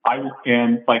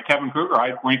like Kevin Kruger,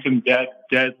 I'd rank him dead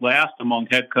last among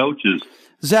head coaches.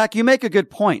 Zach, you make a good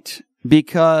point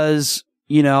because,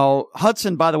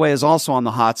 Hudson, by the way, is also on the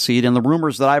hot seat, and the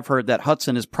rumors that I've heard that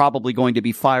Hudson is probably going to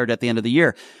be fired at the end of the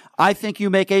year. I think you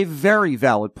make a very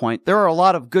valid point. There are a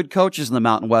lot of good coaches in the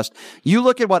Mountain West. You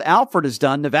look at what Alfred has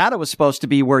done. Nevada was supposed to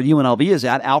be where UNLV is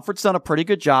at. Alfred's done a pretty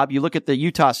good job. You look at the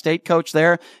Utah State coach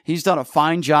there. He's done a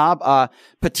fine job.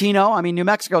 Patino, New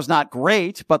Mexico's not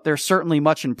great, but they're certainly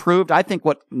much improved. I think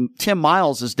what Tim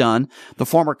Miles has done, the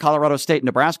former Colorado State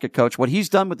Nebraska coach, what he's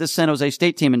done with this San Jose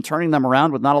State team and turning them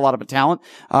around with not a lot of talent,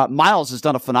 Miles has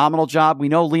done a phenomenal job. We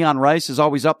know Leon Rice is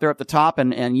always up there at the top,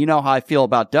 and you know how I feel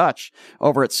about Dutch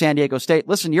over at San Diego State.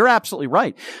 Listen, you're absolutely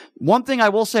right. One thing I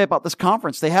will say about this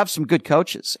conference, they have some good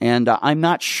coaches, and I'm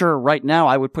not sure right now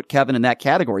I would put Kevin in that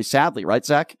category, sadly. Right,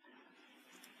 Zach?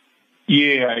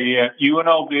 Yeah.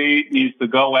 UNLV needs to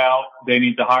go out. They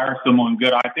need to hire someone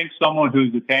good. I think someone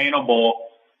who's attainable,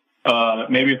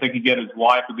 maybe if they could get his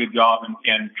wife a good job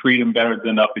and treat him better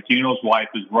than Patino's wife,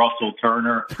 is Russell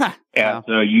Turner at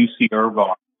UC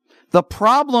Irvine. The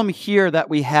problem here that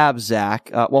we have, Zach,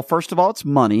 well, first of all, it's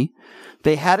money.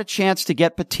 They had a chance to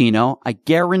get Patino. I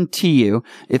guarantee you,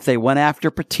 if they went after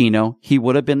Patino, he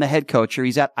would have been the head coach.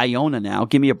 He's at Iona now.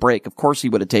 Give me a break. Of course he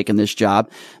would have taken this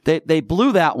job. They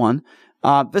blew that one.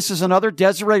 This is another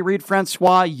Desiree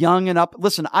Reed-Francois, young and up.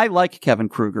 Listen, I like Kevin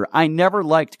Kruger. I never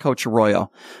liked Coach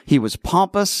Arroyo. He was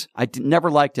pompous.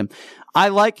 Never liked him. I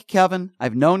like Kevin.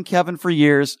 I've known Kevin for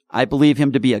years. I believe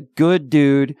him to be a good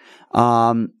dude.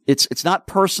 It's not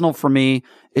personal for me.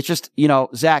 It's just,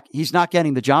 Zach, he's not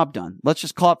getting the job done. Let's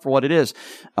just call it for what it is.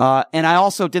 And I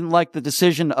also didn't like the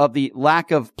decision of the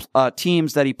lack of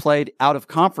teams that he played out of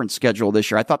conference schedule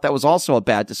this year. I thought that was also a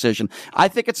bad decision. I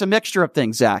think it's a mixture of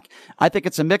things, Zach. I think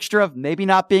it's a mixture of maybe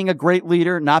not being a great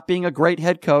leader, not being a great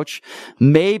head coach,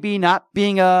 maybe not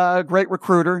being a great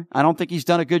recruiter. I don't think he's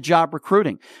done a good job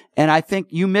recruiting. And I think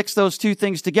you mix those two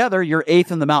things together, you're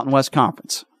 8th in the Mountain West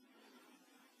Conference.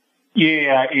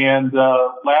 Yeah, and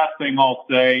last thing I'll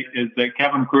say is that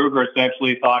Kevin Kruger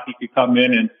essentially thought he could come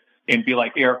in and be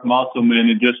like Eric Musselman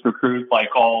and just recruit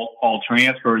like all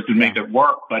transfers and make it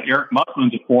work. But Eric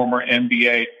Musselman's a former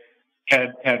NBA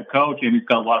head coach, and he's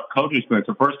got a lot of coaching experience.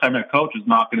 The first-time head coach is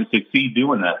not going to succeed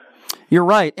doing that. You're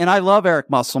right, and I love Eric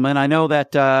Musselman. I know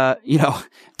that,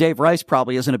 Dave Rice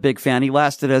probably isn't a big fan. He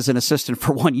lasted as an assistant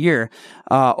for 1 year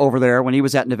over there when he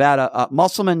was at Nevada.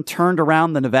 Musselman turned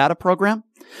around the Nevada program.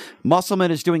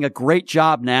 Musselman is doing a great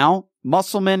job now.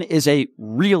 Musselman is a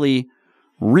really,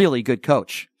 really good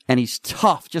coach, and he's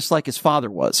tough, just like his father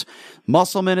was.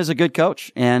 Musselman is a good coach,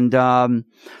 and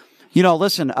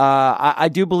Listen, I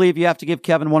do believe you have to give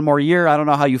Kevin one more year. I don't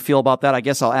know how you feel about that. I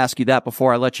guess I'll ask you that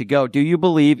before I let you go. Do you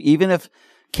believe, even if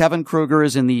Kevin Kruger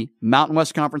is in the Mountain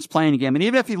West Conference playing game, and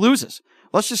even if he loses,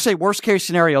 let's just say worst case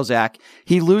scenario, Zach,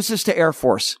 he loses to Air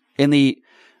Force in the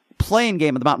playing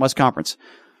game of the Mountain West Conference.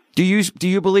 Do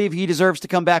you believe he deserves to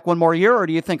come back one more year, or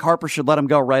do you think Harper should let him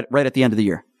go right at the end of the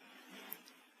year?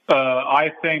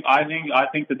 I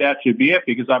think that should be it,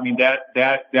 because I mean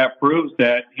that proves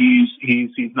that he's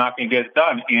not going to get it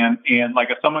done. And like,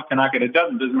 if someone cannot get it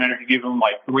done, it doesn't matter if you give them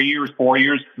like 3 years, 4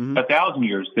 years, 1,000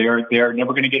 years. They're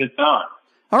never going to get it done.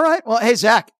 All right. Well, hey,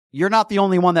 Zach, you're not the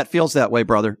only one that feels that way,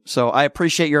 brother. So I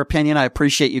appreciate your opinion. I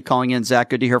appreciate you calling in, Zach.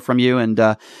 Good to hear from you. And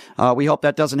we hope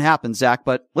that doesn't happen, Zach.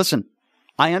 But listen,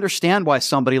 I understand why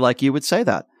somebody like you would say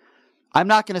that. I'm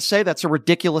not going to say that's a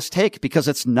ridiculous take, because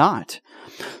it's not.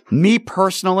 Me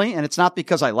personally, and it's not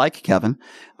because I like Kevin,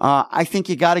 I think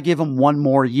you got to give him one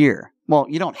more year. Well,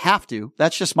 you don't have to.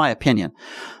 That's just my opinion.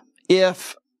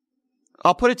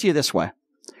 I'll put it to you this way.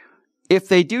 If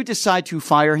they do decide to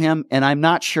fire him, and I'm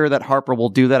not sure that Harper will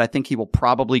do that, I think he will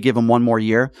probably give him one more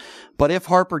year. But if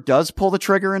Harper does pull the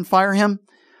trigger and fire him,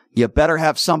 you better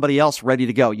have somebody else ready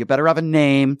to go. You better have a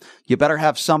name. You better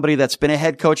have somebody that's been a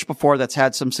head coach before that's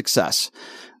had some success.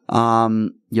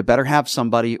 You better have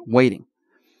somebody waiting.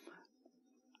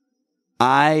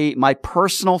 My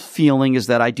personal feeling is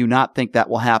that I do not think that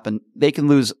will happen. They can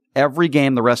lose every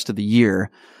game the rest of the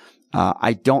year.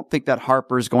 I don't think that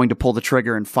Harper is going to pull the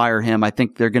trigger and fire him. I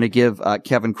think they're going to give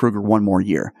Kevin Kruger one more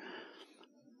year.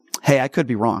 Hey, I could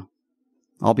be wrong.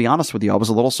 I'll be honest with you. I was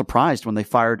a little surprised when they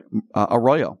fired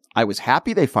Arroyo. I was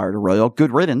happy they fired Arroyo. Good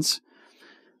riddance.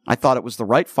 I thought it was the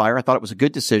right fire. I thought it was a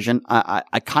good decision.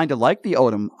 I kind of like the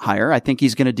Odom hire. I think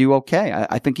he's going to do okay.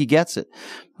 I think he gets it.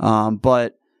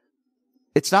 But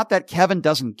it's not that Kevin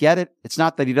doesn't get it. It's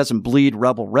not that he doesn't bleed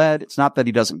Rebel Red. It's not that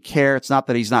he doesn't care. It's not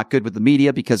that he's not good with the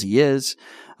media, because he is.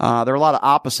 There are a lot of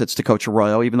opposites to Coach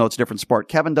Arroyo, even though it's a different sport.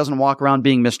 Kevin doesn't walk around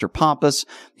being Mr. Pompous.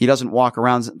 He doesn't walk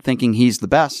around thinking he's the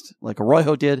best like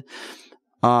Arroyo did.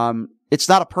 It's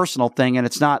not a personal thing, and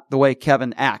it's not the way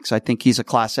Kevin acts. I think he's a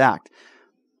class act.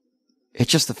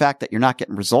 It's just the fact that you're not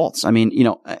getting results. I mean,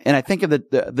 and I think of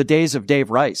the days of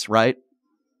Dave Rice, right?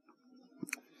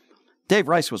 Dave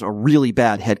Rice was a really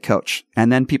bad head coach.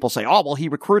 And then people say, oh, well, he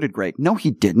recruited great. No, he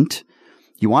didn't.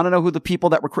 You want to know who the people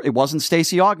that recruited? It wasn't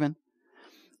Stacey Augmon.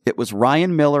 It was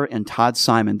Ryan Miller and Todd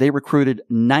Simon. They recruited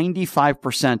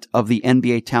 95% of the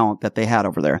NBA talent that they had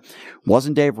over there. It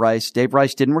wasn't Dave Rice. Dave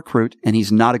Rice didn't recruit, and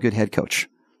he's not a good head coach.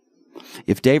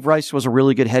 If Dave Rice was a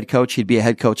really good head coach, he'd be a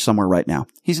head coach somewhere right now.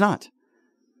 He's not.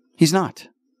 He's not.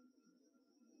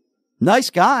 Nice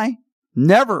guy.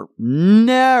 Never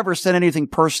said anything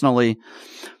personally.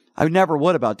 I never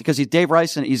would about it, because he's Dave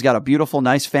Rice and he's got a beautiful,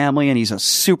 nice family and he's a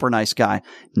super nice guy.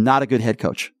 Not a good head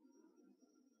coach.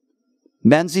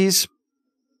 Menzies,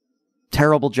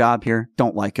 terrible job here.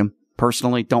 Don't like him.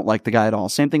 Personally, don't like the guy at all.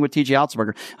 Same thing with TJ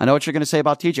Otzelberger. I know what you're going to say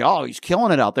about TJ. Oh, he's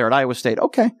killing it out there at Iowa State.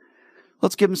 Okay.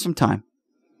 Let's give him some time.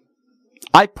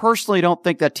 I personally don't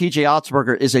think that TJ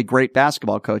Otzelberger is a great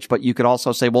basketball coach, but you could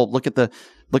also say, well, look at the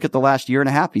last year and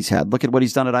a half he's had. Look at what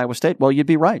he's done at Iowa State. Well, you'd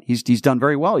be right. He's done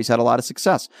very well. He's had a lot of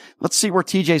success. Let's see where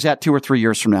TJ's at 2 or 3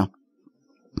 years from now.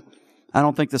 I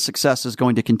don't think the success is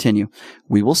going to continue.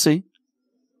 We will see.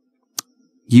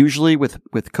 Usually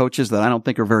with coaches that I don't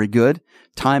think are very good,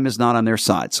 time is not on their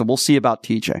side. So we'll see about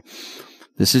TJ.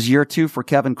 This is year 2 for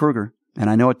Kevin Kruger. And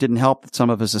I know it didn't help that some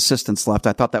of his assistants left.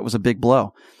 I thought that was a big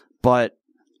blow. But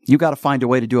you got to find a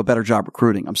way to do a better job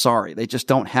recruiting. I'm sorry. They just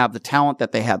don't have the talent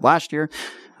that they had last year.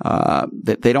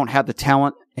 They don't have the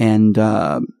talent, and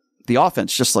the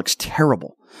offense just looks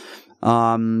terrible.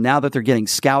 Now that they're getting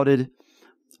scouted,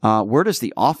 where does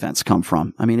the offense come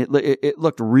from? I mean, it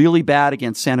looked really bad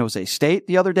against San Jose State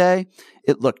the other day.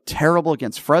 It looked terrible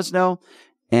against Fresno.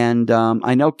 And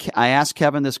I know I asked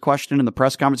Kevin this question in the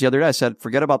press conference the other day. I said,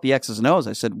 forget about the X's and O's.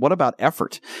 I said, what about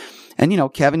effort?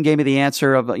 And, Kevin gave me the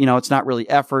answer of, it's not really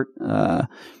effort.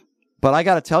 But I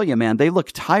got to tell you, man, they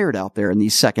look tired out there in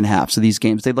these second halves of these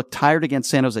games. They look tired against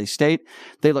San Jose State.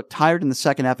 They look tired in the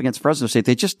second half against Fresno State.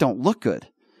 They just don't look good.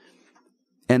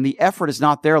 And the effort is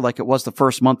not there like it was the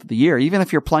first month of the year. Even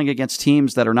if you're playing against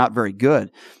teams that are not very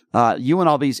good,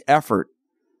 UNLV's effort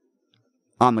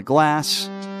on the glass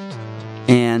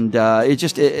and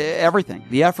everything.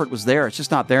 The effort was there. It's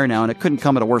just not there now, and it couldn't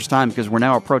come at a worse time because we're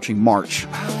now approaching March.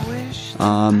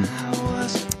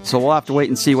 So we'll have to wait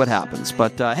and see what happens.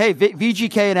 But, hey,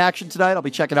 VGK in action tonight. I'll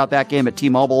be checking out that game at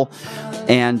T-Mobile.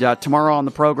 And tomorrow on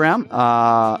the program,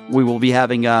 we will be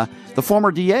having the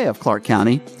former DA of Clark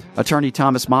County, Attorney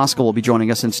Thomas Moskal, will be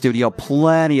joining us in studio.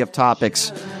 Plenty of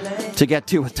topics to get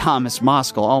to with Thomas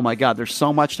Moskal. Oh my God, there's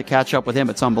so much to catch up with him.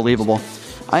 It's unbelievable.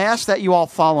 I ask that you all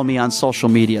follow me on social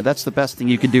media. That's the best thing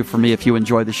you can do for me if you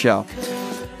enjoy the show.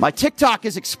 My TikTok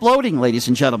is exploding, ladies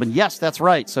and gentlemen. Yes, that's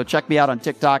right. So check me out on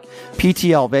TikTok,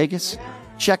 PTL Vegas.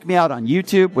 Check me out on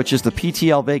YouTube, which is the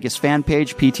PTL Vegas fan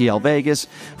page, PTL Vegas.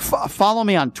 Follow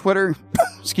me on Twitter,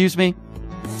 excuse me,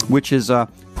 which is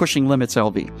Pushing Limits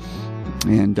LV.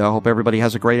 And I hope everybody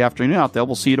has a great afternoon out there.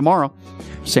 We'll see you tomorrow.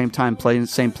 Same time,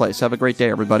 same place. Have a great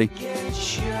day, everybody.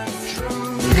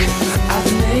 I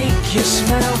make you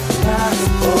smell like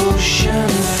ocean.